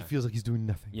because yeah. he feels like he's doing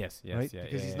nothing. yes right? yeah,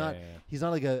 Because yeah, he's yeah, not- yeah, yeah. He's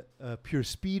not like a pure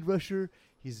speed rusher.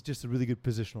 He's just a really good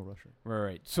positional rusher.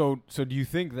 Right. So do you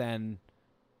think then,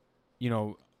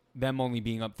 them only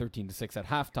being up 13-6 at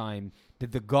halftime,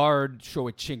 did the guard show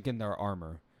a chink in their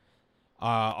armor?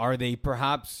 Are they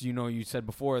perhaps, you said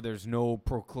before, there's no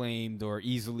proclaimed or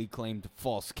easily claimed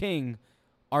false king.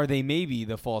 Are they maybe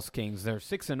the false kings? They're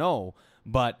 6-0,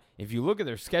 but if you look at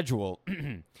their schedule,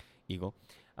 Eagle,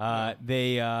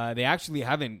 they actually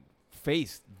haven't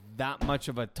faced that much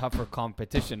of a tougher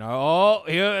competition. Oh,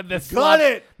 here the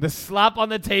slap, the slap on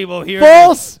the table here.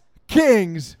 False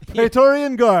Kings,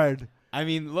 Praetorian Guard. I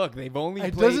mean, look, they've only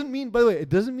It played. doesn't mean, by the way, it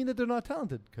doesn't mean that they're not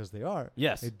talented, because they are.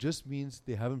 Yes. It just means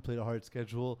they haven't played a hard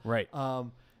schedule. Right.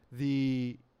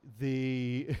 The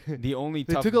The only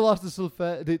they tough. took a loss to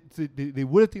Silfest. They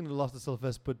would have taken a loss to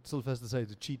Silfest, but Silfest decided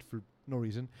to cheat for no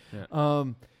reason. Yeah.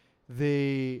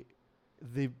 They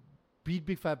beat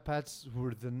Big Fat Pats, who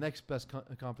were the next best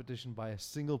competition by a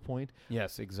single point.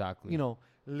 Yes, exactly.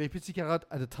 Les Petits Carottes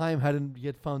at the time hadn't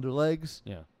yet found their legs.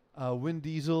 Yeah. Win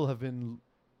Diesel have been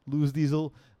lose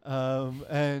Diesel,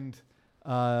 and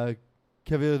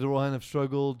Cavalier de Rohan have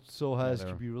struggled. So has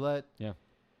they're- QB Roulette. Yeah.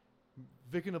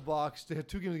 Vic in a box. They had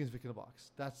 2 games against Vic in a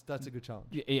box. That's a good challenge.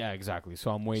 Yeah, exactly.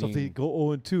 So I'm So waiting. if they go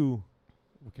 0-2,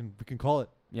 we can call it.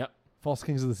 Yep. False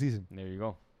Kings of the season. There you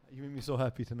go. You made me so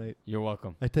happy tonight. You're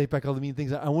welcome. I take back all the mean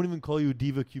things. I won't even call you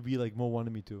Diva QB like Mo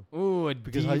wanted me to. Ooh, a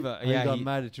Because diva. I got he-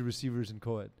 mad at your receivers in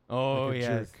co-ed. Oh, like a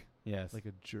yes. jerk. Yes. Like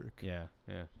a jerk. Yeah.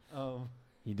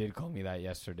 He did call me that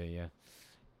yesterday, yeah.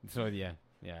 So, yeah,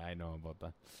 I know about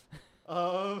that.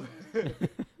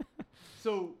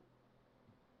 So,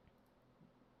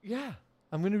 yeah,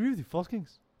 I'm going to agree with you. False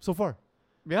Kings, so far.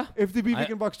 Yeah? If they beat I- Vic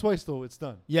in box twice, though, it's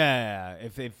done. Yeah,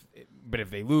 but if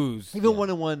they lose. Even yeah.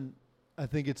 1-1, I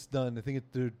think it's done. I think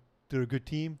they're a good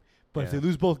team. But if Yeah. they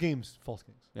lose both games, False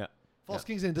Kings. Yeah. False Yeah.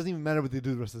 Kings, and it doesn't even matter what they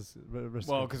do the rest of the rest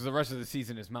Well, of the because the rest of the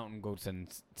season is Mountain Goats and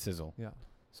Sizzle. yeah.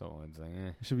 So it's like,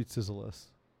 It should be Sizzle less,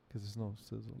 because there's no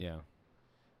Sizzle. yeah.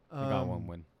 They got one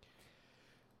win.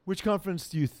 Which conference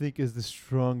do you think is the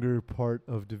stronger part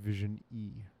of Division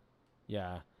E?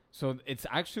 Yeah. So it's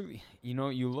actually,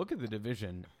 you look at the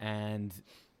division and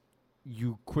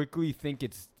you quickly think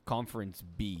it's Conference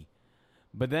B.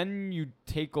 But then you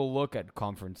take a look at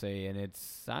Conference A and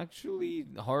it's actually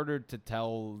harder to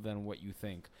tell than what you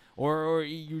think. Or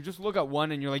you just look at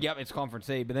one and you're like, yeah, it's Conference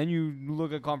A. But then you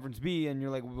look at Conference B and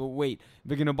you're like, well, wait,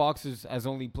 Vic in a Box has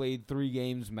only played 3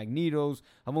 games. Magnetos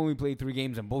have only played 3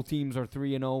 games and both teams are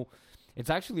 3-0. It's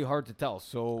actually hard to tell.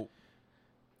 So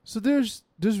there's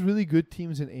really good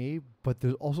teams in A, but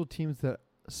there's also teams that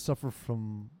suffer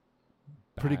from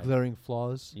pretty bad. glaring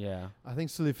flaws. Yeah. I think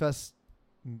Silifest,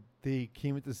 they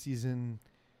came into the season.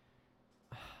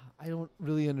 I don't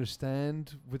really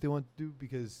understand what they want to do,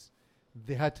 because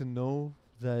they had to know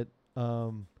that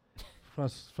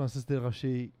Francis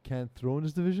Desrochers can't throw in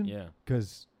this division, Yeah.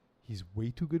 because he's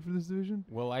way too good for this division.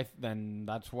 Well, then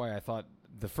that's why I thought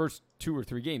the first 2 or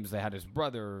 3 games they had his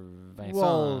brother Vincent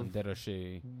Well,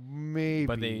 Desrochers, Maybe,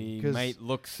 but they 'cause might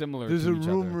look similar. there's to a each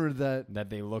rumor that other, that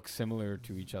they look similar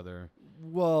to each other.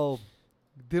 well,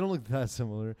 they don't look that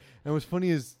similar. And what's funny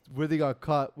is where they got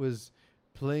caught was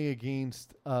playing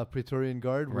against Praetorian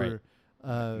Guard, Right. where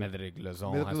Médéric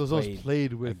Lauzon Médéric has Lauzon's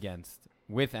played with against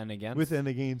and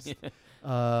Francis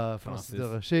Francis.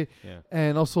 Desrochers. Yeah.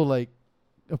 And also, like,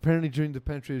 apparently during the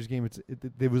Penetrators game,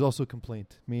 there was also a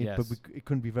complaint made, but Yes. it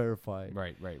couldn't be verified.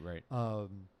 Right. Now,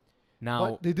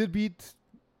 Now, they did beat.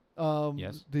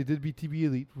 Yes. They did beat TB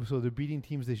Elite, so they're beating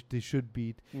teams they should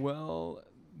beat. well,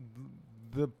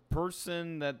 the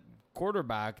person that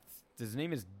quarterbacked, his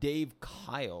name is Dave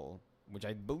Kyle, which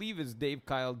I believe is Dave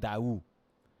Kyle Daou.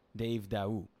 Dave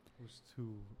Daou.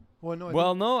 Well, no.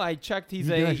 Well, no, I checked. He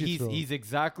can actually throw. He's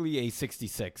exactly a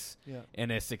 66 Yeah.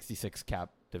 and a 66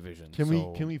 cap. division. Can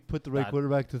So we put the right that-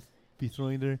 quarterback to be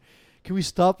throwing there? Can we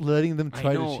stop letting them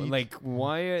try I know, to cheat? like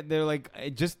why are they're like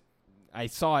I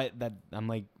saw it that I'm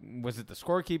like, was it the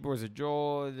scorekeeper? Was it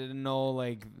Joel? I didn't know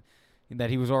like that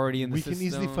he was already in the we system. can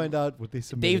easily find out what they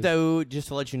submitted. Dave Daoud, just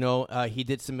to let you know, he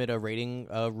did submit a rating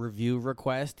review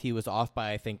request. He was off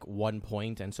by, I think, 1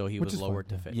 point, and so he Which was is lowered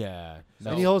fine, to fifth. Yeah,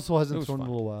 And he also it hasn't was thrown in a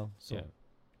fine. little while. So.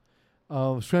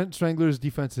 Yeah. Strangler's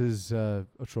defense is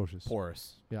atrocious.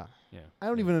 porous. Yeah. Yeah, I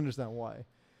don't even understand why.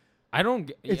 I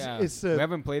don't. It's we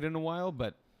haven't played in a while,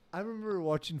 but I remember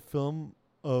watching film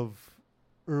of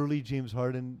early James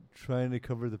Harden trying to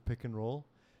cover the pick and roll,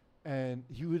 and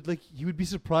he would be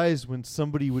surprised when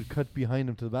somebody would cut behind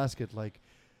him to the basket. Like,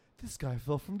 this guy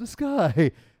fell from the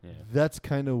sky. yeah, That's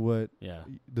kind of what yeah,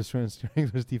 the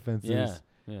Strangler's defense yeah, is.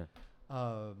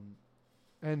 yeah.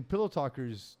 And Pillow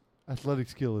Talker's athletic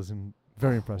skill is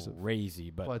very impressive,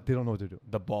 Crazy, but they don't know what they're doing.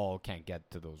 the ball can't get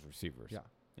to those receivers. Yeah.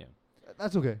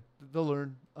 That's okay. They'll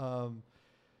learn.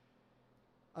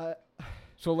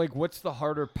 So like, what's the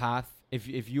harder path if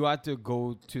you had to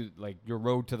go to like your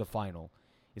road to the final?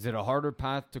 Is it a harder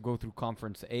path to go through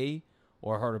Conference A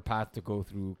or a harder path to go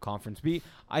through Conference B?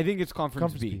 I think it's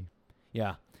Conference B.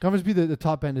 Yeah, Conference B, the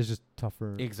top end is just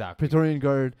tougher. exactly. Praetorian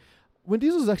Guard. When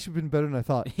Diesel's actually been better than I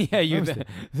thought. Yeah, you Honestly.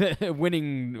 the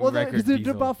winning Well, record. they're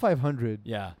Diesel. about 500,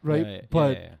 Yeah, right? yeah, yeah,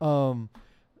 But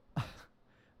yeah,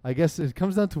 I guess it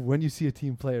comes down to when you see a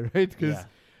team play, right? Because yeah.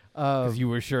 'Cause you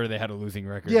were sure they had a losing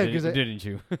record. yeah, didn't, 'cause didn't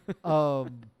you?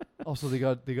 also they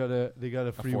got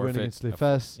a free win forfeit, against a Les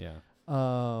Fesses. Yeah,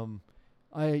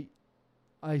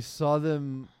 I saw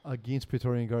them against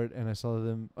Praetorian Guard, and I saw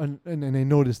them, and I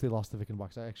noticed they lost the Vic and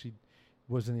Box. I actually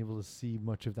wasn't able to see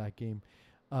much of that game.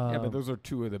 yeah, but those are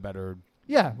two of the better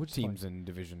which teams is fine. in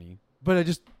Division E. But I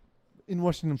just, in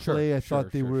watching them Sure, play, I sure,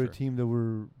 thought they sure, were a sure. team that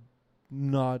were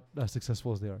not as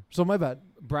successful as they are. So my bad.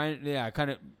 Brian, yeah,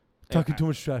 kind of Talking too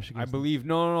much trash. I Against believe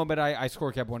no, but I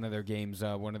score kept one of their games,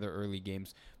 one of their early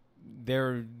games.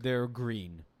 They're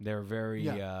green. They're very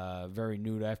very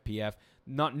new to FPF,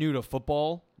 not new to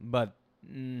football, but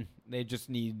they just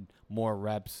need more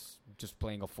reps, just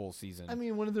playing a full season. I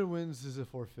mean, one of their wins is a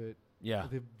forfeit. yeah,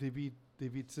 They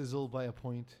beat Sizzle by a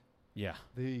point. yeah.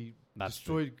 They That's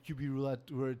true. destroyed QB Roulette,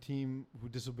 who were a team who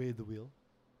disobeyed the wheel.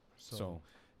 So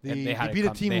they and they had it beat a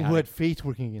com- team they who had had it- faith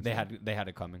working against they them. had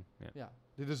it coming. Yeah. Yeah,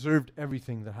 they deserved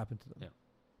everything that happened to them. Yeah.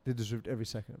 They deserved every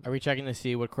second of it. Are we checking to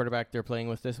see what quarterback they're playing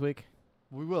with this week?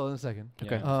 We will in a second.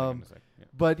 Okay. Yeah, in a sec. Yeah.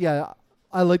 But yeah,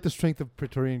 I like the strength of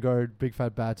Praetorian Guard, big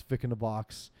fat bats, Vic in the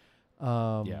box.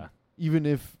 Yeah. Even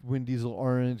if Wind Diesel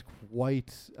aren't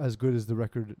quite as good as the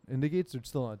record indicates, they're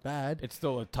still not bad. It's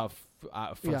still a tough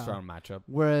first round matchup.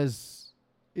 Whereas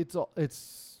it's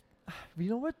you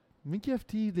know what? Mickey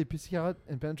FT, the Petit Carotte,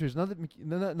 and Penetrators. Now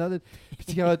that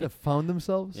Petit Carotte have found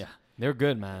themselves, Yeah, they're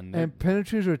good, man. and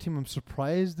Penetrators are a team I'm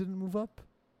surprised didn't move up.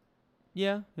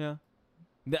 yeah.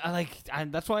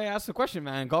 That's why I asked the question,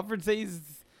 man. Conference A is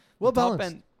Well the top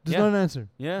balanced. end. There's Yeah. not an answer.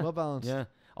 Yeah, Well balanced. yeah.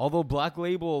 Although Black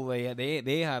Label,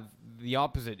 they have the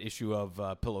opposite issue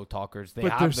of Pillow Talkers.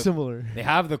 But they're similar. They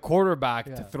have the quarterback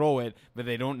Yeah. to throw it, but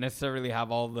they don't necessarily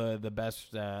have all the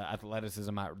best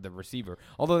athleticism at the receiver.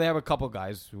 Although they have a couple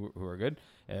guys who are good.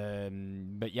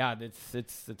 But yeah,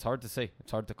 it's hard to say.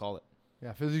 It's hard to call it.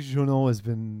 Yeah, Felix Journeau has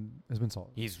been solid.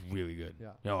 He's really good.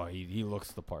 Yeah. No, he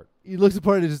looks the part. He looks the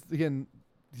part. Is again,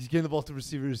 he's getting the ball to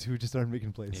receivers who just aren't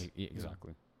making plays.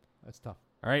 Exactly. That's tough.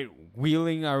 All right,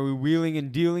 wheeling. Are we wheeling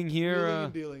and dealing here? Dealing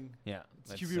and dealing. Yeah.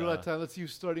 It's QB roulette time. Let's see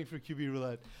who's starting for QB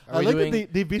roulette. Are I we like doing-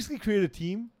 that they basically created a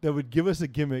team that would give us a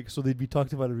gimmick so they'd be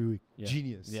talked about every week. Yeah.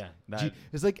 Genius. Yeah.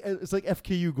 It's like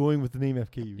FKU going with the name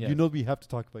FKU. Yeah. You know we have to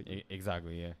talk about you.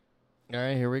 Exactly. Yeah. All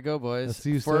right, here we go, boys. Let's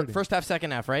see who's For starting. first half,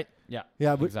 second half, right? Yeah.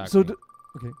 Yeah, but Exactly.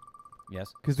 okay,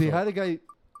 Yes. because they So- had a guy.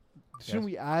 Shouldn't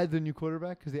Yes. we add the new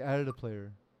quarterback? Because they added a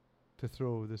player to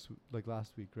throw like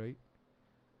last week, right?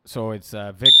 So it's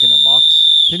Vic in a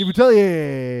box Kenny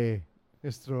Boutellier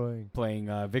is throwing. playing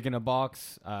Vic in a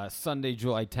box Sunday,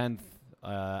 July 10th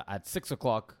at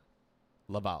 6:00,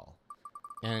 Laval.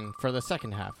 And for the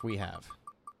second half, we have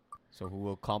So who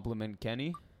will compliment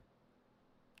Kenny?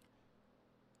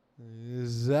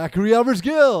 Zachary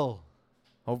Alvarez-Gill.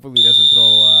 Hopefully he doesn't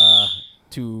throw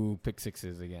 2 pick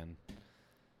sixes again.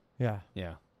 Yeah.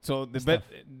 Yeah. So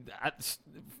That's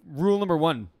rule number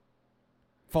 1: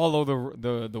 follow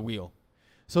the wheel.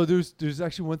 So there's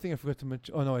actually one thing I forgot to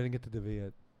mention. Oh no, I didn't get to Divi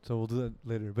yet. So we'll do that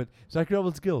later. But Zachary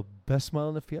Alvarez-Gill, best smile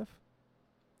in FPF?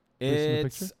 Based on the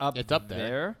It's picture? up. It's up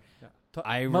there.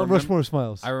 I Mount remem- Rushmore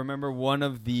smiles. I remember one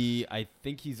of the. I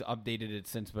think he's updated it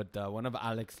since, but one of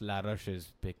Alex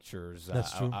Laroche's pictures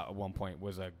That's true. at one point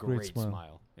was a great smile.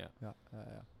 smile. Yeah. Yeah.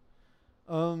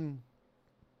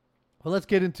 Well, let's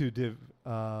get into Div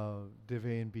A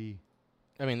and B.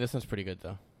 I mean, this one's pretty good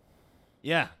though.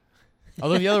 Yeah.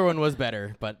 Although the other one was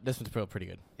better, but this one's pretty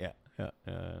good. Yeah.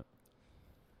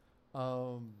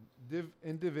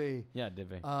 Div A. Yeah.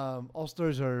 Div A. All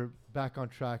Stars are back on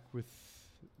track with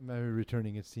Mary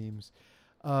returning. It seems.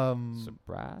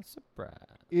 Surprise!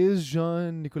 Is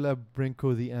Jean-Nicolas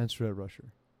Brinko the answer at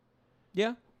Rusher?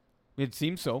 Yeah, it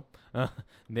seems so.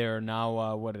 They're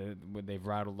now they've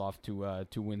rattled off 2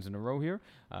 wins in a row here.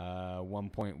 1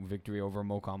 point victory over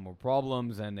Mocom More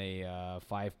Problems and a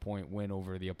 5-point win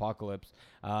over the Apocalypse.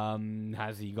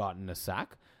 Has he gotten a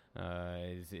sack?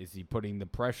 Is he putting the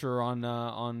pressure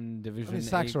on Division?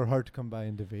 Sacks A? are hard to come by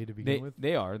in Div A to begin with.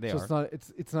 They are. So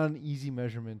it's not an easy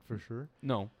measurement for sure.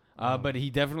 No. But he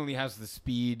definitely has the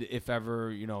speed. If ever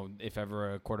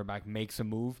a quarterback makes a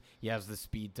move, he has the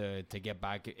speed to get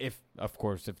back. If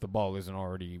the ball isn't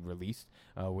already released,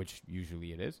 which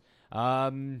usually it is.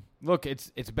 Look,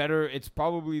 it's better. It's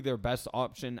probably their best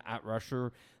option at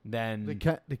rusher than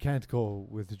They can't go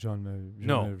with John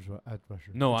Mayer at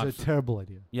rusher. No, it's a terrible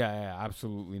idea. Yeah,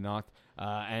 absolutely not.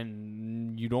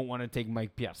 And you don't want to take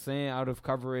Mike Piercin out of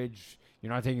coverage.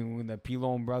 You're not taking the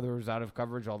Pilon brothers out of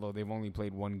coverage, although they've only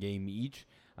played 1 game each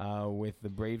with the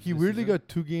Braves. He weirdly got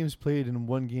 2 games played in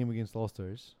 1 game against All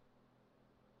Stars,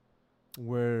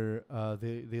 where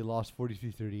they lost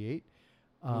 43-38.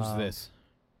 Who's this?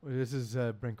 This is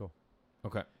Brinko.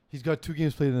 Okay. He's got 2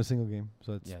 games played in a single game,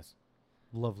 so it's Yes.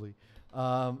 lovely.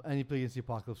 And he played against the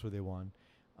Apocalypse where they won.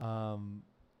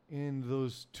 In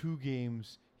those 2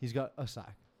 games, he's got a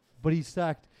sack, but he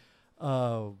sacked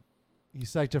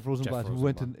Jeff Rosenblatt, who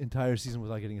went an entire season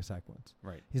without getting a sack once.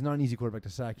 Right. He's not an easy quarterback to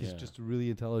sack. He's Yeah. just a really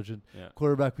intelligent Yeah.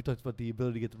 quarterback. We talked about the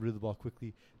ability to get rid of the ball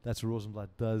quickly. That's what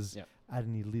Rosenblatt does Yeah. at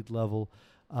an elite level.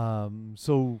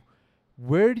 So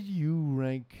where do you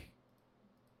rank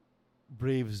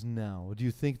Braves now? Do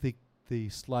you think the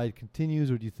slide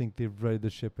continues, or do you think they've righted the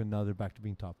ship and now they're back to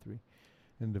being top 3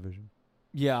 in the division?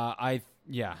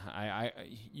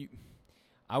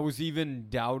 I was even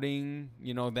doubting,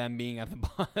 them being at the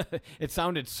bottom. It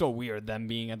sounded so weird, them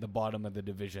being at the bottom of the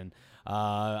division.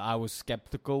 I was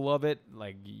skeptical of it.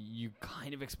 Like, you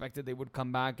kind of expected they would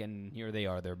come back, and here they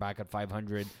are. They're back at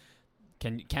 500.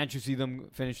 Can't you see them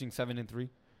finishing 7-3?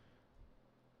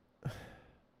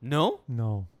 No?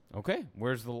 No. Okay.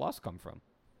 Where's the loss come from?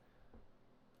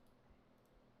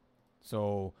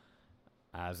 So,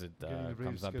 as it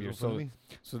comes up here.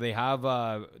 So they have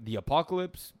the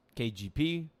Apocalypse,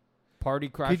 KGP, Party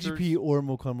Crashers. KGP or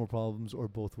Mocon More Problems, or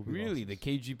both will be Really? losses. The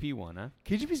KGP one, huh?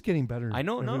 KGP's getting better. I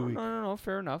know. every week. No.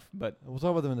 Fair enough. But We'll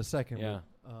talk about them in a second. yeah.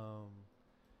 But,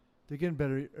 they're getting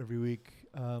better every week.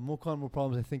 Mocon More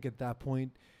Problems, I think at that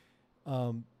point,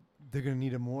 they're going to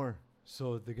need it more.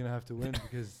 So they're going to have to win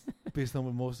because based on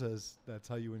what Mo says, that's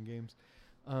how you win games.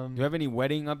 Do you have any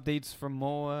wedding updates from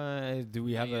Moa? Do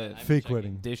we have a fake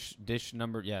wedding? dish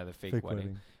number? Yeah, the fake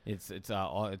wedding. It's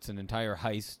an entire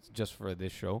heist just for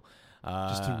this show.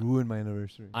 Just to ruin my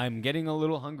anniversary. I'm getting a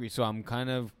little hungry, so I'm kind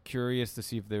of curious to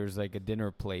see if there's like a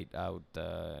dinner plate out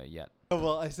yet. Oh,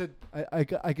 well, I said I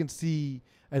can see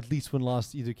at least one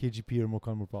loss, either KGP or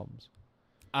Mocon More Problems.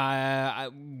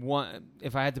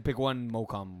 If I had to pick one,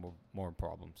 Mocom More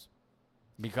Problems,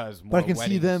 because more But I can see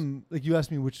weddings. them, like you asked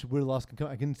me where the loss can come.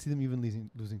 I can see them even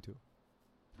losing 2.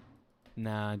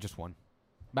 Nah, just one.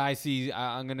 But I see.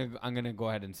 I'm gonna go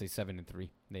ahead and say 7-3.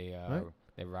 They Right.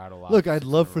 they rattle off. Look, I'd 6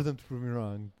 love in a for row. them to prove me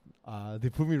wrong. They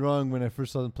proved me wrong when I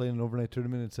first saw them play in an overnight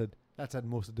tournament and said, that's at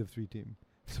most a Div 3 team.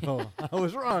 So I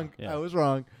was wrong. Yeah. I was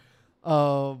wrong.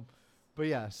 But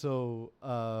yeah, so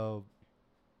what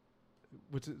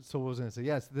was I going to say?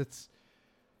 Yes, that's...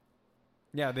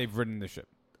 Yeah, they've ridden the ship.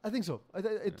 I think so.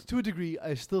 To a degree,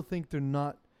 I still think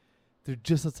they're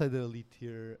just outside the elite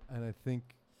tier, and I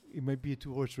think it might be a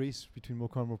 2-horse race between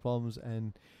Mocon More Problems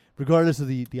and, regardless of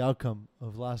the outcome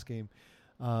of last game,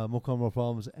 Mocon More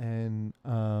Problems and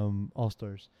All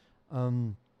Stars.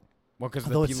 Well, because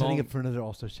Although the it's setting Pilon, up for another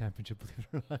All Stars championship, believe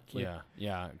it or not.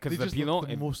 yeah, They because the just look the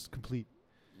Pilon, most complete.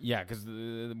 yeah, because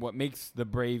what makes the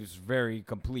Braves very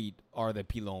complete are the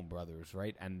Pilon brothers,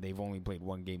 right? And they've only played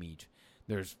 1 game each.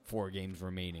 There's 4 games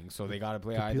remaining, so they got to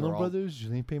play The either Pilon all. brothers,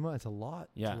 Julien Payma, it's a lot.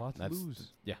 Yeah, it's a lot to that's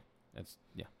lose. That's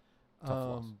tough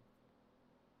loss.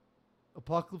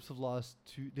 Apocalypse have lost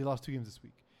 2. They lost 2 games this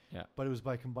week. Yeah. But it was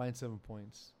by combined 7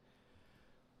 points.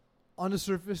 On the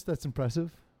surface, that's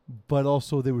impressive. But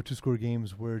also, they were 2-score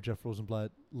games where Jeff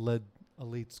Rosenblatt led a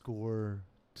late score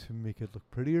to make it look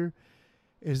prettier.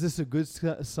 Is this a good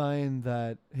sign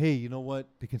that, hey, you know what,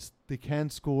 they can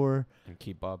score and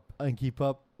keep up.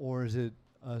 or is it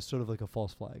sort of like a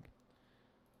false flag?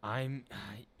 I'm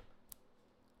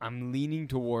leaning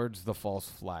towards the false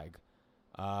flag.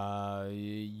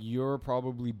 You're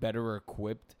probably better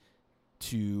equipped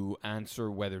to answer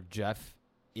whether Jeff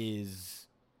is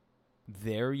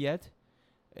there yet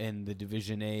in the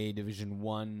Division A, Division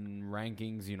 1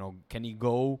 rankings. You know, can he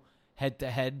go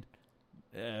head-to-head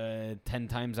 10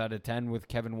 times out of 10 with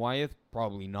Kevin Wyeth?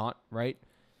 Probably not, right?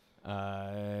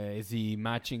 Is he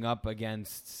matching up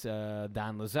against Dan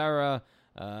Lazara,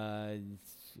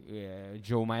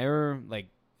 Joe Meyer? Like,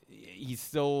 he's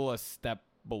still a step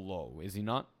below, is he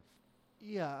not?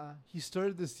 Yeah, he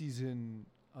started the season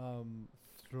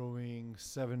throwing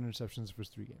 7 interceptions the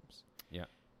first 3 games. Yeah.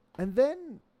 And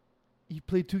then he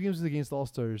played 2 games against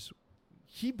All-Stars.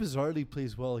 He bizarrely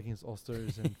plays well against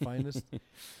All-Stars and Finest.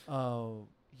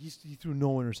 He threw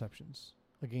no interceptions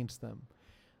against them.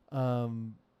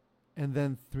 And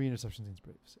then 3 interceptions against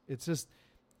Braves. It's just,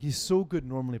 he's so good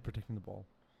normally protecting the ball.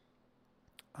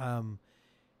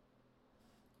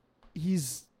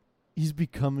 He's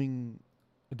becoming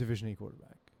a Division A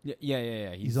quarterback.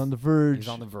 Yeah. He's on the verge. He's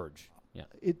on the verge. Yeah.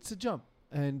 It's a jump.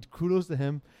 And kudos to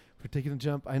him for taking the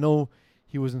jump. I know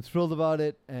he wasn't thrilled about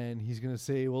it, and he's going to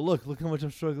say, well, look how much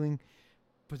I'm struggling.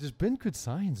 But there's been good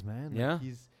signs, man. Yeah. Like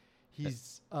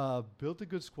he's built a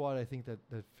good squad, I think, that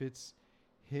fits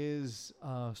his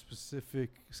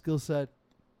specific skill set.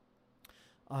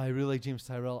 I really like James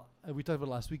Tyrell. We talked about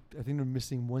it last week. I think they're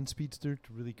missing one speedster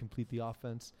to really complete the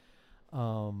offense.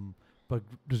 But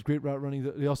there's great route running.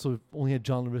 They also only had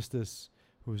John Laristis,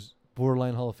 who's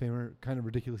borderline Hall of Famer. Kind of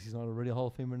ridiculous he's not already a Hall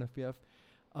of Famer in FBF.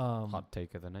 Hot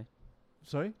take of the night.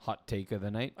 Sorry? Hot take of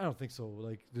the night. I don't think so.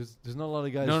 Like, there's not a lot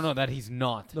of guys. No, that he's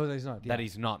not. No, that he's not. That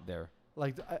he's not there.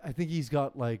 Like, I think he's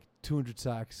got like 200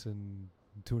 sacks and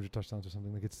 200 touchdowns or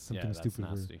something. Like, it's something stupid.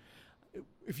 That's nasty.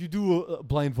 If you do a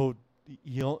blind vote,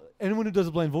 anyone who does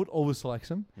a blind vote always selects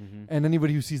him, Mm-hmm. and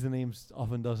anybody who sees the names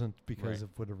often doesn't because Right. of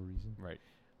whatever reason. Right.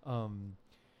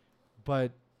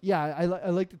 But yeah, I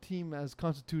like the team as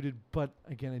constituted, but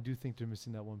again, I do think they're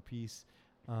missing that one piece.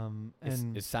 And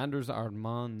Is Sanders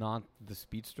Armand not the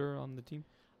speedster on the team?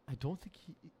 I don't think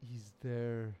he's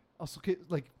there. Also,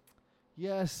 like,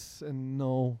 yes and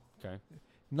no. Okay.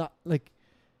 Not like,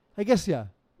 I guess yeah.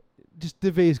 Just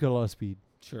Devay's got a lot of speed.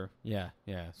 Sure. Yeah.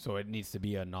 So it needs to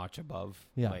be a notch above,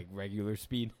 Yeah. like regular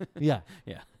speed. Yeah.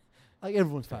 Yeah. Like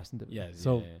everyone's fast and Yeah.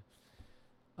 So,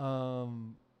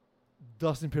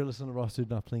 Dustin Peerless on the roster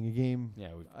not playing a game. Yeah.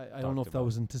 I don't know if that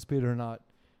was anticipated or not.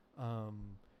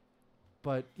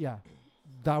 But yeah,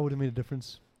 that would have made a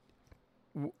difference.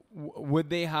 Would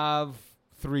they have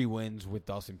 3 wins with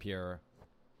Dawson Pierre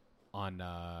on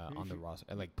the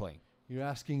roster, like playing? You're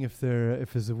asking if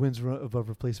his wins above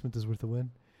replacement is worth a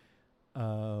win.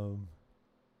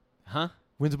 Huh?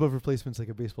 Wins above replacement's like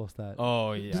a baseball stat.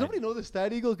 Oh yeah. Does nobody know the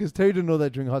stat, Eagle? Because Terry didn't know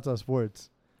that during Hot Sauce Sports.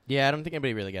 Yeah, I don't think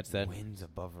anybody really gets that. Wins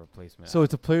above replacement. So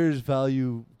it's a player's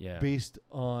value yeah. based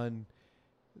on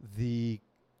the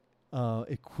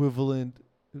equivalent,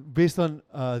 based on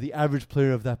the average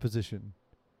player of that position.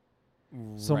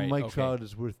 So Right, Mike okay. Trout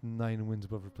is worth 9 wins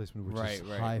above replacement, which is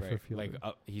high for a fielder. Like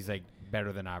he's like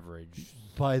better than average.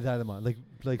 By that amount, like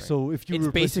Right. so if you It's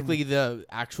replace him- basically the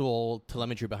actual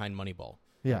telemetry behind Moneyball,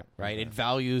 yeah. right? Yeah. It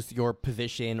values your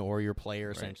position or your player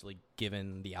Right. essentially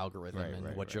given the algorithm Right, and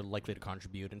right, what right. you're likely to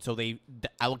contribute. And so they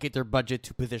allocate their budget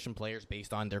to position players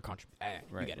based on their contribution.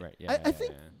 You Right. get it. Right. Yeah. I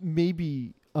think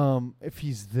maybe if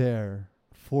he's there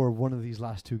for one of these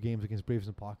last 2 games against Braves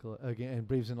and and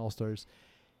Braves and All Stars,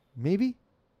 maybe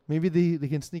they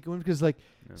can sneak a win because like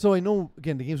Yeah. so I know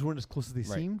again the games weren't as close as they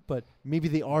Right. seemed, but maybe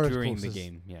they are during as the close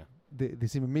game. Yeah. as they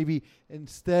seem. Maybe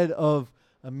instead of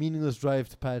a meaningless drive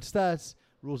to pad stats,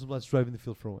 Rosenblatt's driving the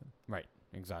field for a win. Right.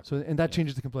 Exactly. So and that Yeah.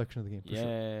 changes the complexion of the game for Yeah.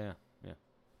 sure.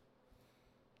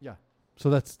 Yeah. So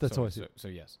that's so, how I see it. So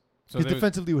yes. So Because there was,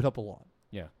 defensively it would help a lot.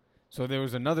 so there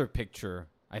was another picture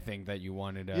I think that you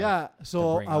wanted. Yeah,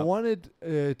 so bring I up. wanted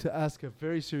to ask a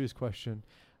very serious question.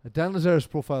 Dan Lazara's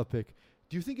profile pic.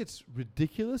 Do you think it's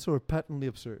ridiculous or patently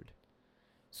absurd?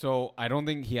 So I don't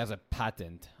think he has a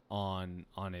patent on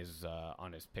his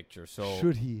picture. So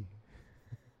Should he?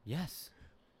 yes.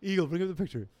 Eagle, bring up the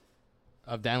picture.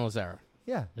 Of Dan Lazara.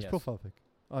 Yeah, his Yes. profile pic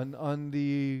on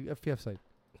the FPF site.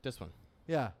 This one.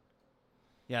 Yeah,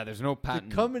 Yeah. There's no patent.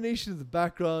 the combination of the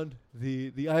background,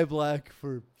 the eye black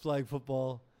for flag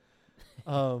football,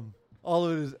 all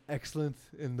of it is excellent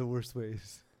in the worst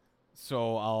ways.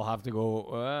 So I'll have to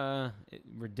go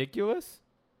ridiculous.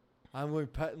 I'm going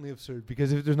patently absurd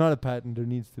because if there's not a patent, there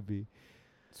needs to be.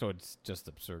 So it's just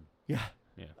absurd. Yeah.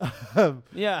 Yeah. um,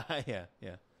 Yeah.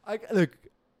 look,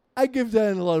 I give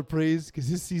Dan a lot of praise because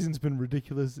his season's been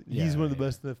ridiculous. Yeah, He's one of the yeah.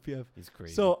 best in the FPF. He's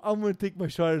crazy. So I'm gonna take my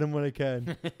shot at him when I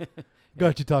can.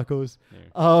 Got you, tacos.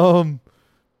 Yeah.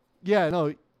 Yeah,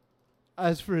 no.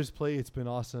 As for his play, it's been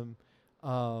awesome.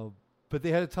 But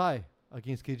they had a tie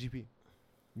against KGP.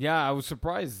 Yeah, I was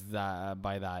surprised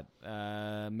by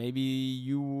that. Maybe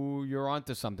you're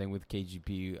onto something with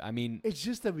KGP. I mean, It's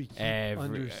just that we keep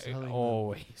underselling them.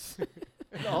 always.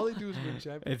 And all they do is win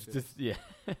championships. It's just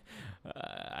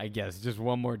I guess just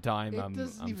one more time. It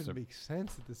doesn't I'm even make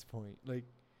sense at this point. Like,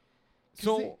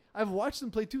 So I've watched them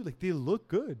play too. Like, they look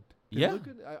good. They Yeah. look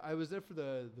good. I was there for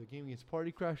the game against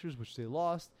Party Crashers, which they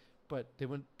lost, but they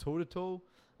went toe to toe.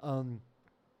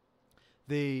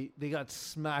 They got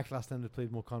smacked last time they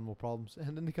played More Problems,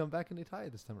 and then they come back and they tie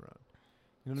it this time around.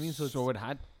 You know what I mean? So it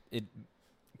had it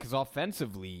because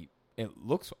offensively it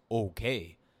looks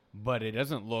okay, but it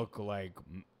doesn't look like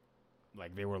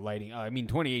they were lighting. I mean,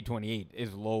 28-28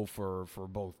 is low for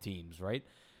both teams, right?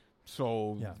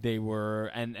 So Yeah. they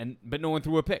were but no one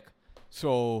threw a pick,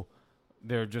 so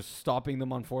they're just stopping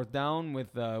them on fourth down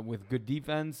with good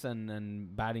defense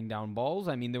and batting down balls.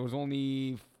 I mean, there was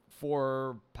only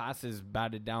 4 passes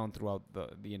batted down throughout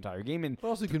the entire game, and But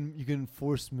also you can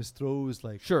force misthrows,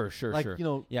 like sure, like sure. you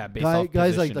know, Yeah, based off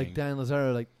guys like positioning. Dan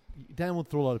Lazaro, like Dan won't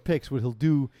throw a lot of picks. What he'll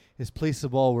do is place the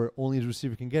ball where only his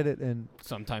receiver can get it, and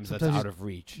Sometimes that's sometimes out of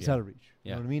reach. it's yeah. out of reach. You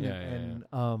Yeah. know what I mean? Yeah,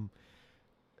 and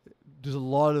there's a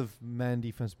lot of man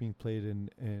defense being played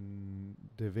in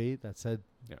Div 8. That said,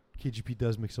 Yeah. KGP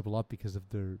does mix up a lot because of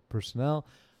their personnel,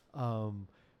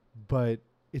 but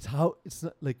it's not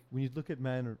like when you look at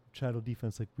man or shadow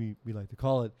defense, like we like to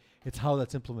call it. It's how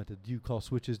that's implemented. Do you call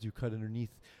switches? Do you cut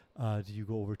underneath? Do you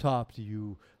go over top? Do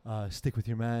you stick with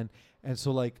your man? And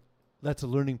so like that's a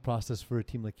learning process for a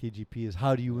team like KGP. Is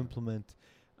how do you implement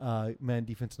man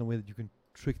defense in a way that you can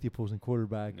trick the opposing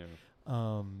quarterback?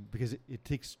 Yeah. Because it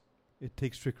takes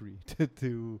trickery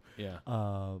to Yeah.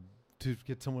 to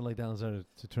get someone like Downs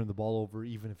to turn the ball over,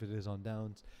 even if it is on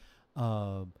downs.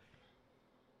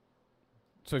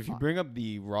 So if you bring up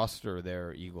the roster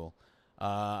there, Eagle,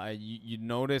 you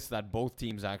notice that both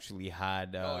teams actually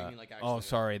had. you mean like actually-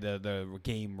 sorry, the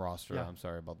game roster. Yeah. I'm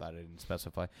sorry about that. I didn't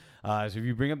specify. So if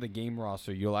you bring up the game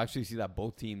roster, you'll actually see that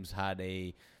both teams had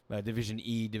a Division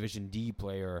E, Division D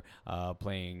player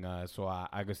playing. So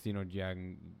Agostino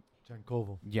Giancovo.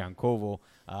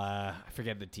 I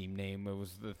forget the team name. It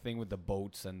was the thing with the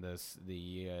boats and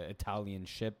the Italian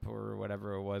ship or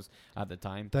whatever it was at the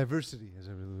time. Diversity, as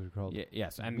I really called it.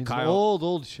 Yes, and Means Kyle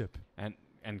old ship.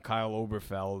 and Kyle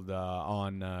Oberfeld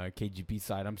on KGP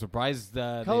side. I'm surprised.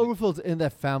 Kyle they- Oberfeld's in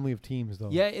that family of teams, though.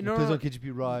 Yeah, he no, plays no. on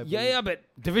KGP Rye. yeah, but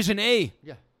Division A.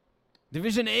 Yeah.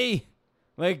 Division A.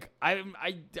 Like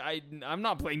I'm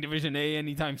not playing Division A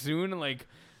anytime soon. Like,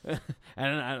 and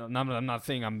I'm not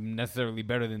saying I'm necessarily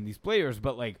better than these players,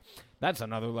 but like that's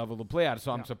another level to play at.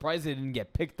 So I'm Yeah. surprised they didn't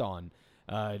get picked on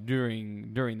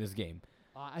during this game.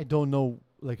 I don't know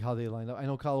like how they lined up. I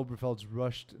know Kyle Oberfeld's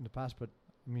rushed in the past, but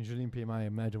I mean Julien PMI, I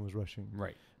imagine, was rushing.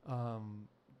 Right.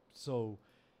 So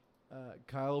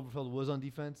Kyle Oberfeld was on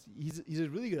defense. He's a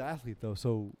really good athlete, though.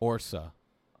 So Orsa.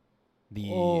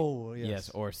 yes,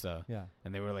 Orsa. yeah.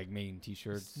 And they were like making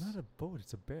T-shirts. It's not a boat;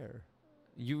 it's a bear.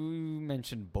 You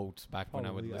mentioned boats back when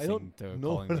I was Probably. I listening don't to know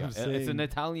calling what the- I'm It's an saying.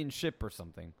 Italian ship or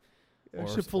something. A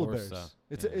Ors- ship full of Orsa, bears.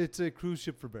 It's yeah. it's a cruise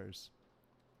ship for bears.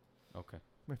 Okay.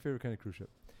 My favorite kind of cruise ship.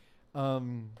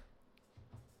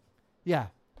 Yeah,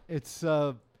 it's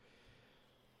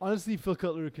honestly Phil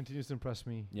Cutler continues to impress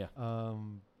me. Yeah.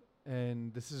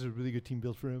 And this is a really good team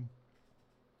built for him.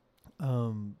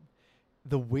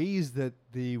 The ways that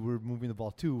they were moving the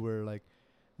ball too were like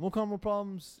more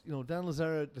problems. You know, Dan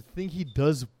Lazara, the thing he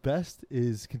does best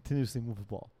is continuously move the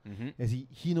ball. Mm-hmm. As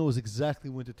he knows exactly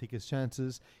when to take his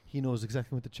chances. He knows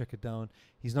exactly when to check it down.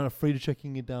 He's not afraid of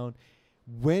checking it down.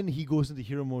 When he goes into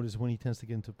hero mode is when he tends to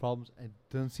get into problems. It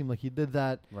doesn't seem like he did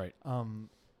that. Right.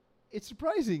 It's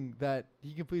surprising that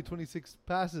he can play 26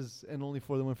 passes and only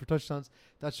 4 of them went for touchdowns.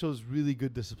 That shows really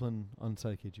good discipline on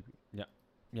side of KGB.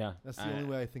 Yeah. That's the only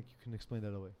way I think you can explain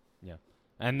that away.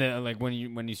 And then, like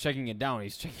when he's checking it down,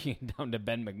 he's checking it down to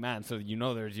Ben McMahon, so you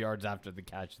know there's yards after the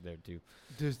catch there too.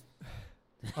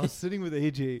 I was sitting with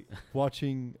AJ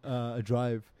watching a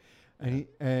drive,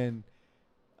 and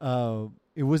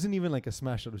it wasn't even like a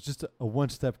smash out. It was just a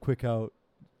one-step quick out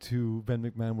to Ben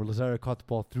McMahon where Lazara caught the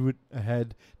ball, threw it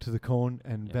ahead to the cone,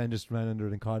 and Yeah. Ben just ran under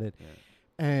it and caught it. Yeah.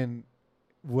 And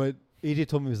what AJ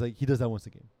told me was like he does that once a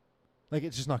game. Like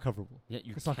it's just not coverable. Yeah,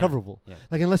 It's not coverable. Yeah.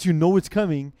 Like unless you know it's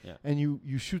coming Yeah. and you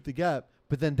shoot the gap,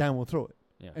 but then Dan will throw it.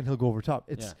 and he'll go over top.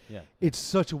 It's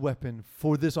such a weapon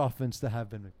for this offense to have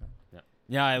Ben McMahon.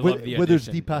 Yeah, I love the whether it's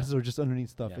addition. deep passes or just underneath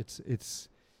stuff. Yeah. It's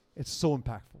so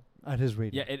impactful at his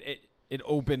rating. Yeah, it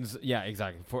opens. Yeah,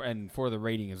 exactly. For the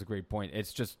rating is a great point.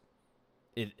 It's just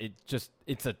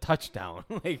it's a touchdown.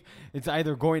 Like it's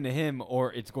either going to him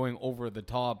or it's going over the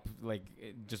top, like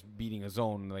just beating a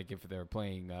zone. Like if they're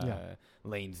playing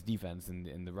Lane's defense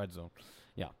in the red zone.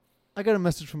 Yeah. I got a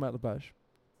message from Matt Lepage.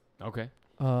 Okay.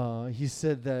 He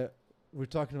said that we're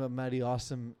talking about Matty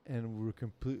Awesome and we're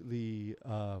completely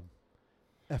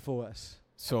FOS.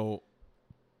 So,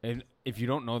 and if you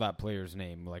don't know that player's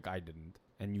name, like I didn't,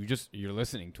 and you're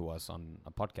listening to us on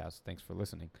a podcast, thanks for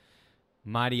listening.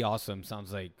 Matty Awesome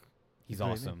sounds like he's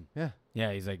Great awesome. name.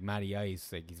 Yeah, he's like Matty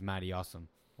Ice, like he's Matty Awesome.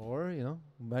 Or,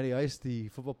 Matty Ice, the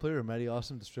football player, or Matty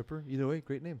Awesome, the stripper. Either way,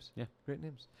 great names. Yeah. Great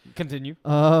names. Continue.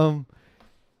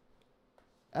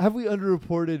 Have we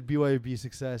underreported BYOB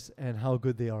success and how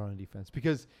good they are on defense?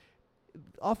 Because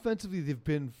offensively, they've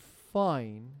been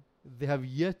fine. They have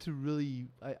yet to really,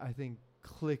 I think,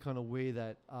 click on a way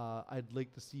that I'd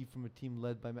like to see from a team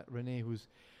led by Matt Rene, who's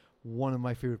one of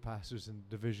my favorite passers in the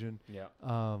division. Yeah.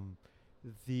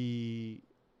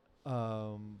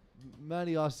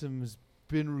 Matty Awesome has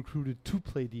been recruited to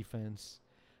play defense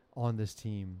on this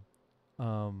team.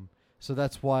 So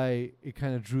that's why it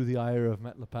kind of drew the ire of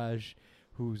Matt Lepage,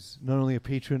 who's not only a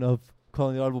patron of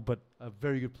Calling the Audible, but a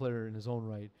very good player in his own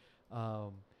right.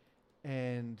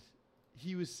 And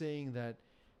he was saying that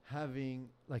having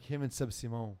like him and Seb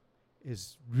Simon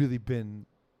has really been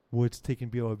what's taken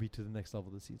BYOB to the next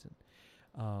level this season.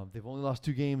 They've only lost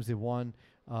 2 games. They won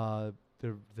their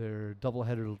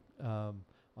doubleheader on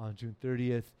June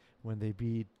 30th when they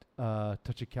beat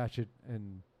Touch It Catch It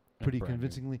and pretty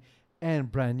convincingly,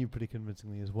 and Brand New pretty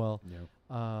convincingly as well.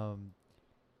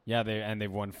 Yeah.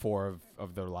 They've won 4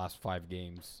 of their last 5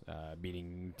 games,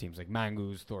 beating teams like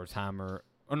Mangoose, Thor's Hammer.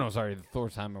 Oh no, sorry, the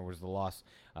Thor's Hammer was the loss.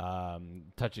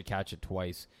 Touch It Catch It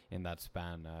twice in that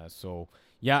span.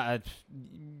 We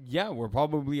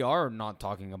probably are not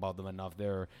talking about them enough.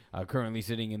 They're currently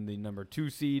sitting in the number 2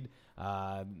 seed.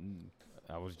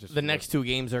 The next 2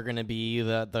 games are going to be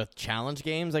the challenge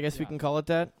games, I guess we can call it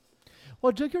that.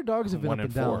 Well, Junkyard Dogs have been 1 up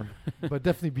and and 4. down, but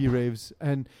definitely B-Raves.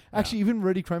 And actually, even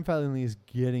Ready Crime Family is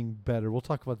getting better. We'll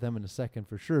talk about them in a second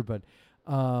for sure. But,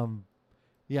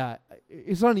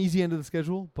 it's not an easy end of the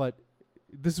schedule, but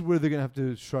this is where they're going to have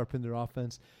to sharpen their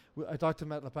offense. I talked to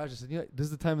Matt Lepage. I said, this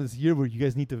is the time of this year where you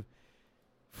guys need to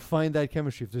find that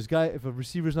chemistry. If a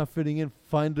receiver's not fitting in,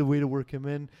 find a way to work him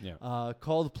in. Yeah.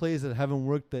 Call the plays that haven't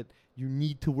worked that you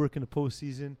need to work in the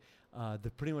postseason.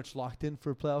 They're pretty much locked in for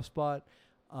a playoff spot.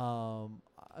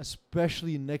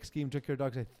 Especially next game, Junkyard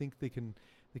Dogs, I think they can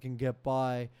get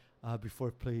by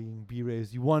before playing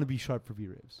B-Raves. You want to be sharp for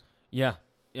B-Raves. Yeah,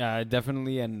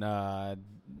 definitely. And I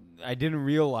didn't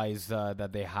realize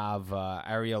that they have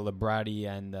Ariel Librati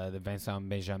and the Vincent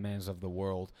Benjamins of the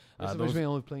world. Those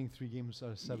only playing 3 games out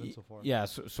of 7 so far. Yeah,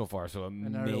 so far. So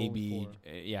maybe,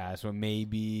 so it may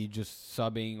be just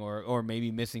subbing or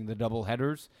maybe missing the double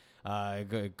headers.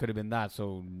 It could have been that.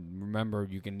 So remember,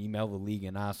 you can email the league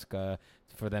and ask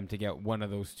for them to get one of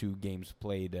those 2 games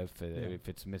played if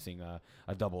it's missing a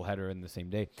double header in the same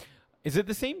day. Is it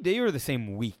the same day or the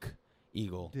same week,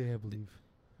 Eagle? Yeah, I believe.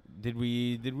 Did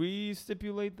we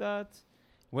stipulate that?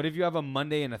 What if you have a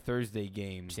Monday and a Thursday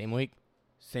game? Same week?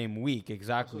 Same week,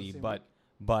 exactly. Same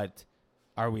But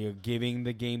are we giving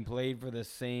the game played for the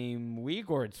same week,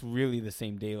 or it's really the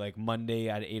same day, like Monday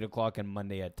at 8 o'clock and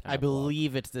Monday at 10 I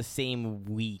believe it's the same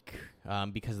week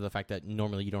because of the fact that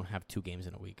normally you don't have 2 games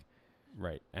in a week.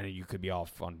 Right, and you could be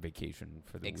off on vacation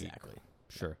for the week. Exactly.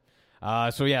 Sure.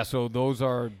 So those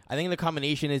are... I think the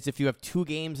combination is if you have 2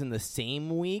 games in the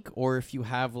same week, or if you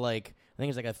have I think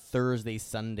it's like a Thursday,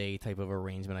 Sunday type of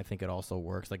arrangement, I think it also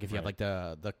works. Like if you have like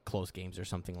the close games or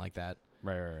something like that.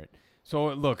 Right. So,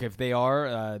 look, if they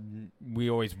are, we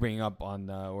always bring up on,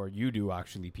 or you do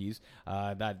actually, Pease,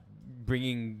 that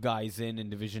bringing guys in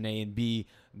Division A and B,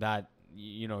 that,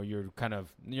 you're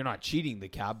not cheating the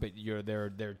cap, but you're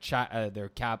their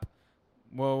cap.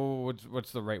 Well,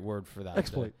 what's the right word for that?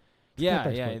 Exploit.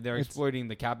 Yeah, they're exploiting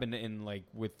the cap in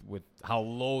with how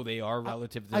low they are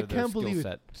relative to their skill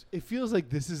set. It feels like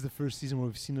this is the first season where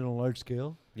we've seen it on a large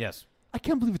scale. Yes. I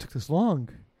can't believe it took this long.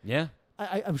 Yeah.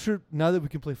 I'm sure now that we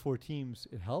can play 4 teams,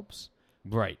 it helps.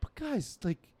 Right. But guys,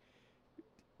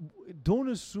 don't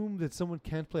assume that someone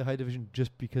can't play high division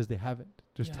just because they haven't.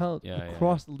 There's talent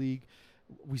across the league.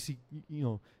 We see,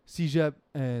 CJEP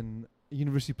and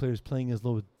university players playing as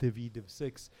low as Div E, Div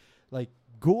 6.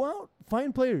 Go out,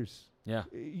 find players. Yeah.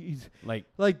 He's, Like,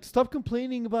 like, stop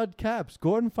complaining about caps.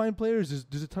 Go out and find players.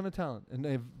 There's a ton of talent. And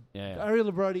yeah.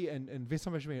 Ariel Labradi and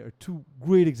Vincent Benjamin are two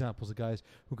great examples of guys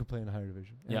who can play in a higher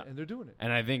division. Yeah. And they're doing it.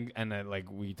 And I think,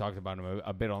 like we talked about him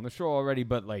a bit on the show already,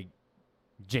 but like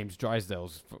James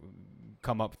Drysdale's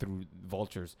come up through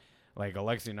Vultures. Like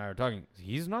Alexi and I are talking,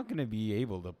 he's not going to be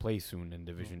able to play soon in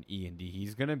Division E and D.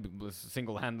 He's going to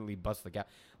single-handedly bust the cap.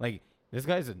 Like, this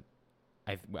guy's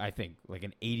I think like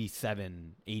an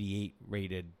 87, 88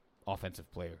 rated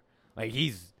offensive player. Like,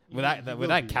 he's with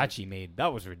that catch he made,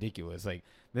 that was ridiculous. Like,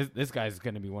 this guy's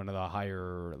going to be one of the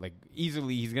higher, like,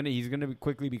 easily he's going to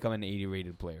quickly become an 80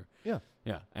 rated player. Yeah.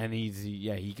 Yeah, and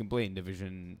he can play in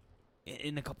Division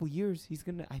in a couple years.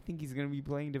 I think he's going to be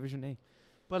playing Division A.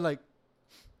 But, like,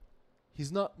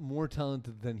 he's not more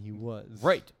talented than he was.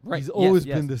 Right. He's always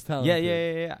been this talented.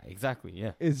 Yeah. Exactly.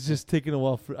 Yeah. It's just taken a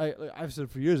while for. I've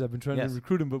said for years I've been trying to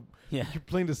recruit him, but Yeah. you're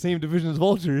playing the same division as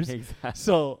Vultures, Exactly.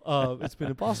 so it's been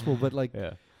impossible. But like,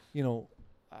 Yeah. you know,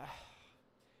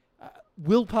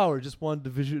 Will Power just won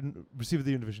division receiver of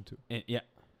the year in Division 2,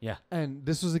 Yeah. and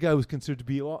this was a guy who was considered to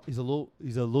be he's a low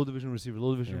division receiver,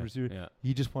 receiver. Yeah.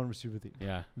 He just won receiver of the year.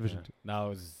 Yeah. Division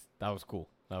Yeah. That was cool.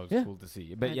 That was Yeah. cool to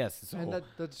see. But And- yes, so And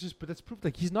that's proof.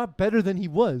 Like, he's not better than he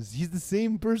was. He's the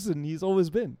same person he's always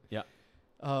been. Yeah.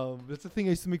 That's the thing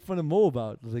I used to make fun of Mo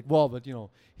about. I was like, well, but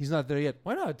he's not there yet.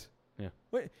 Why not? Yeah.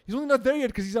 Wait, he's only not there yet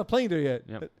because he's not playing there yet.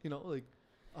 Yep. Like.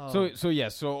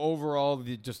 So overall,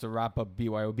 just to wrap up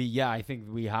BYOB, yeah, I think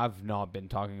we have not been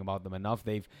talking about them enough.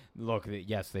 They've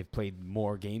played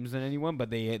more games than anyone, but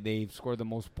they've scored the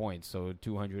most points, so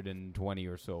 220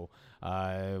 or so.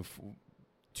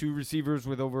 Two receivers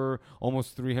with over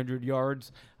almost 300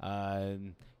 yards.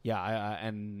 And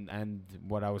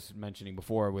what I was mentioning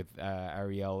before with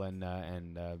Ariel and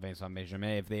Vincent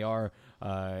Benjamin, if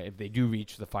they do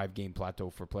reach the 5-game plateau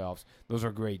for playoffs, those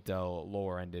are great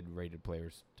lower-ended rated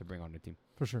players to bring on the team.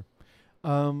 For sure.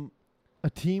 A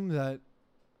team that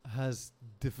has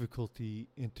difficulty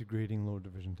integrating lower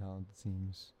division talent, it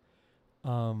seems.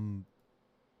 Brand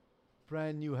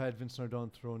new head Vince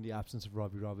Nardone throw in the absence of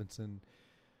Robbie Robinson.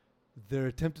 Their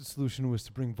attempted solution was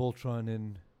to bring Voltron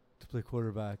in to play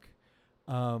quarterback.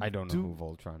 I don't know who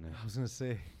Voltron is. I was going to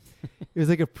say, it was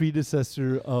like a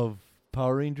predecessor of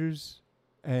Power Rangers,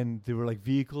 and they were like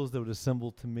vehicles that would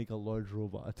assemble to make a large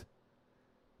robot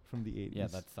from the 80s. Yeah,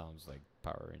 that sounds like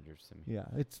Power Rangers to me. Yeah,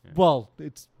 it's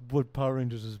what Power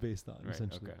Rangers is based on, Right,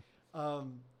 essentially. okay.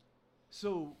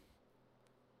 So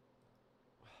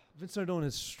Vince Nardone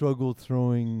has struggled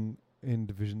throwing in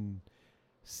Division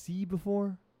C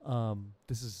before.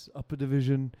 This is up a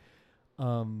division.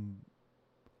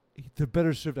 They're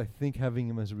better served, I think, having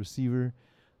him as a receiver,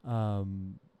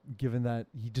 given that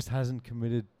he just hasn't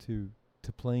committed to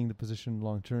playing the position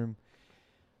long term.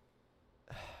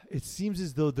 It seems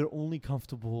as though they're only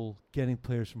comfortable getting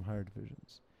players from higher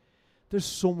divisions. There's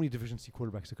so many Division C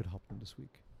quarterbacks that could help them this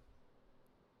week.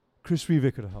 Chris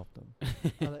Riva could have helped them.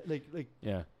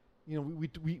 Yeah.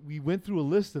 We went through a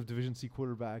list of Division C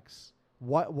quarterbacks.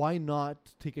 Why not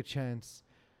take a chance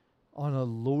on a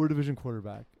lower division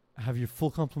quarterback? Have your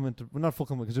full complement not full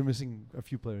complement because they're missing a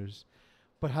few players,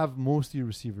 but have most of your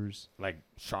receivers. Like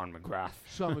Sean McGrath.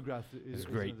 Sean McGrath is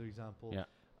great. another example. Yeah.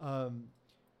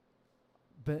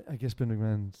 I guess Ben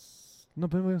McMahon's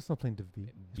not playing Div B.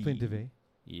 He's playing Div A.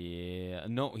 Yeah.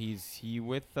 No, he's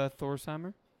with Thor's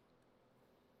Hammer.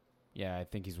 Yeah, I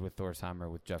think he's with Thor's Hammer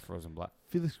with Jeff Rosenblatt.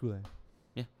 Felix Goulet.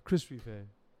 Yeah. Chris Rife.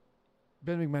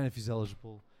 Ben McMahon if he's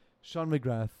eligible. Sean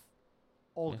McGrath.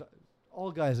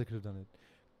 All guys that could have done it.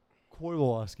 Corey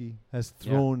Wowaski has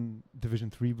thrown Division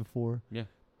 3 before. Yeah.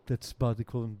 That's about the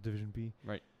equivalent of Division B.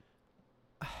 Right.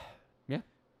 Yeah.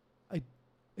 I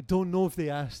don't know if they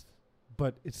asked,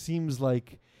 but it seems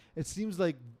like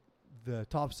the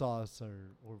top sauce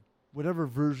or whatever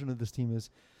version of this team is,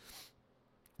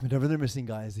 whenever they're missing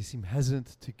guys, they seem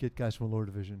hesitant to get guys from a lower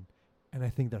division. And I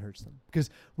think that hurts them because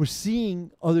we're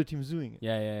seeing other teams doing it.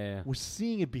 Yeah. We're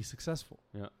seeing it be successful.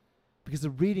 Yeah. Because the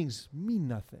ratings mean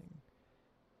nothing.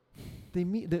 They're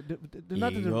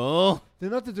not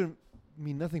that they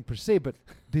mean nothing per se, but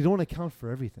they don't account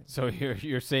for everything. So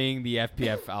you're saying the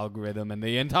FPF algorithm and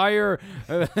the entire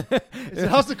it's a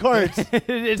house of cards.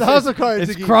 It's a house of cards.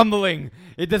 It's crumbling.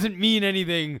 It doesn't mean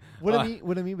anything. What I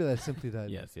mean by that is simply that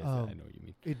yes, I know what you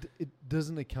mean. It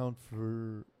doesn't account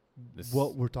for This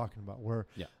what we're talking about, where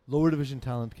lower division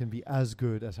talent can be as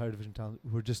good as higher division talent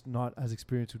who are just not as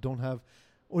experienced, who don't have,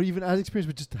 or even as experienced,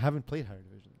 but just haven't played higher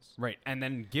divisions. Right, and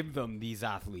then give them these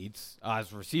athletes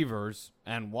as receivers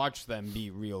and watch them be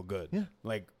real good. Yeah.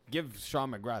 Like, give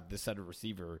Sean McGrath this set of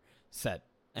receiver set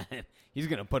He's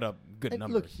gonna put up good And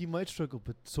numbers. look, he might struggle,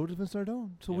 but so does Vince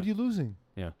Nardone. So Yeah. what are you losing?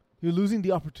 Yeah. You're losing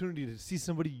the opportunity to see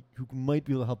somebody who might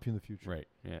be able to help you in the future. Right.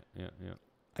 Yeah.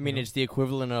 I mean, know? it's the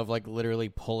equivalent of like literally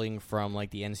pulling from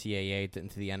like the NCAA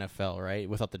into the NFL, right?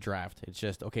 Without the draft, it's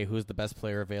just okay. Who's the best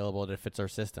player available that fits our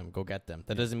system? Go get them.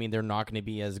 That doesn't mean they're not going to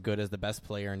be as good as the best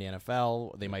player in the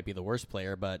NFL. They might be the worst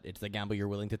player, but it's the gamble you're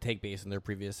willing to take based on their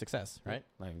previous success, right?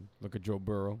 Like, look at Joe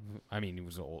Burrow. I mean,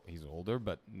 he's older,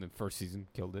 but in the first season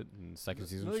killed it, and the second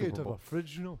season Another guy you Super talk Bowl. about,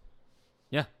 Fridge, you know.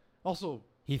 Yeah. Also,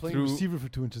 He playing threw. receiver for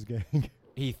 2 inches, gang.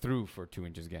 He threw for 2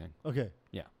 inches, gang. Okay.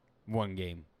 One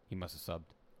game, he must have subbed.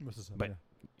 You must have said But-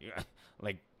 yeah. Yeah,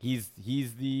 like he's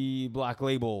the black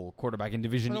label quarterback in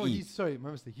Division Oh, no, E. sorry, my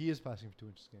mistake. He is passing for 2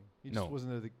 inches, gang. He just No.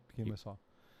 wasn't there the game He- I saw.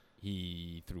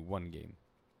 He threw one game.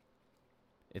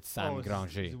 It's Sam He's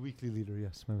Granger. a weekly leader,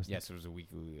 yes. My mistake. Yes, it was a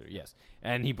weekly leader. Yes,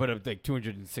 and he put up like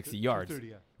 260 yards. 230,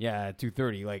 yeah. Yeah,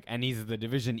 230. Like, and he's the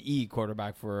Division E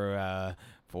quarterback for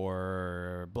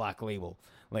Black Label.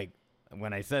 Like,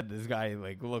 when I said this guy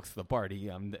like looks the part,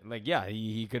 I'm like, yeah,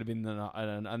 he could have been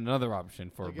another option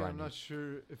for Again, Brian. I'm not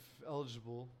sure if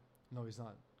eligible. No, he's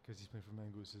not, because he's playing for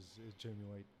Mangoose. Is Jeremy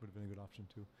White would have been a good option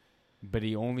too. But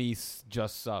he only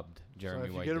just subbed Jeremy so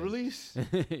if White. you get a did. release,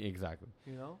 Exactly.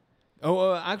 you know.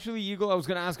 Oh, actually, Eagle, I was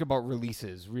going to ask about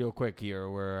releases real quick here.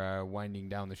 We're winding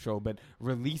down the show, but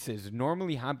releases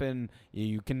normally happen.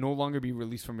 You can no longer be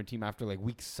released from a team after like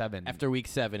week 7. After week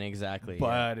 7, exactly.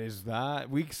 But is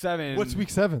that week 7? What's week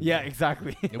 7? Yeah,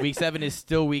 exactly. yeah. Week 7 is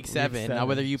still week 7. Now, 7.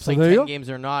 whether you So play there you 10 go. games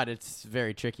or not, it's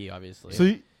very tricky, obviously.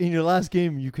 So in your last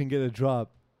game, you can get a drop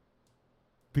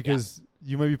because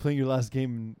you might be playing your last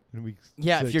game in week.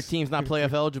 yeah, 6. if your team's not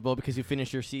playoff eligible because you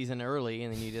finished your season early,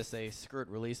 and then you just say, "Screw it,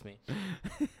 release me."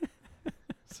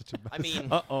 Such a I mess.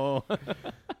 mean, Uh-oh.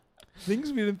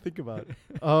 Things we didn't think about.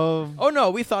 oh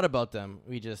no, we thought about them.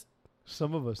 We just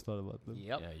Some of us thought about them.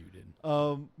 yep. Yeah, you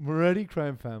did. Moretti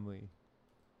crime family.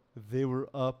 They were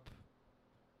up.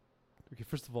 Okay,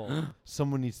 first of all,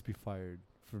 someone needs to be fired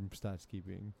from stats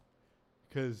keeping,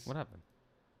 because What happened?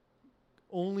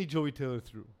 only Joey Taylor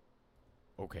threw.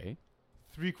 Okay.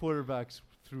 3 quarterbacks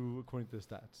threw according to the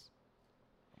stats.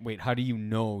 Wait, how do you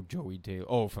know Joey Taylor?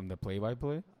 Oh, from the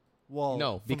play-by-play? Well,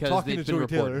 No, from because talking to they've been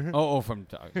Joey reported. Taylor, Oh, from...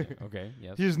 okay,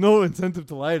 yes. he has no incentive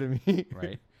to lie to me.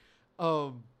 Right.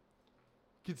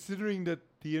 Considering that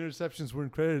the interceptions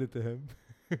weren't credited to him,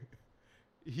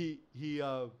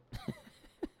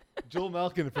 Joel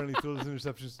Malkin apparently throws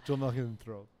interceptions. Joel Malkin didn't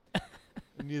throw.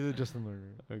 Neither did Justin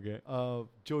Lerner. Okay.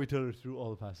 Joey Taylor threw all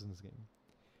the passes in this game.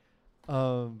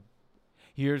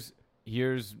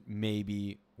 Here's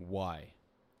maybe why.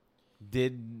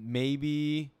 Did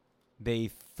maybe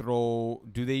they throw?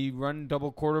 Do they run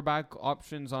double quarterback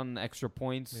options on extra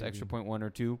points, Maybe. extra point 1 or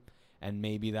 2, and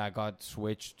maybe that got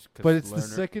switched? 'cause But it's the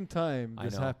Lerner- second time I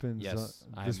this know. happens Yes,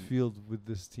 on this I'm- field with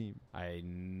this team. I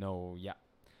know. Yeah.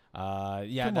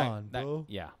 Yeah. Come on, that, bro.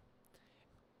 Yeah.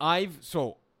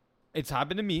 It's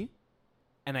happened to me,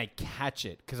 and I catch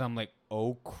it because I'm like,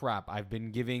 oh crap! I've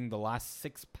been giving the last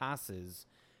 6 passes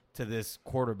to this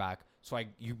quarterback, so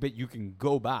you can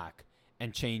go back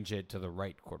and change it to the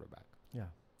right quarterback. Yeah.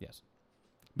 Yes,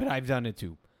 but I've done it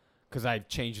too, because I've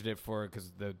changed it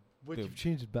because But The- you've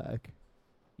changed it back.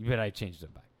 but I changed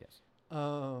it back. Yes.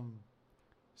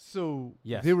 So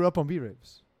Yes. they were up on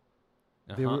B-Raves.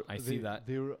 I see that.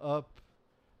 They were up.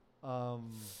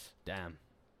 Damn.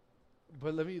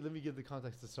 But let me give the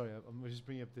context. Sorry, I'm just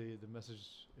bringing up the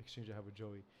message exchange I have with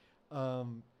Joey.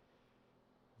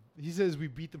 He says we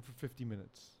beat them for 50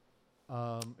 minutes.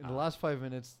 In the last 5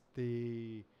 minutes,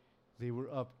 they were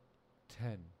up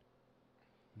 10.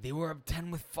 They were up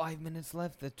 10 with 5 minutes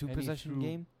left. The And he 2-possession threw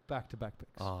game. Back-to-back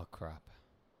picks. Oh crap!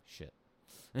 Shit.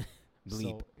 Bleep.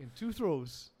 So in 2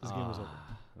 throws, this game was over.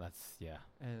 That's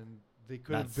And they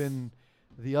could have That's- been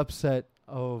the upset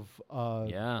of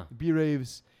yeah.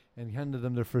 B-Raves, and he handed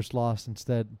them their first loss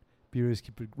instead. B-Raves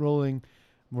keep it rolling.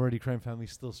 Moretti crime family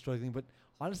still struggling, but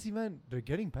honestly, man, they're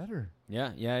getting better. Yeah.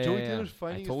 Joey Taylor's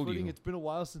finding I his told footing. you. It's been a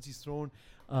while since he's thrown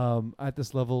at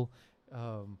this level.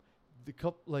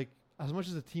 As much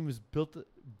as the team is built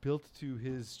to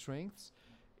his strengths,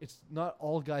 it's not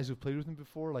all guys who've played with him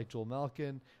before, like Joel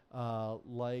Malkin,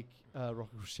 like Rocco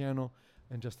Cristiano,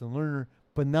 and Justin Lerner.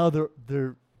 But now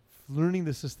they're learning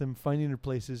the system, finding their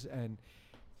places, and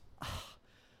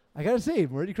I gotta say,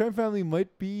 Moretti crime family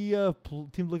might be a team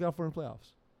to look out for in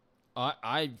playoffs.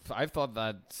 I've thought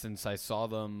that since I saw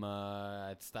them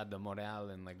at Stade de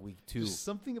Montréal in like week 2. There's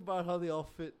something about how they all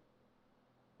fit,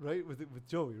 right? With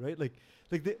Joey, right? Like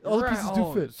Like all the pieces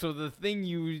do fit. So the thing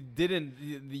you didn't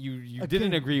you Again,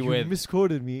 didn't agree you with.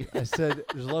 misquoted me. I said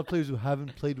there's a lot of players who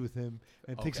haven't played with him,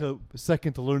 and it takes Okay. a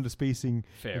second to learn the spacing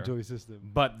Fair. in Joey's system.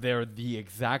 But they're the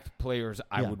exact players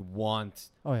I Yeah. would want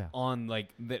Oh yeah. on,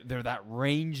 like, they're that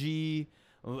rangy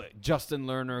Justin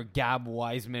Lerner, Gab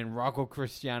Wiseman, Rocco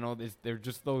Cristiano. They're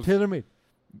just those. Tailor made.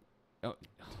 Wow.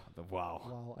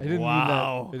 Wow. I didn't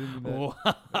Wow. mean that. I didn't mean that.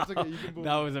 Wow. That's okay, you can boo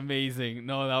That me. was amazing.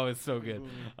 No, that was so You can good. boo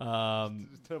me.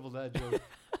 It's a terrible dad joke.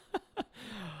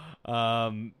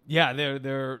 Yeah,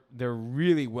 they're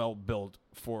really well built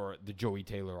for the Joey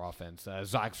Taylor offense.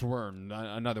 Zach Swern,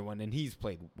 another one, and he's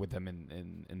played with them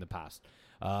in the past.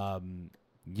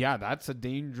 Yeah, that's a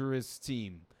dangerous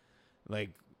team.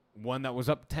 Like, one that was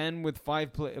up 10 with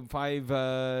five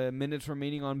minutes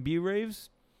remaining on B Raves.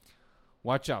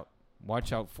 Watch out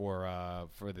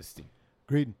for this team.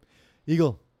 Agreed.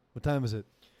 Eagle, what time is it?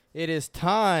 It is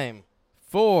time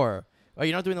for. Oh,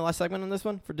 you're not doing the last segment on this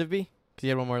one for Div B? Because you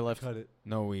had one more left. Cut it.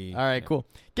 No, we. All right, yeah. cool.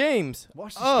 Games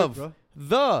Watch the of script,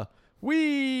 the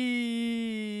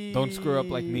week. Don't screw up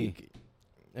like me.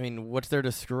 I mean, what's there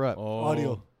to screw up? Oh.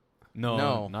 Audio.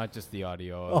 No, not just the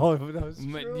audio. Oh, that was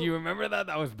Do true. you remember that?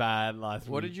 That was bad last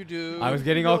week. What did you do? I was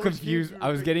getting all No, it's confused. true. I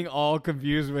was getting all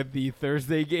confused with the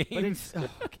Thursday games. But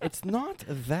it's not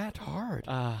that hard.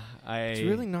 It's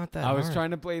really not that I hard. was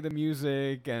trying to play the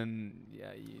music, and yeah,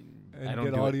 And I don't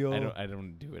get do audio. It. I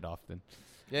don't do it often.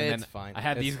 Yeah, And it's then fine. I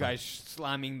had It's these fine. guys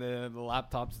slamming the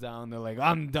laptops down. They're like,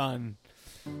 "I'm done."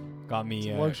 Got me.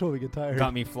 It's one show we get tired.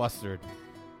 Got me flustered.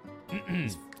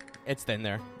 It's in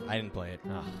there. I didn't play it.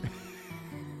 Ah,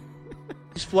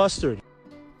 He's flustered.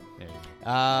 there you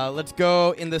go. Let's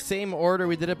go in the same order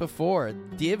we did it before.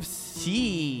 Div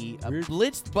C, Weird.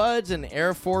 Blitzed Buds, and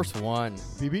Air Force One.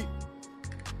 BB.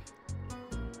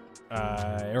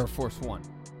 Air Force One.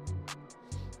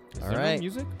 Is All there no right.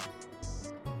 music?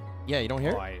 Yeah, you don't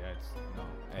hear Oh, it?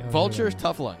 no. Vultures,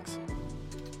 Tough Lungs.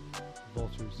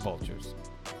 Vultures. Vultures.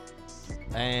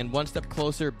 And one step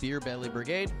closer, Beer Belly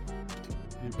Brigade.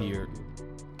 Beer.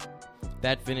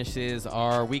 That finishes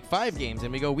our week 5 games.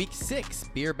 And we go week 6,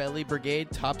 Beer Belly Brigade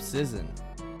Top Season.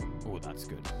 Oh, that's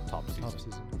good. Top season. Top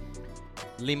season.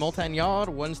 Les Montagnards,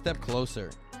 one step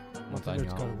closer.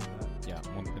 Montagnard's Montagnard. gotta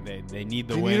win that. Yeah, they need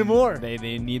the They win. need it more. They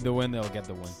need the win. They'll get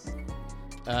the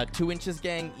win. 2 Inches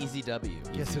Gang, Easy W.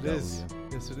 Yes, Easy it is. W.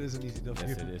 Yes, it is an easy W.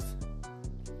 Yes, it is.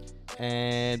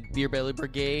 And Beer Belly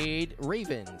Brigade,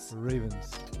 Ravens.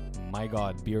 Ravens. My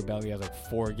God, Beer Belly has like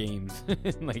 4 games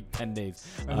in like 10 days.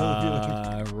 I know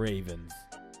the feeling. Ravens.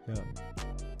 Yeah.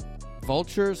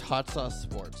 Vultures, Hot Sauce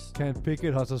Sports. Can't pick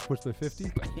it. Hot Sauce Sports by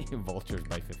 50. Vultures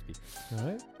by 50. All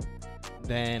right.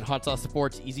 Then Hot Sauce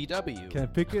Sports, Easy W.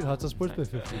 Can't pick it. Hot Sauce Sports by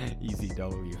 50. Easy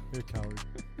W. You're a coward.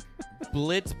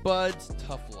 Blitz Buds,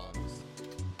 Tough Lungs.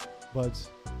 Buds.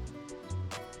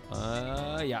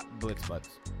 Yeah, Blitz Buds.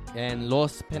 And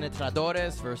Los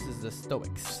Penetradores versus the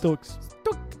Stoics. Stokes.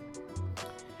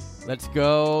 Let's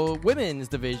go Women's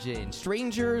Division.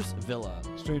 Strangers, Villa.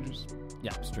 Strangers.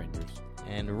 Yeah, Strangers.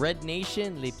 And Red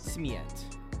Nation, Lipsmiet.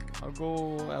 I'll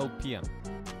go LPM.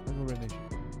 I go Red Nation.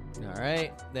 All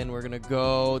right. Then we're going to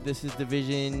go. This is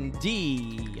Division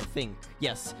D, I think.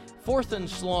 Yes. Fourth and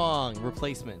Schlong,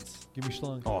 replacements. Give me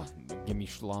Schlong. Oh, give me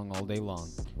Schlong all day long.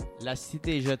 La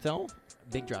Cité Jeton,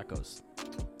 Big Dracos.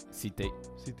 Cite.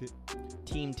 CT.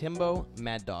 Team Timbo,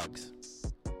 Mad Dogs.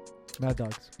 Mad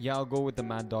Dogs. Yeah, I'll go with the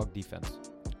Mad Dog defense.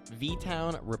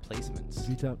 V-Town, replacements.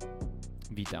 V-Town.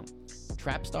 V-Town.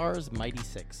 Trap Stars, Mighty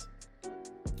Six.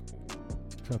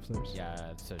 Trap Stars. Yeah,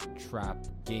 it's a trap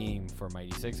game for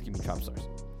Mighty Six. Give me Trap Stars.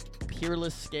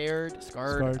 Peerless, Scared,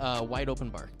 Scarred. Wide Open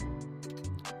Bar.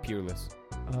 Peerless.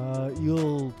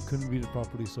 Eel couldn't read it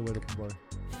properly, so wide open bar.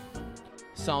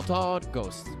 Centaur,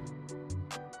 Ghost.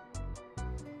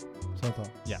 Santa.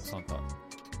 Yeah, Santa.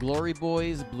 Glory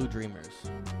Boys, Blue Dreamers.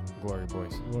 Glory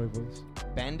Boys. Glory Boys.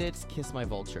 Bandits, Kiss My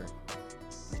Vulture.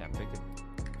 Can't pick it.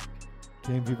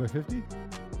 KMV by 50?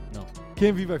 No.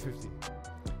 KMV by 50.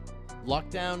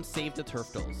 Lockdown, Save the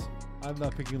Turf Dolls. I'm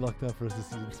not picking lockdown for us this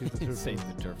season. Save the turf.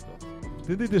 Save the turf though.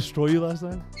 Didn't they destroy you last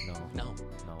time? No. No.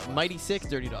 No. Mighty Six,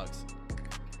 Dirty Dogs.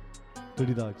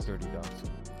 Dirty Dogs. Dirty Dogs.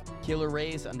 Killer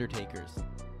Rays, Undertakers.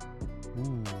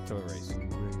 Ooh. Killer Rays.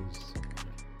 Rays.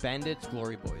 Bandits,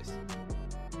 Glory Boys.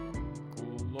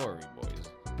 Glory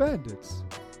Boys. Bandits.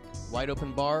 Wide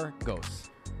Open Bar, Ghosts.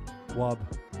 Wob.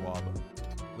 Wob.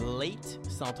 Late,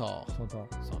 Centaur. Santa.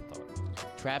 Santa.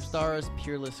 Trap Stars,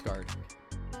 Peerless, Scarred.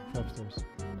 Trap Stars.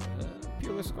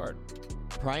 Peerless Guard.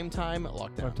 Primetime,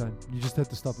 Lockdown. Prime time. You just have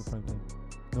to stop at prime time.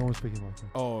 No one's picking lockdown.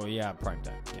 Oh, yeah, Prime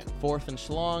Time. Yeah. Fourth and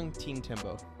Schlong, Team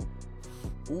Timbo.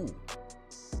 Ooh.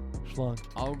 Schlong.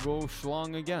 I'll go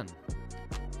Schlong again.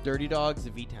 Dirty Dogs,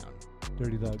 V-Town.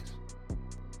 Dirty Dogs.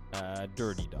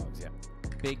 Dirty Dogs, yeah.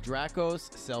 Big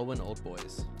Dracos, Selwyn Old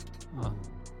Boys. Huh.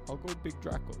 I'll go Big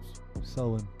Dracos.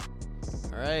 Selwyn.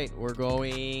 All right, we're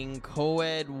going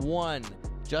co-ed 1.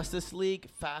 Justice League,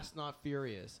 Fast Not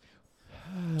Furious.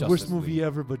 Justice Worst movie League.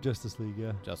 ever, but Justice League,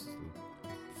 yeah. Justice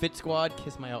League. Fit Squad,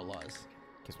 Kiss My Outlaws.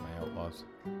 Kiss My Outlaws.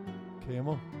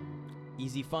 KMO.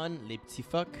 Easy Fun, Les Petits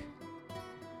Fuck.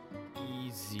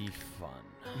 Easy fun.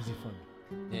 Easy fun.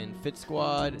 And Fit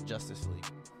Squad, Justice League.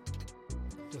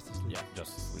 Justice League. Yeah,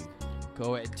 Justice League.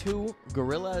 Co-ed 2,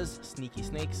 Gorillas, Sneaky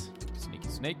Snakes. Sneaky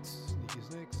Snakes. Sneaky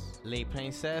Snakes. Les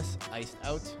Princesses, Iced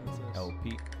Out.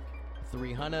 LP.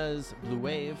 3 Hunas, Blue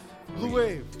Wave. Blue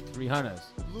Wave. 3 Hunas.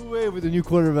 Blue Wave with a new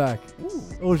quarterback.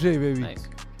 OJ, baby. Nice.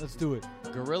 Let's do it.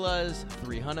 Gorillas,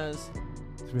 3 Hunas.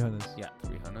 300. Yeah,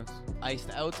 3 Hunas. Iced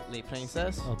Out, Les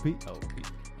Princesses. LP. LP.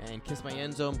 And Kiss My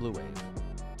End Zone, Blue Wave.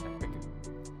 Can't pick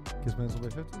it. Kiss Man's by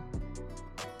 50?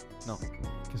 No.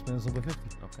 Kiss Man's by 50.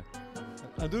 Okay.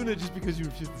 I'm doing it just because you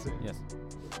refuse to say it.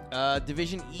 Yes.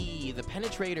 Division E, The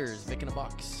Penetrators, Vic in a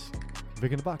Box.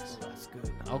 Vic in the box. That's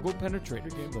good. I'll go Penetrators.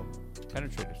 Good game, though.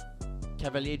 Penetrators.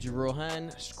 Cavalier du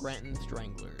Rohan, Scranton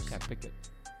Stranglers. Can't pick it.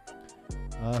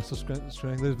 So Scranton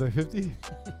Stranglers by 50?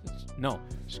 No.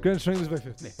 Scranton Stranglers by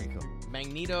 50. There you go.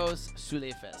 Magnetos, Sous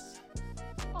les Fesses.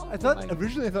 I thought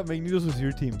originally Magnetos was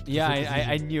your team. Yeah,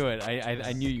 I knew it.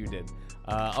 I knew you did.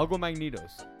 I'll go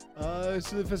Magnetos.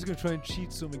 So the Fest are gonna try and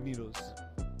cheat some Magnetos.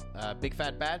 Big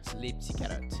Fat Bats, Les Petits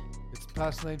Carottes. It's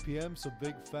past 9 p.m., so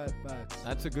big fat bats.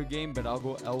 That's a good game, but I'll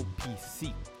go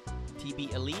LPC.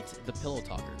 TB Elite, The Pillow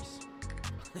Talkers.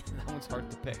 That one's hard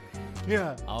to pick.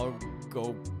 Yeah. I'll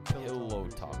go Pillow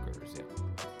Talkers. Yeah.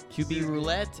 QB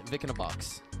Roulette, Vic in a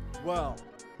Box. Wow.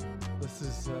 This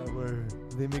is where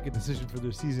they make a decision for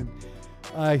their season.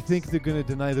 I think they're going to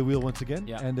deny the wheel once again,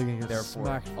 Yeah. and they're going to get Therefore,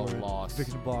 smacked a for loss. Vic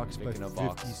in a box Vic in a by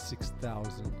box.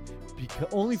 56,000. Because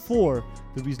only for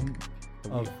the reason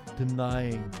The of wheel.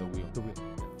 denying The wheel. the wheel.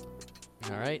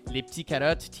 All right. Les Petits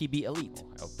Carottes, TB Elite.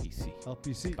 LPC.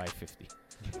 LPC. By 50.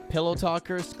 Pillow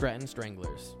Talkers, Scranton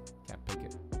Stranglers. Can't pick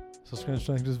it. So Scranton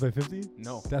Stranglers by 50?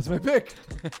 No. That's my pick.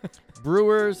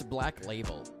 Brewers, Black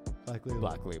Label. Black Label.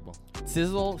 Black Label.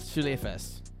 Sizzle, Sous les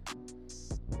Fesses.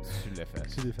 Sur les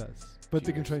fesses. Silly fast. But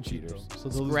they can try and cheat, Cheaters. though. So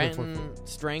they'll lose by 4. Scranton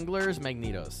Stranglers,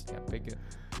 Magnetos. Can't pick it.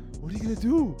 What are you going to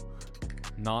do?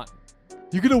 Not.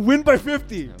 You're going to win by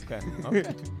 50. Okay. Okay.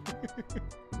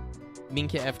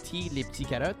 Minka FT, Les Petits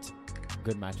Carottes.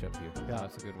 Good matchup here. Yeah.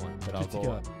 That's a good one. But I'll Petit go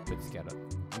Carotte. Petit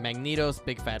Carotte. Magnetos,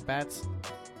 Big Fat Bats.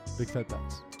 Big fat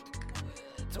bats.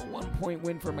 It's a 1-point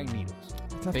win for Magnetos.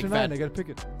 It's after Big 9. fat- I got to pick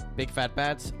it. Big Fat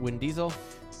Bats, Win Diesel.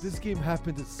 This game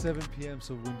happened at 7 p.m.,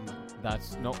 so windy.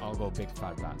 That's no. I'll go Big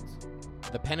Fat Bats.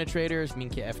 The Penetrators,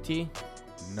 Minka FT.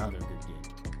 Another good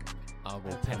game. I'll go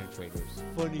Penetrators.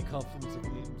 Funny confluence of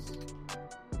names.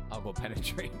 I'll go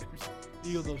Penetrators.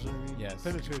 Eagle knows what I mean. Yes.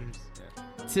 Penetrators.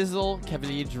 Sizzle,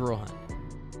 Cavalier du Rohan.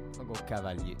 I'll go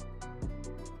Cavalier.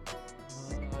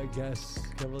 I guess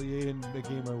Cavalier in the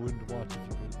game I wouldn't watch if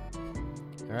you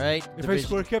could. All right. If I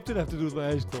score kept it, I have to do with my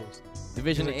eyes closed.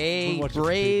 Division Like, A, we'll watch it for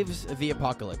Braves, The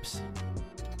Apocalypse.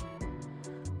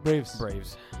 Braves.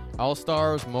 Braves. All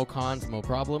Stars, Mo Cons, Mo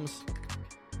Problems.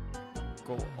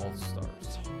 Go All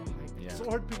Stars. Yeah. So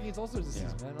hard picking against All-Stars this Yeah.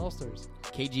 season, man. All-Stars.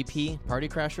 KGP, Party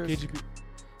Crashers. KGP.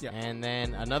 Yeah. And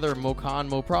then another Mo Con,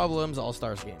 Mo Problems, All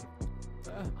Stars game.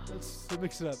 Let's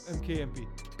mix it up. MKMP.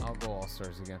 I'll go All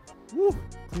Stars again. Woo!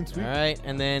 Clean sweep. All right.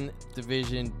 And then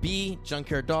Division B,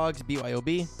 Junkyard Dogs,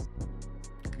 BYOB.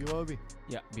 BYOB.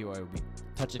 Yeah. BYOB.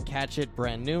 Touch It, Catch It,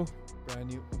 brand new. Brand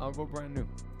new. I'll go brand new.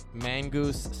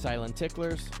 Mangoose, Silent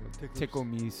Ticklers. Ticklers. Tickle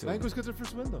me so. Mango's got their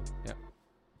first win, though.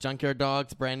 Junkyard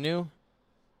Dogs, brand new.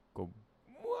 Go.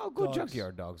 Well, I'll go Dogs.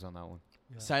 Junkyard Dogs on that one.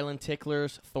 Yeah. Silent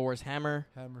Ticklers, Thor's Hammer.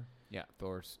 Hammer. Yeah.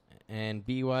 Thor's. And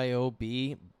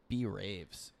BYOB,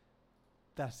 B-Raves.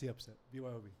 That's the upset.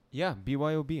 BYOB. Yeah.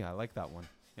 BYOB. I like that one.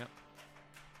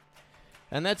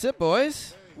 And that's it,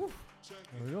 boys. There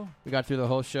we go. We got through the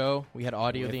whole show. We had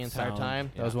audio With the entire sound,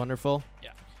 time. That yeah. was wonderful.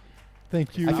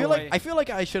 Thank you. I That feel way- like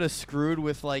I should have screwed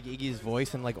with like Iggy's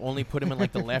voice and like only put him in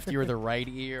like the left ear or the right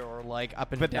ear or like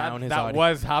up and But down his that audio.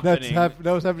 was happening. that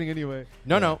was happening anyway.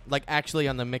 No, like actually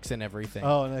on the mix and everything.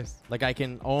 Oh, nice. Like I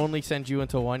can only send you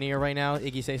into one ear right now.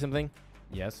 Iggy, say something.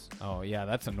 Yes. Oh yeah,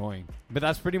 that's annoying. But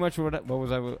that's pretty much what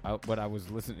I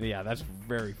was listening. Yeah, that's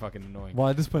very fucking annoying. Well,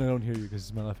 at this point, I don't hear you because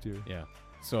it's my left ear. Yeah.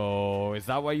 So is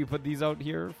that why you put these out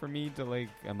here for me to like?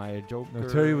 Am I a joke? No,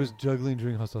 Terry was juggling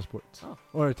during Hostile Sports. Oh.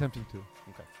 Or attempting to.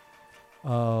 Okay.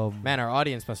 Man, Man, our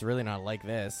audience must really not like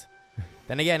this.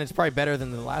 Then again, it's probably better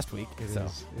than the last week. It so.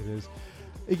 is. It is.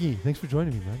 Iggy, thanks for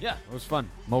joining me, man. Yeah, it was fun.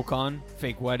 MoCon,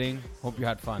 fake wedding. Hope you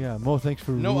had fun. Yeah, Mo, thanks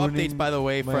for No ruining updates, by the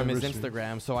way, my from his anniversary.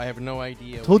 Instagram, so I have no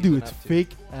idea. I told what you he's it's been up to. fake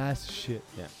ass shit.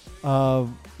 Yeah. Eagle,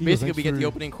 Basically, thanks we get for- the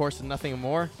opening course and nothing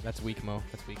more. That's weak, Mo.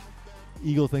 That's weak.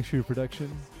 Eagle, thanks for your production.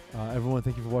 Everyone,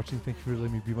 thank you for watching. Thank you for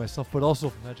letting me be myself, but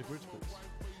also Magic Words, please.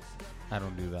 I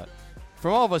don't do that.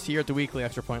 From all of us here at the Weekly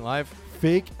Extra Point Live,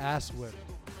 Fake ass wedding.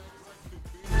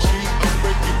 I'm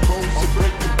breaking bones, I'm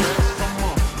breaking backs, come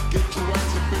on, get your ass